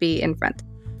have to be in front?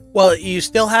 Well, you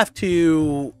still have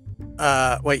to,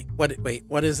 wait,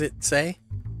 what does it say?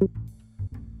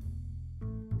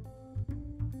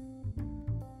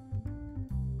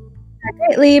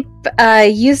 Great leap.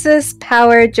 Use this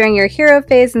power during your hero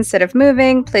phase instead of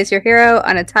moving. Place your hero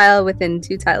on a tile within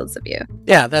 2 tiles of you.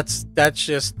 Yeah, that's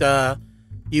just,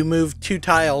 you move 2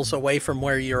 tiles away from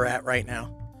where you're at right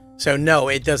now. So no,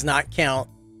 it does not count,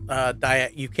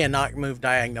 you cannot move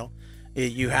diagonal.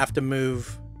 You have to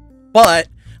move, but,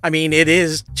 I mean, it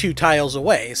is 2 tiles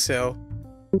away, so.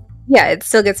 Yeah, it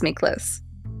still gets me close.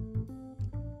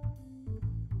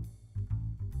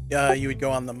 You would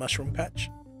go on the mushroom patch.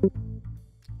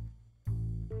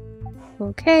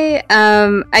 Okay,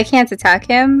 I can't attack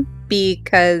him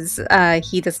because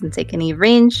he doesn't take any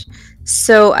range,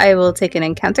 so I will take an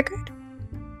encounter card.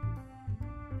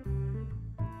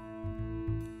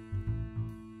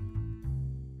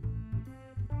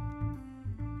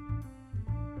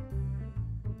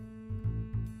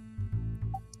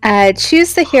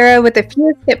 Choose the hero with the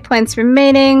fewest hit points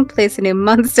remaining. Place a new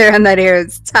monster on that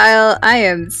hero's tile. I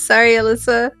am sorry,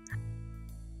 Alyssa.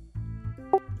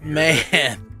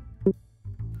 Man.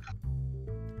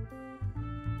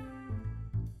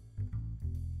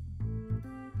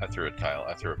 I threw a tile.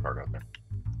 I threw a card out there.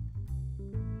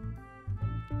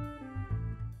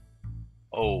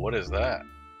 Oh, what is that?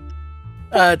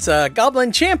 It's a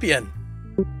Goblin Champion.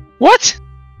 What?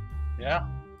 Yeah.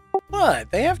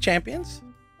 What? They have champions?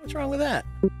 What's wrong with that?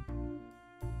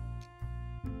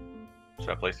 Should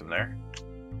I place him there?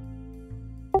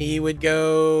 He would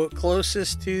go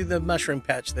closest to the mushroom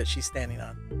patch that she's standing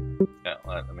on. Yeah,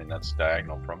 I mean, that's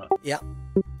diagonal from it. Yeah.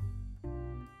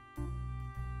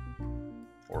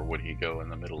 Or would he go in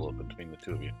the middle of between the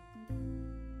 2 of you?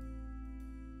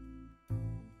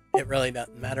 It really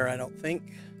doesn't matter, I don't think.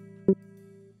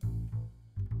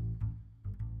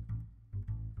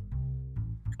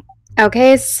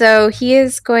 Okay, so he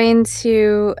is going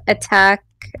to attack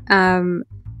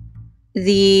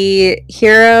the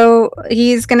hero.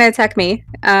 He's going to attack me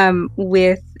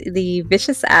with the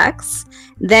Vicious Axe.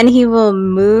 Then he will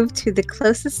move to the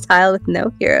closest tile with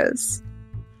no heroes.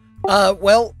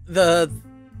 Well,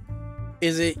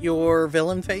 is it your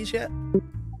villain phase yet?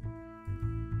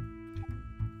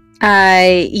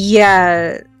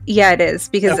 Yeah, it is,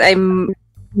 because Okay. I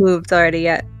moved already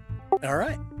yet. All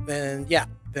right, then yeah,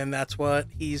 then that's what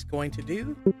he's going to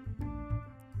do.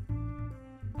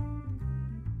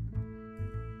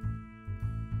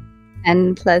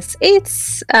 And plus 8,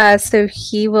 so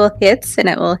he will hit, and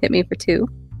it will hit me for 2.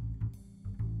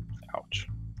 Ouch.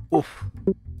 Oof.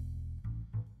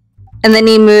 And then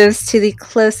he moves to the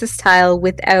closest tile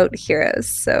without heroes,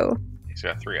 so He's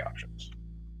got 3 options.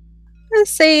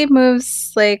 let's say he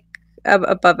moves, like,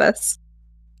 above us.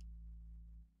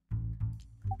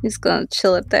 He's gonna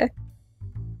chill up there.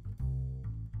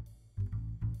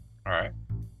 Alright.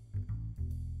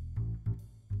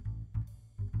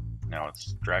 Now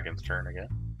it's Dragon's turn again.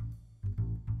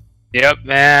 Yep,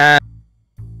 man.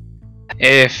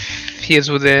 If he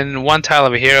is within 1 tile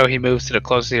of a hero, he moves to the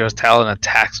closest hero's tile and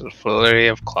attacks with a flurry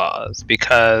of claws.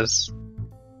 Because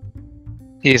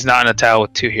he's not in a tile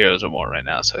with 2 heroes or more right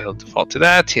now, so he'll default to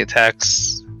that. He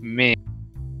attacks me.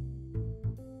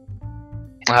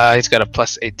 He's got a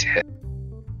 +8 to hit.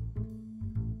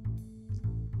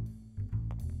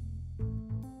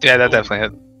 Yeah, that definitely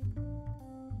hit.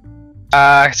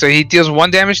 So he deals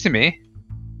 1 damage to me.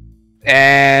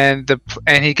 And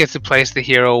he gets to place the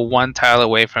hero 1 tile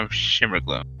away from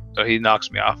Shimmergloom. So he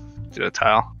knocks me off to the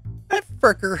tile. That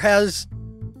fricker has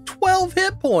 12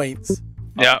 hit points.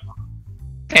 Yeah.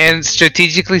 And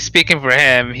strategically speaking for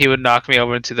him, he would knock me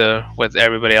over to what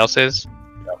everybody else is.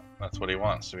 Yep, that's what he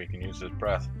wants, so he can use his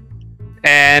breath.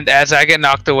 And as I get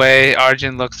knocked away,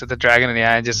 Arjun looks at the dragon in the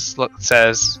eye and just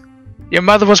says, "Your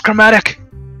mother was chromatic."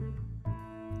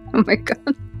 Oh my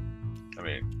god. I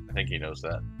mean, I think he knows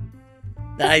that.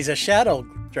 Nah, he's a shadow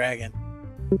dragon.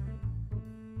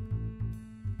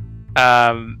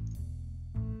 And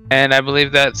I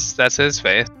believe that's his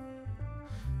face.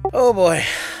 Oh boy.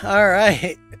 All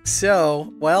right.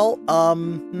 So, well,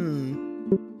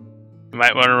 You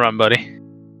might want to run, buddy.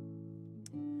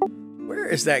 where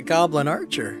is that goblin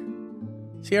archer?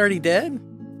 Is he already dead?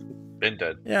 Been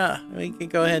dead. Yeah, we can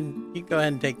go ahead. You can go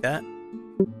ahead and take that.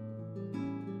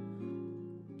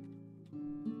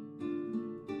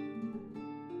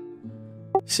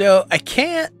 So I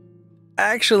can't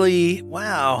actually.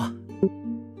 Wow.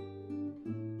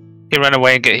 You run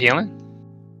away and get healing.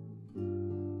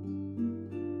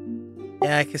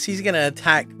 Yeah, because he's gonna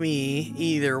attack me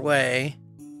either way.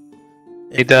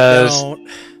 If He I does don't.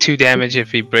 2 damage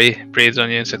if he breathes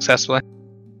on you successfully.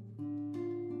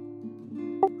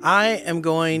 I am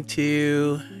going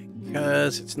to,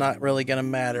 because it's not really going to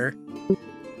matter.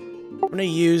 I'm going to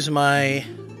use my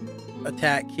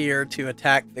attack here to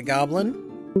attack the goblin.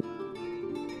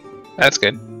 That's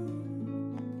good.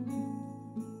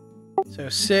 So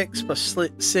 6 plus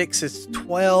 6 is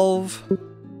 12.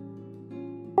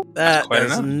 That quite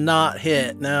does enough. not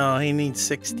hit. No, he needs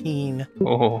 16.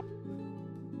 Oh.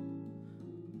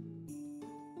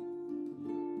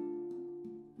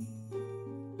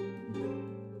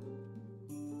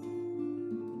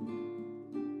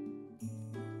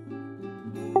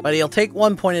 But he'll take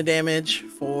 1 point of damage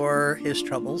for his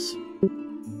troubles.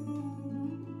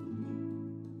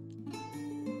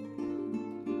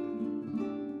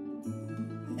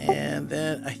 And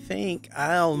then I think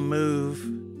I'll move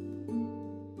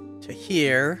to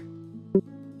here.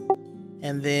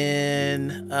 And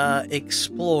then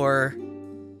explore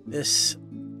this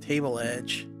table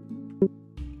edge.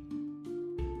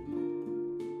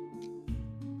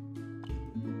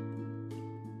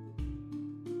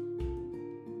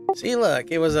 See,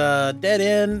 look, it was a dead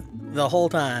end the whole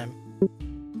time.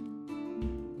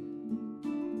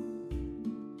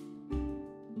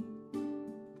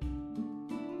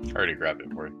 I already grabbed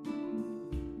it for you.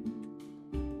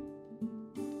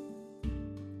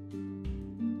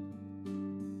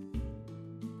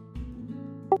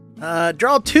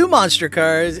 Draw 2 monster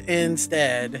cards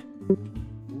instead.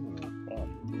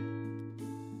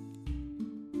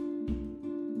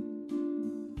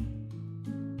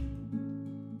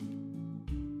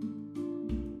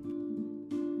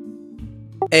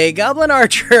 A goblin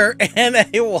archer and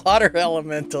a water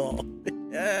elemental.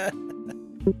 Yeah.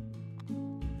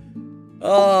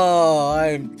 Oh,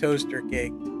 I'm toaster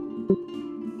caked.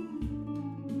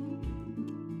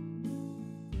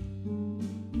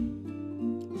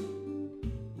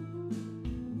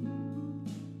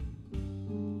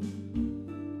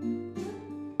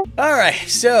 All right,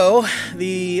 so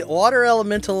the water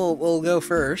elemental will go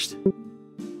first.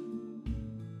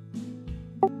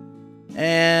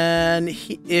 And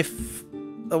if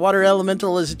the water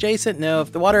elemental is adjacent, no.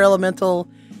 If the water elemental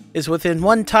is within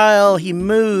 1 tile, he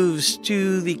moves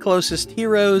to the closest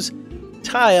hero's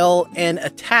tile and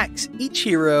attacks each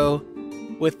hero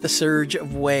with the Surge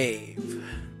of Wave.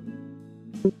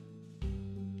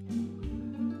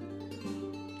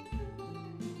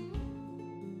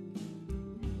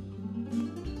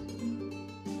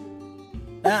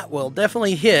 That will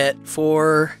definitely hit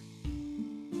for,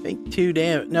 I think, 2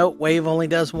 damage. Nope, wave only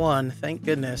does 1. Thank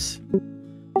goodness.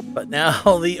 But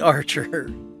now the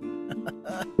archer.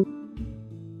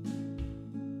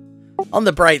 On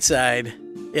the bright side,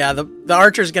 yeah, the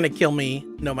archer's going to kill me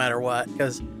no matter what,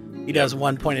 because he does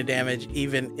 1 point of damage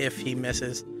even if he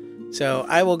misses. So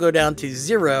I will go down to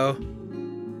 0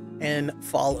 and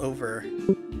fall over.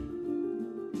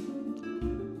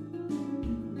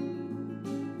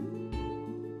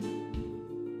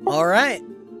 All right.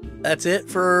 That's it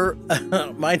for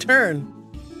my turn.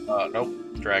 Nope.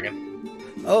 Dragon.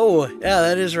 Oh, yeah,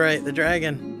 that is right. The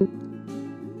dragon.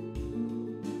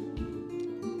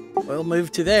 We'll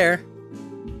move to there.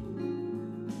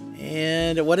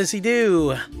 And what does he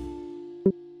do?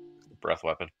 Breath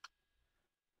weapon.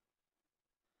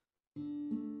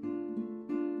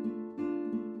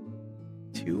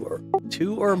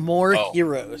 Two or more Oh.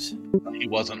 heroes. He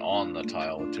wasn't on the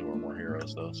tile with 2 or more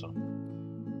heroes, though, so.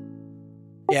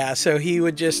 Yeah, so he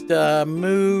would just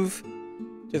move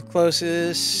to the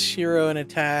closest hero and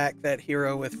attack that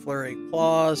hero with flurry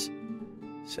claws.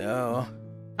 So,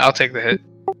 I'll take the hit.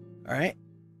 all right.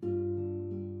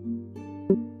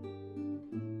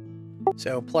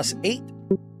 So plus 8.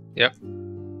 Yep.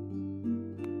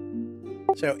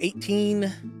 So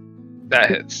 18. That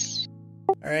hits.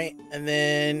 All right, and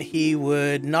then he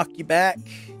would knock you back.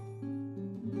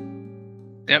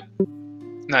 Yep.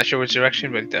 Not sure which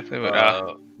direction, but definitely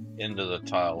would. Into the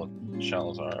tile with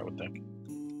Shalazar, I would think.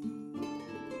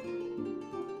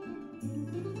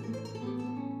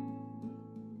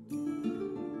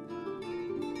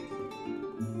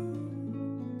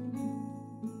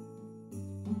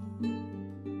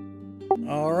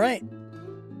 All right.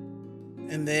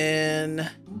 And then...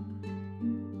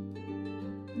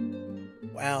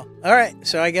 Wow. All right.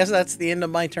 So I guess that's the end of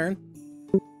my turn.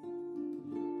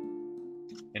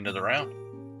 End of the round.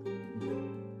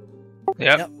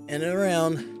 Yep. End of the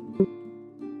round.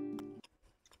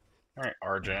 All right,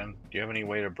 ARJHAN, do you have any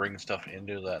way to bring stuff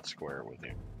into that square with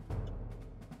you?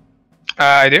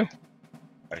 I do.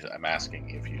 I'm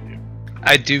asking if you do.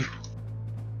 I do.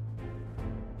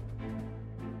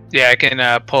 Yeah, I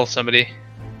can pull somebody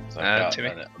So I've got to me.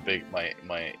 a big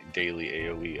my daily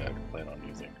AOE I plan on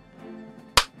using.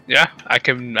 Yeah, I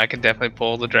can definitely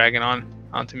pull the dragon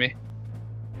onto me.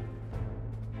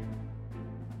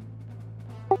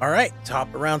 All right.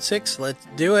 Top of round 6. Let's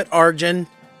do it, ARJHAN.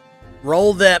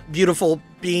 Roll that beautiful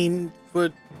bean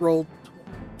foot roll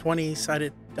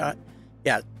 20-sided dot.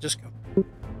 Yeah, just go.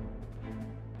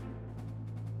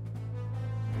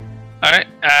 Alright,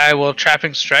 I will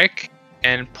trapping strike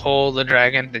and pull the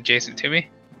dragon adjacent to me.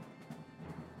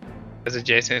 As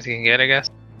adjacent as he can get, I guess.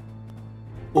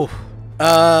 Oof.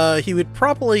 He would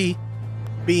probably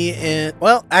be in...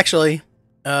 Well, actually...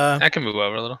 I can move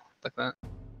over a little, like that.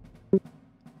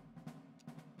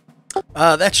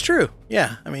 That's true.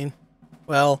 Yeah, I mean...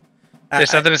 Well... There's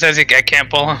something that says I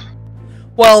can't pull him.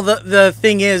 Well, the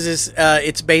thing is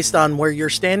it's based on where you're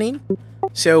standing.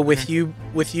 So with you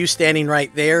standing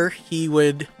right there, he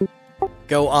would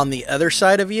go on the other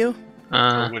side of you.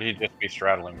 Or would he just be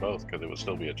straddling both? Because it would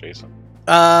still be adjacent.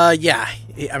 Yeah.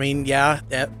 I mean, yeah.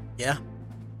 Yeah.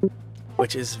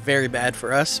 Which is very bad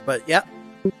for us, but yeah.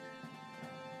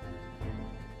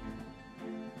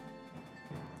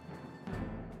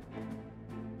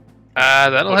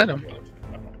 That'll hit him.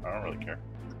 I don't really care.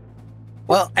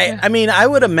 Well, I mean, I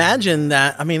would imagine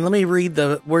that... I mean, let me read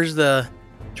the... Where's the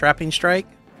trapping strike?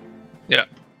 Yeah.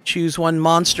 Choose one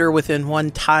monster within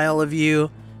one tile of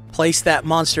you. Place that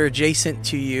monster adjacent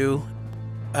to you.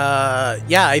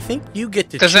 Yeah, I think you get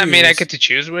to choose. Does that mean I get to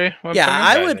choose where? Yeah,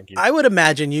 I would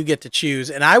imagine you get to choose,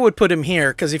 and I would put him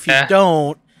here because if you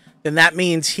don't, then that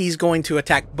means he's going to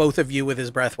attack both of you with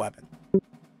his breath weapon.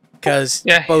 Because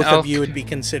both of you would be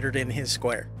considered in his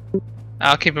square.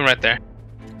 I'll keep him right there.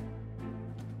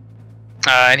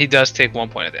 And he does take 1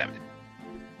 point of damage.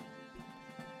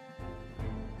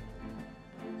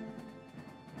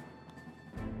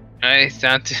 Alright, he's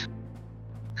down to...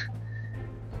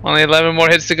 Only 11 more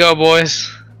hits to go,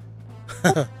 boys.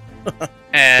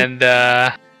 And,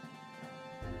 yeah,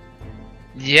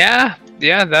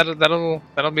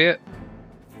 that'll be it.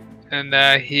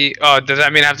 And, he... Oh, does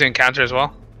that mean I have to encounter as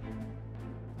well?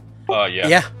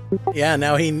 Yeah. Yeah,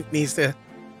 now he needs to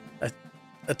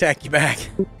attack you back.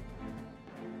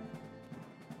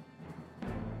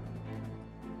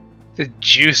 The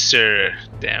juicer.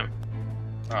 Damn.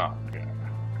 Oh, okay.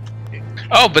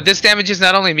 Oh, but this damages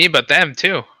not only me, but them,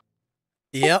 too.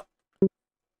 Yep.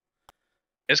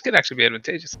 This could actually be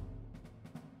advantageous.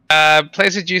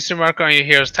 Place a juicer marker on your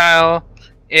hero's tile.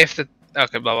 If the...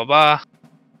 Okay, blah, blah, blah.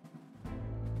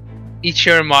 Each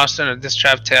hero monster on this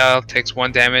trap tile takes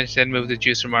 1 damage, then move the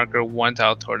juicer marker 1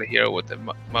 tile toward the hero with the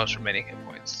most remaining hit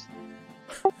points.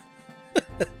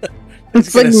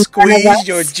 It's gonna squeeze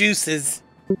your juices.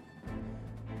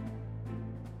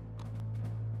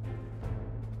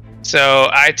 So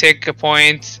I take a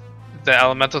point, the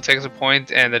elemental takes a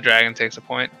point, and the dragon takes a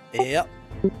point. Yep.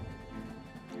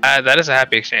 That is a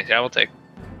happy exchange. I will take.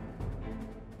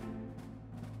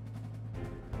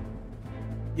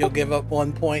 You'll give up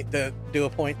 1 point to do a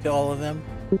point to all of them?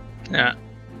 Yeah.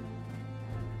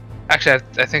 Actually,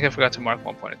 I think I forgot to mark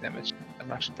 1 point of damage.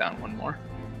 I'm actually down 1 more.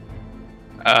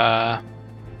 How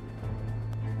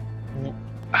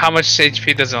much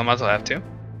HP does Elemental have, too?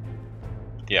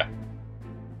 Yeah.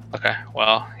 Okay,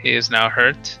 well, he is now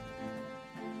hurt.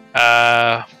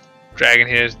 Dragon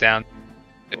here is down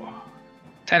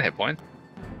 10 hit points.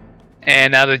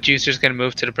 And now the juicer's gonna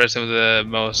move to the person with the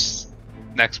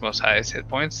next most highest hit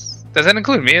points. Does that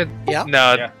include me? Yeah.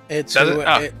 No. Yeah. It's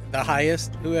the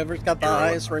highest, whoever's got the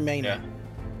highest remaining. Yeah.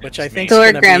 Which I think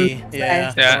THORGRIM. is gonna be...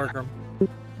 Yeah, THORGRIM.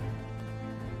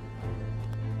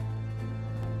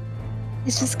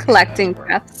 He's just collecting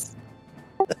breaths.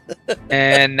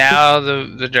 And now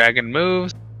the dragon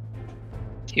moves.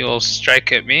 He will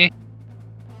strike at me.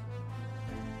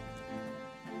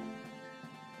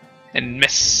 And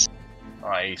miss.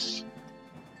 Nice.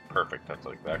 Perfect. That's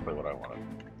exactly what I wanted.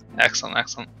 Excellent,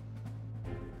 excellent.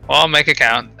 Well, I'll make a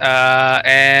count.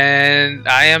 And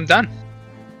I am done.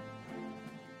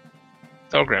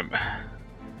 THORGRIM.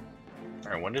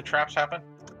 Alright, when did traps happen?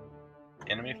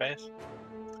 Enemy phase?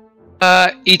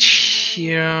 Each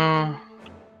hero...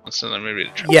 So let me read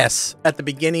the trap. Yes, at the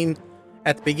beginning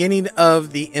At the beginning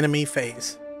of the enemy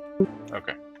phase.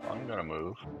 Okay. I'm gonna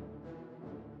move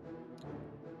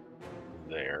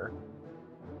there.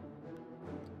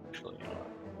 Actually, you know what?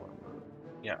 I'm gonna move.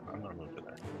 Yeah, I'm gonna move to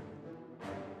there.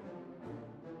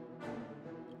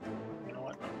 You know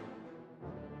what? No.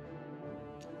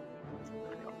 There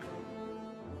we go.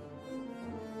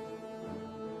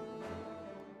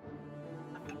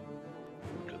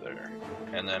 To there.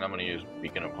 And then I'm gonna use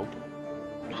Beacon of Hope.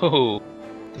 Ooh,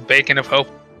 the Bacon of Hope.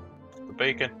 The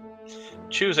Bacon.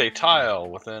 Choose a tile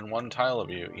within 1 tile of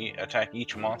you. Attack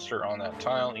each monster on that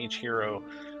tile. Each hero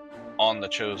on the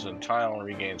chosen tile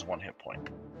regains 1 hit point.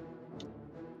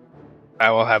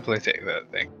 I will happily take that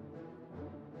thing.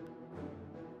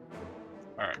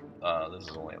 Alright, this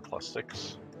is only a +6.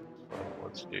 So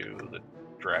let's do the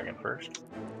dragon first.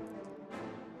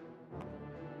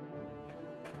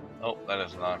 Oh, that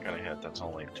is not going to hit. That's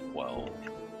only 12.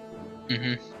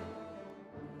 Mm-hmm.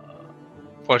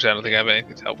 Fortunately, I don't think I have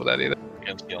anything to help with that either.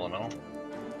 Against the elemental.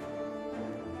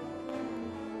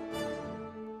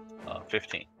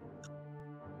 15.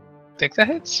 Think that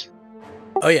hits?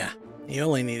 Oh yeah, you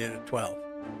only needed a 12.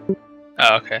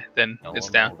 Oh, okay. Then it's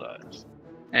down. Elemental dies.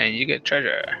 And you get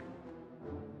treasure.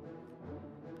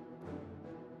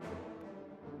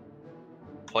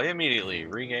 Play immediately.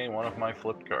 Regain 1 of my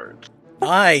flipped cards.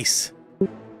 Nice.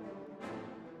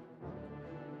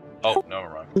 Oh, never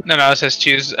mind. No, it says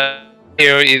choose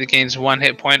hero either gains 1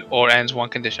 hit point or ends 1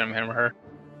 condition on him or her.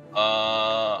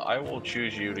 I will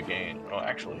choose you to gain. Oh,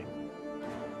 actually,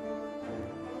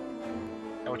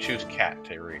 I will choose Cat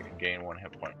to gain 1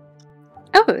 hit point.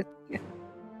 Oh, yeah.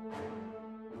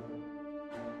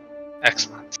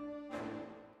 Excellent.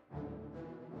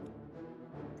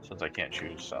 Since I can't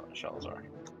choose Shalazar.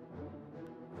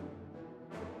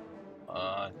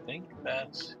 I think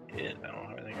that's it. I don't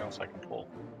have anything else I can pull.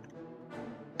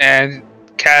 And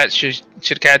Cat should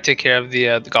Cat take care of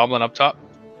the goblin up top?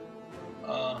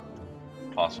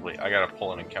 Possibly. I gotta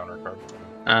pull an encounter card.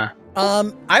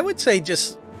 I would say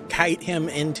just kite him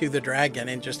into the dragon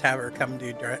and just have her come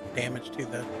do damage to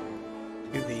the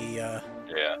Yeah,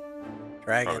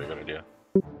 dragon. probably a good idea.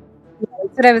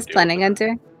 That's what I was planning on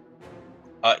doing.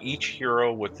 Each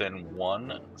hero within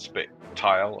 1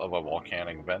 tile of a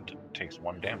volcanic vent takes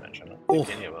 1 damage. I don't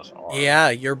think any of us are. Yeah,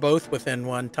 you're both within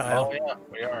 1 tile. Oh yeah,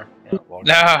 we are. Yeah,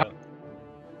 No. vent.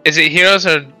 Is it heroes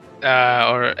or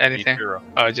anything? Each hero.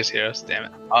 Oh, just heroes. Damn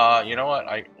it. You know what?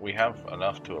 We have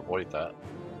enough to avoid that.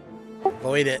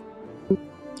 Avoid it.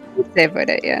 They avoid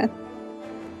it, yeah.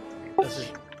 This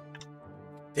is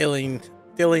dealing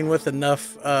with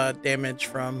enough damage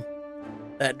from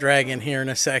that dragon here in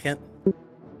a second.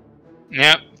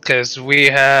 Yep, because we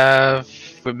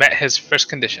met his first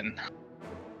condition.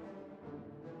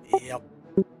 Yep.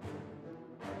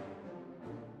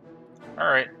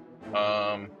 All right.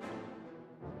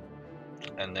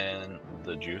 And then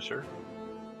the juicer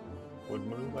would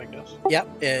move, I guess.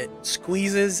 Yep. It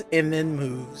squeezes and then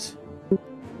moves.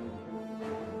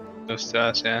 Goes to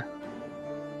us, yeah.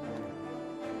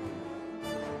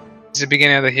 Is it the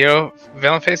beginning of the hero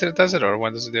villain phase that it does it, or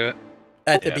when does it do it?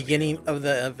 At the beginning of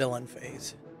the villain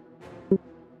phase.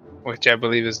 Which I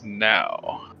believe is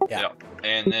now. Yeah. Yep.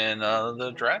 And then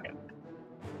the dragon.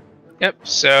 Yep.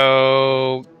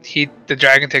 So the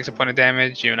dragon takes a point of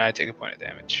damage. You and I take a point of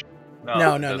damage.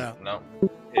 No.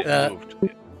 It moved.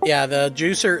 Yeah, the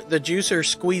juicer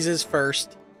squeezes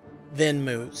first, then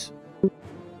moves.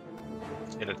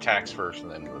 It attacks first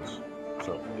and then moves.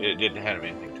 So it didn't have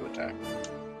anything to attack.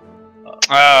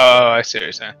 Oh, I see what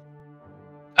you're saying.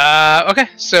 Okay,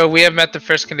 so we have met the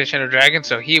first condition of dragon,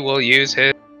 so he will use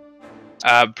his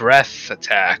breath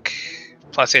attack.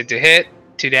 +8 to hit,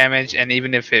 2 damage, and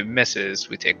even if it misses,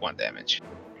 we take 1 damage.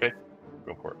 Okay,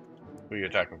 go for it. Who are you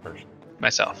attacking first?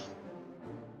 Myself.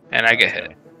 And I get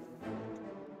hit.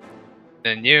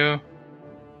 Then you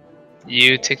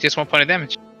take just 1 point of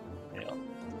damage. Yeah.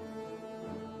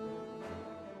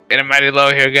 Getting mighty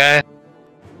low here, guys.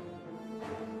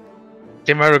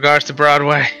 Give my regards to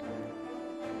Broadway.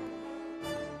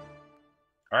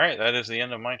 Alright, that is the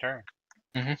end of my turn.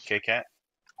 Mhm. Okay, Cat.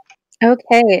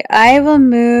 Okay, I will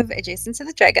move adjacent to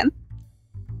the dragon.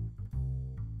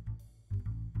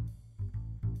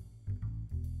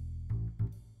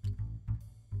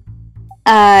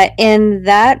 And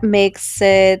that makes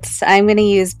it, I'm going to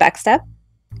use backstep.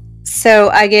 So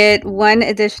I get 1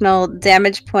 additional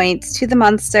damage point to the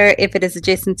monster if it is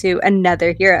adjacent to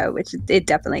another hero, which it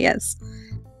definitely is.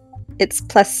 It's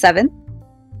 +7.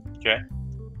 Okay.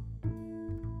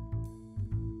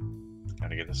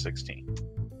 Gotta get a 16.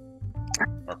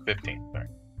 Or 15, sorry.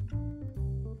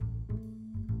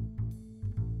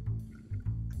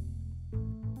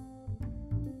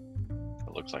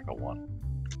 It looks like a 1.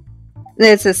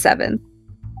 It's a 7.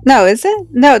 No, is it?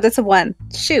 No, that's a 1.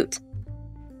 Shoot.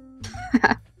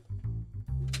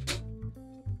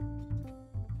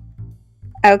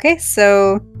 Okay,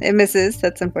 so it misses.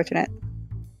 That's unfortunate.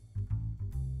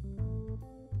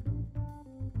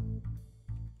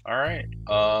 All right.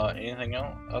 Anything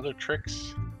else? Other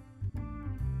tricks?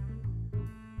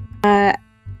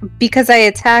 Because I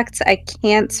attacked, I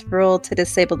can't roll to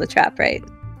disable the trap, right?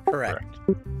 Correct.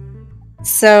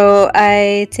 So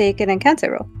I take an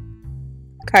encounter roll.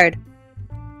 Card.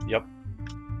 Yep.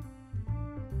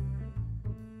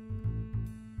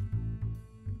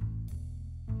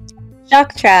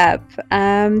 Shock trap.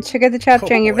 Trigger the trap Oh,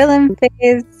 during your boy. villain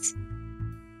phase.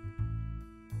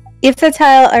 If the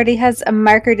tile already has a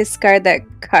marker, discard that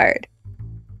card.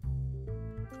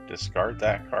 Discard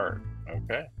that card.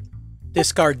 Okay.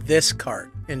 Discard this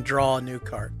card and draw a new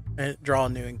card. And draw a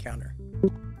new encounter.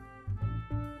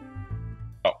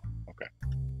 Oh, okay.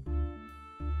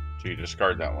 So you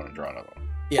discard that one and draw another one.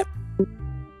 Yep.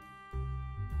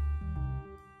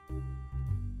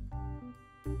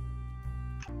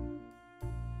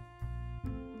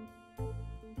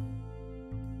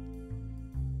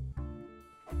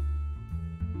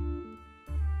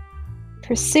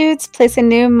 Pursuits. Place a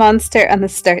new monster on the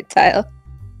start tile.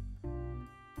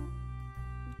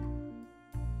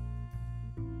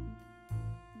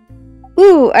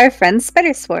 Ooh, our friend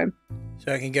Spider Swarm.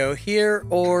 So I can go here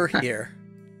or here.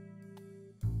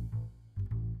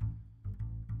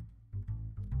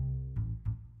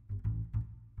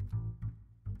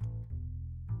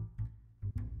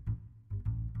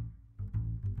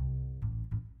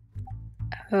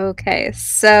 Okay,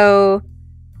 so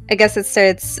I guess it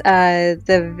starts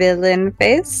the villain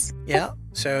phase. Yeah.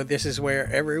 So this is where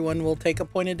everyone will take a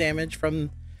point of damage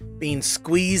from being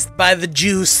squeezed by the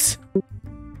juice.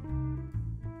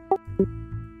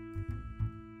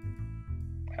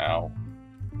 Ow.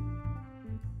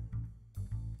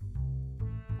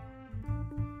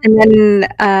 And then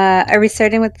are we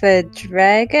starting with the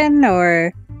dragon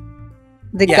or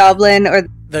the Yeah. goblin or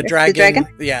The dragon, dragon?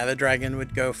 Yeah, the dragon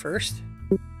would go first.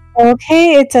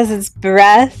 Okay, it does its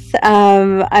breath.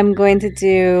 I'm going to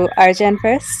do ARJHAN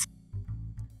first.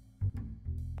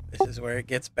 This is where it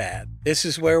gets bad. This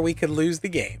is where we could lose the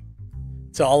game.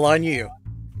 It's all on you.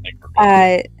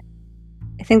 I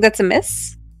think that's a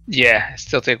miss. Yeah,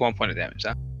 still take 1 point of damage,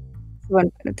 huh? 1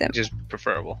 point of damage. Which is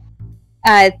preferable.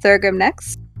 THORGRIM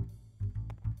next.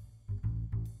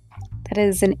 That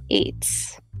is an 8.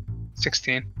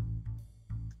 16.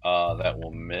 That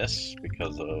will miss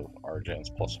because of ARJHAN's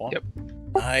 +1. Yep.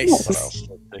 Nice. But I'll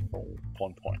still take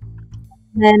 1 point.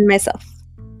 And myself.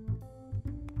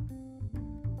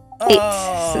 8.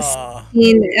 Oh,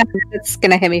 That's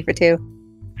gonna hit me for 2.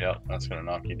 Yep, that's gonna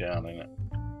knock you down, isn't it?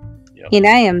 Yep. And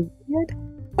I am dead.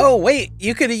 oh wait,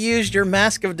 you could have used your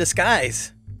mask of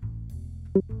disguise.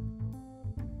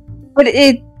 But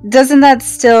it doesn't that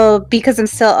still, because I'm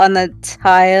still on the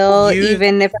tile, You-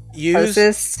 even if I'm Use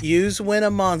closest? use when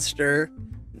a monster.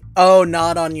 Oh,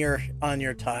 not on your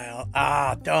tile.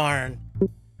 Ah, darn.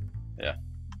 Yeah.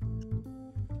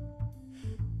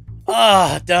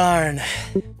 Ah, darn.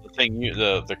 The thing,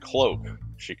 the cloak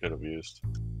she could have used.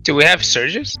 Do we have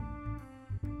surges?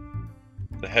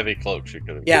 The heavy cloak she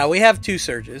could have Yeah, used. we have 2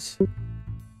 surges.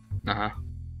 Uh-huh.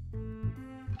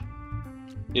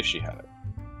 If she had it.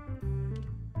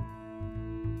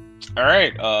 All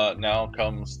right. Now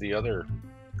comes the other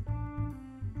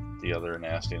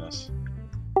nastiness.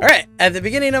 All right, at the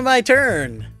beginning of my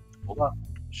turn. Hold on.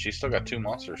 She's still got 2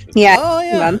 monsters. Yeah, Oh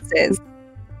yeah. monsters. Look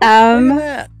at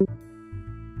that.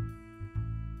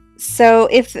 So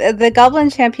if the goblin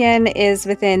champion is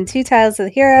within 2 tiles of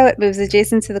the hero, it moves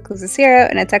adjacent to the closest hero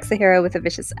and attacks the hero with a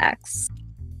vicious axe.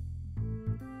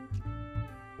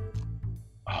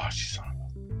 Oh, she's on.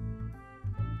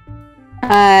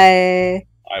 I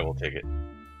I will take it.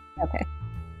 okay.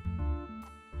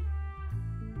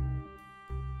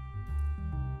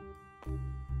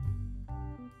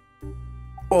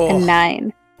 A Oh,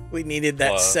 9. we needed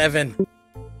that Wow. 7.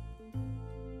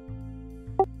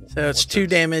 So it's What's 2 this?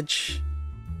 damage.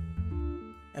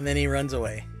 And then he runs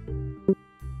away.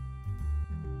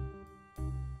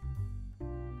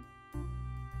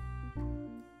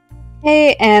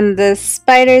 Okay, and the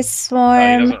spider No, he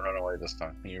swarm. doesn't run away this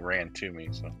time. He ran to me,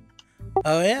 so.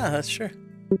 Oh yeah, that's true.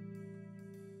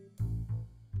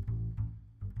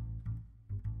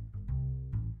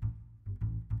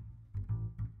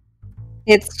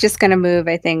 It's just gonna move,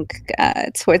 I think,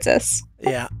 towards us.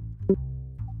 Yeah.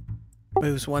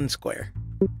 Moves 1 square.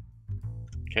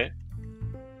 Okay.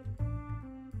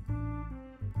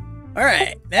 All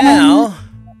right, now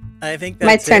I think My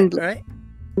that's turn. it, right?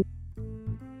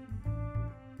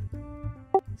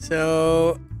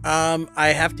 So, I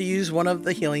have to use one of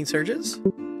the healing surges.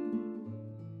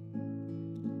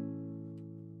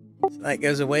 So that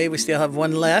goes away. We still have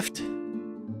one left.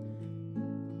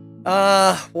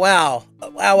 Wow.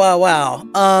 Wow.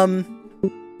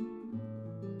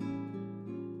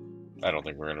 I don't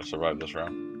think we're gonna survive this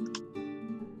round.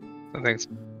 I think so.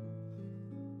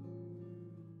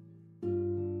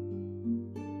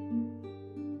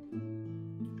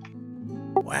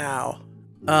 Wow.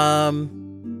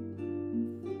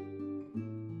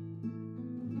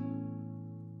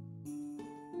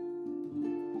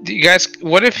 Do you guys?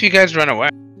 What if you guys run away?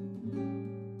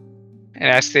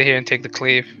 And I stay here and take the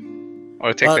cleave,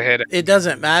 or take the hit. It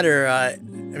doesn't matter. I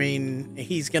mean,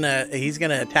 he's gonna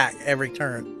attack every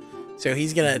turn, so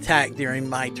he's gonna attack during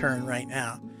my turn right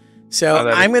now. So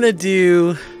I'm gonna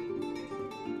do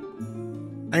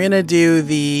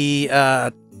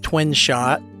the twin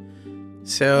shot.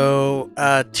 So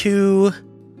 2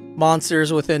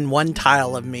 monsters within 1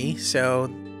 tile of me.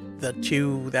 So the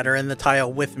 2 that are in the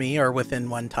tile with me are within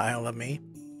 1 tile of me.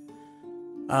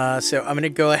 So I'm going to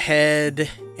go ahead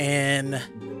and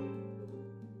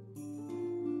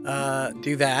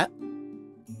do that.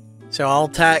 So I'll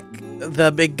attack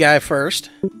the big guy first.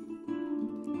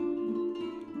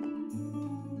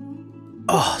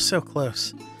 Oh, so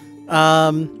close. I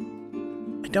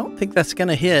don't think that's going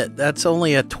to hit. That's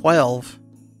only a 12.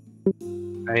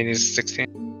 I need 16.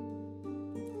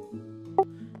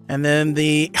 And then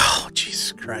oh,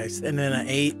 Jesus Christ. And then an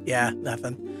 8. Yeah,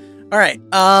 nothing. All right.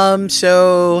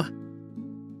 So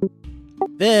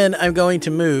then I'm going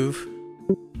to move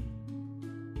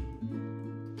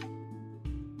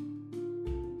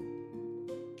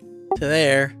to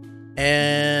there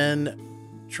and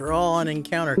draw an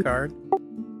encounter card.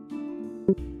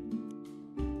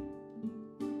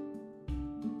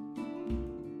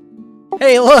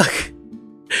 Hey, look!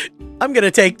 I'm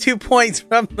gonna take 2 points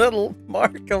from little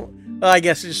Marco. Well, I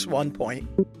guess just 1 point.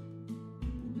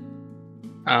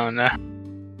 Oh no.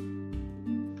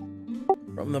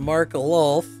 From the Mark of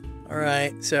Lulth.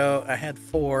 Alright, so I had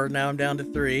 4, now I'm down to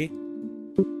 3.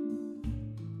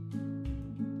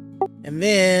 And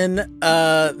then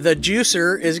the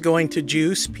juicer is going to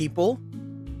juice people.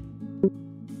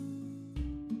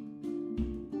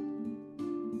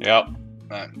 Yep.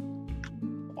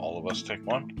 All of us take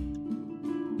 1.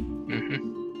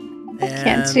 I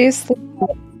can't juice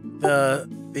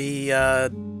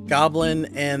the goblin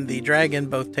and the dragon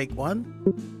both take 1.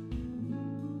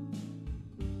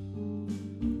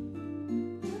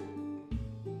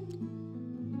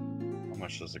 How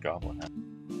much does the goblin have?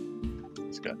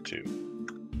 He's got 2.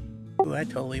 Ooh, I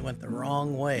totally went the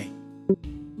wrong way.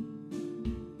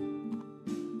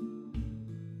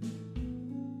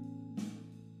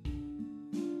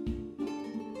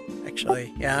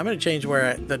 Actually, yeah, I'm going to change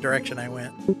the direction I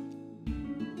went.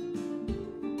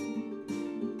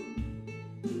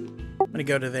 I'm going to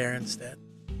go to there instead.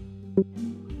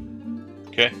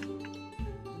 Okay.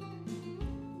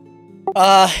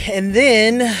 And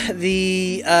then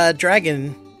the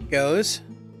dragon goes.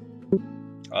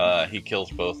 He kills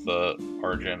both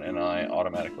ARJHAN and I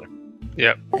automatically.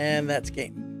 Yep. And that's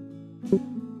game.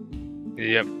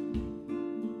 Yep.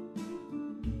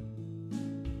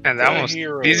 And that was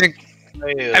these.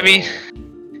 I mean,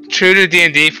 true to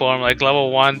D&D form, like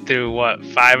level 1 through what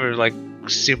 5 are like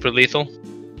super lethal.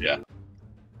 Yeah.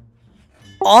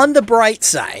 On the bright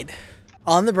side,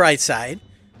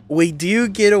 we do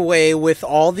get away with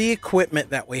all the equipment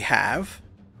that we have.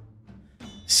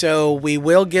 So we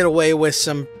will get away with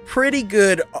some pretty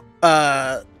good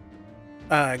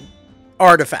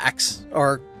artifacts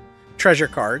or treasure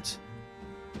cards.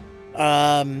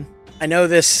 I know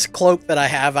this cloak that I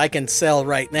have, I can sell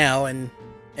right now and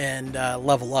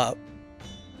level up.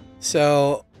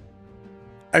 So,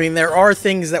 I mean, there are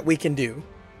things that we can do.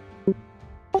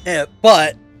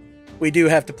 But we do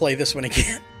have to play this one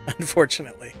again,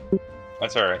 unfortunately.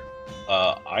 That's alright.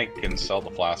 I can sell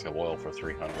the flask of oil for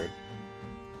 300.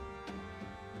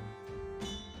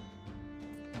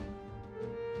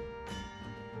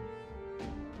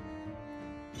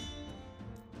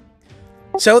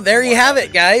 So there you have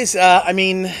it, guys. I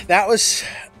mean, that's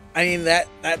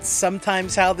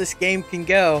sometimes how this game can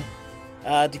go,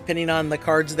 depending on the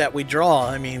cards that we draw.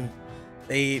 I mean,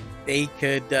 they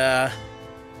could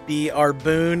be our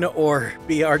boon or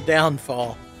be our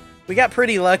downfall. We got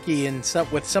pretty lucky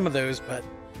with some of those, but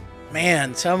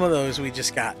man, some of those we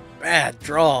just got bad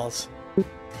draws. A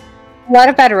lot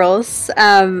of bad rolls,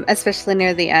 especially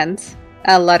near the end.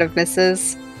 A lot of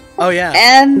misses. Oh yeah.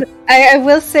 And I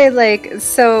will say, like,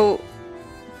 so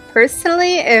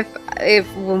personally, if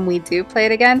when we do play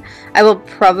it again, I will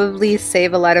probably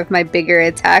save a lot of my bigger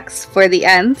attacks for the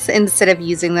ends instead of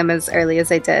using them as early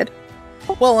as I did.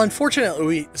 Well,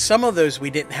 unfortunately, some of those we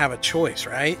didn't have a choice,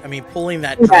 right? I mean, pulling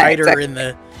that Drider exactly. and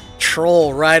the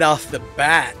Troll right off the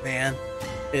bat, man,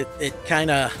 it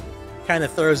kind of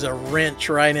throws a wrench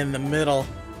right in the middle.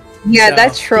 Yeah, So-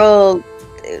 that Troll,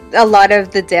 a lot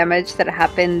of the damage that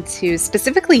happened to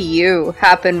specifically you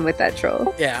happened with that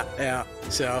Troll. Yeah.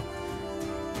 So,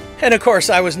 and of course,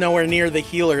 I was nowhere near the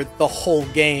healer the whole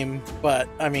game, but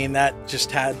I mean, that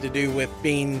just had to do with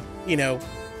being,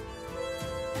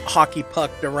 hockey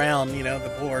pucked around,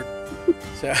 the board.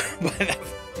 So, but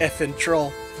effing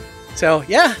Troll. So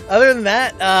yeah, other than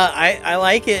that, I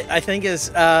like it. I think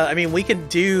I mean, we can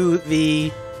do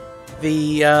the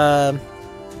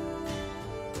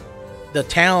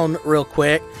town real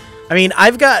quick. I mean,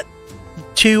 I've got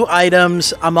 2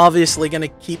 items. I'm obviously going to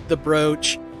keep the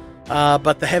brooch,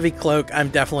 but the heavy cloak I'm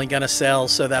definitely going to sell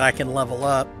so that I can level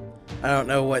up. I don't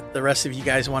know what the rest of you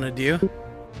guys want to do.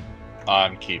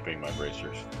 I'm keeping my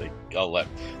bracers. They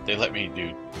let me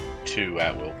do 2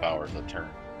 at-will powers a turn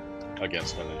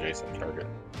against an adjacent target.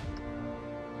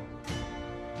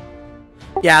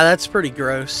 Yeah, that's pretty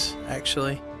gross,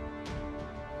 actually.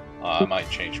 I might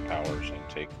change powers and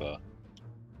take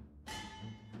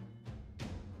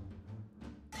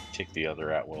the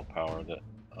other at-will power that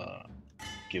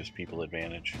gives people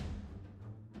advantage.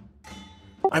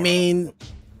 I mean,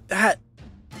 that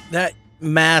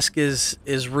mask is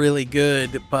really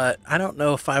good, but I don't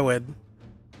know if I would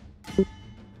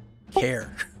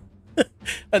care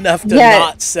enough to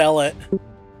not sell it.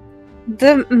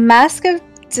 The Mask of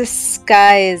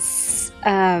Disguise,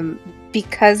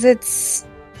 because it's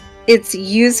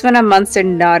used when a monster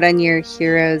not on your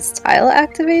hero's tile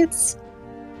activates.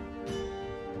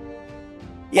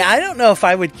 Yeah, I don't know if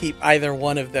I would keep either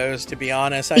one of those, to be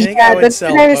honest. I think Yeah, I would that's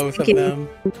sell what I was both thinking. of them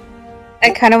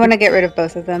I kind of want to get rid of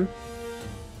both of them.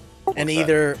 and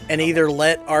either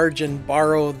let ARJHAN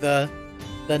borrow the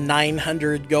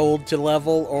 900 gold to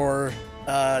level, or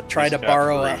try He's to got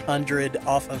borrow 3. 100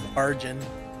 off of ARJHAN.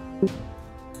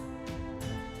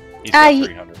 He's got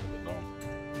 300 of his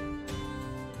own.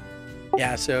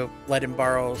 Yeah, so let him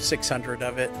borrow 600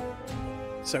 of it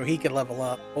so he could level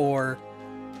up, or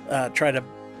try to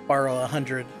borrow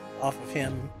 100 off of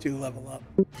him to level up.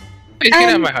 You can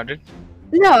have my 100.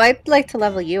 No, I'd like to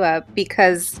level you up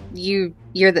because you're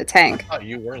the tank. I thought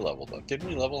you were leveled up. Didn't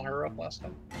we level her up last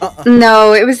time?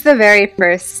 No, it was the very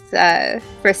first time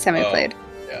I played.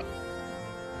 Yeah.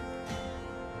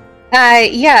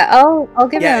 Yeah, I'll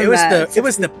give Yeah, him. it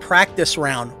was the practice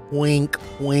round. Wink,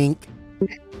 wink.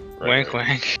 Wink,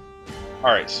 wink.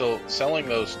 All right, so selling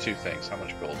those 2 things, how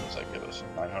much gold does that give us?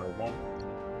 901?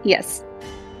 Yes.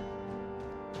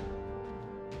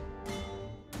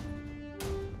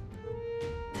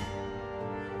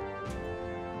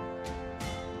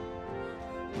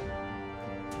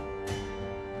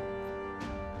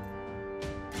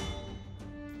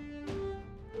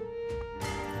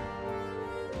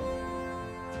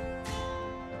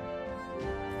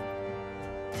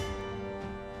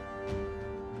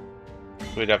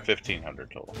 So we'd have 1,500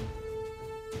 total.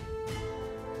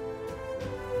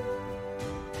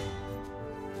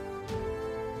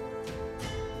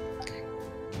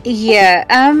 Yeah.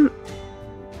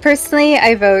 Personally,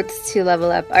 I vote to level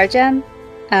up ARJHAN.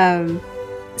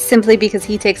 Simply because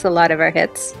he takes a lot of our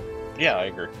hits. Yeah, I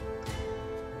agree.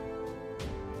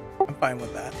 I'm fine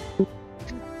with that.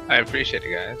 I appreciate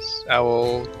it, guys. I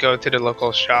will go to the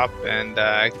local shop and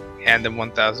hand them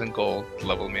 1,000 gold to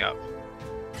level me up.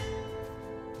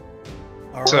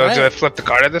 All So right. do I flip the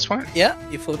card at this point? Yeah,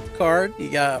 you flip the card. You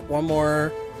got 1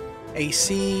 more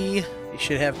AC. You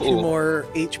should have 2 Cool. more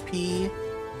HP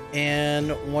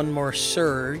and 1 more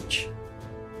surge.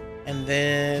 And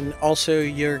then also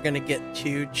you're going to get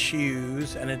to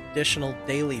choose an additional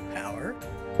daily power.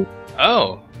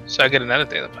 Oh, so I get another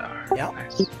daily power. Yeah.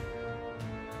 Nice.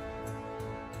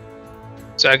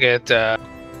 So I get,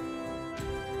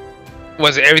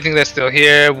 was it everything that's still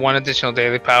here, 1 additional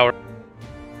daily power,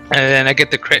 and then I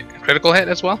get the critical hit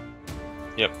as well?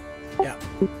 Yep. Yeah.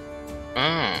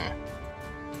 Oh.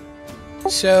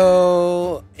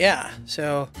 So, yeah.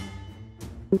 So,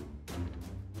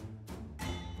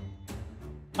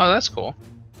 Oh, that's cool.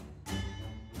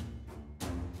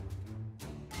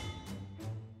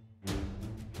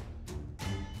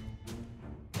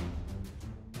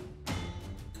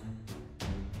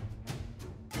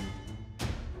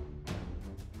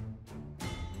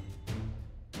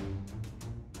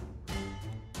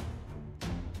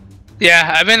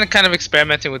 Yeah, I've been kind of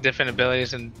experimenting with different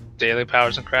abilities and daily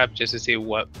powers and crap just to see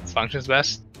what functions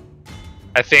best.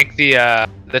 I think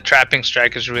the trapping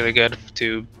strike is really good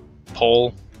to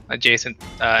pull adjacent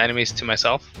enemies to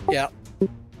myself. Yeah.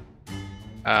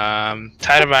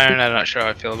 Tide of Iron, I'm not sure how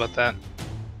I feel about that.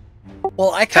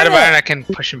 Well, Tide of Iron, I can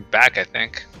push him back, I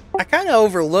think. I kind of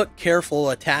overlooked Careful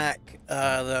Attack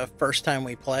the first time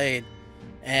we played,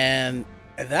 and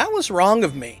that was wrong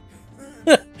of me.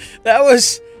 That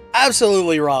was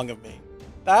absolutely wrong of me.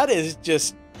 That is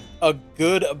just a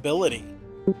good ability.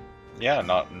 Yeah,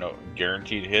 no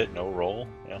guaranteed hit, no roll.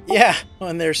 Yeah. Yeah,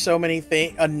 when there's so many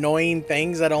annoying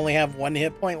things that only have 1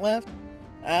 hit point left.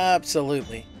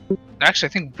 Absolutely. Actually,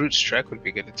 I think Brute Strike would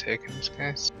be good to take in this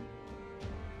case.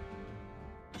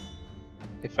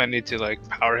 If I need to, like,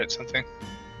 power hit something.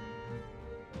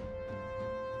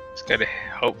 Just gotta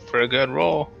hope for a good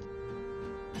roll.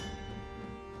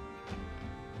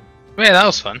 Man, that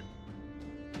was fun.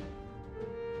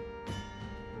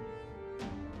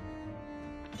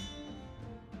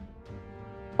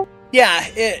 Yeah,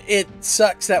 it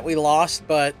sucks that we lost,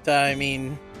 but I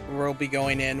mean, we'll be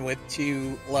going in with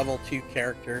 2 level 2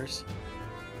 characters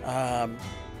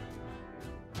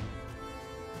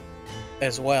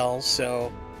as well,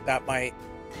 so that might...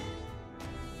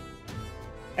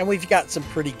 And we've got some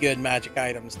pretty good magic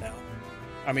items now.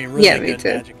 I mean, really good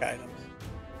magic items.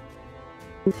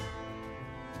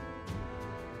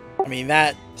 I mean,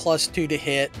 that +2 to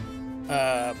hit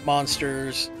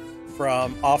monsters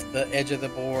from off the edge of the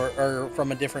board or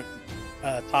from a different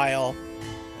tile,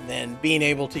 and then being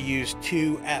able to use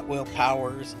 2 at-will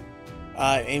powers.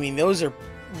 I mean, those are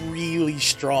really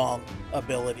strong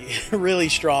ability, really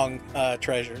strong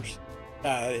treasures.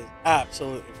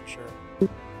 Absolutely for sure.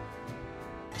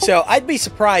 So I'd be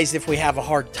surprised if we have a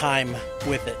hard time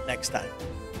with it next time.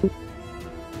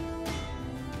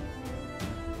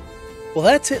 Well,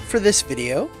 that's it for this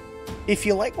video. If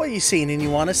you like what you've seen and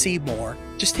you want to see more,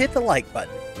 just hit the like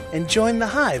button and join the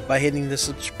Hive by hitting the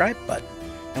subscribe button,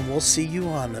 and we'll see you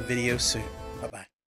on the video soon.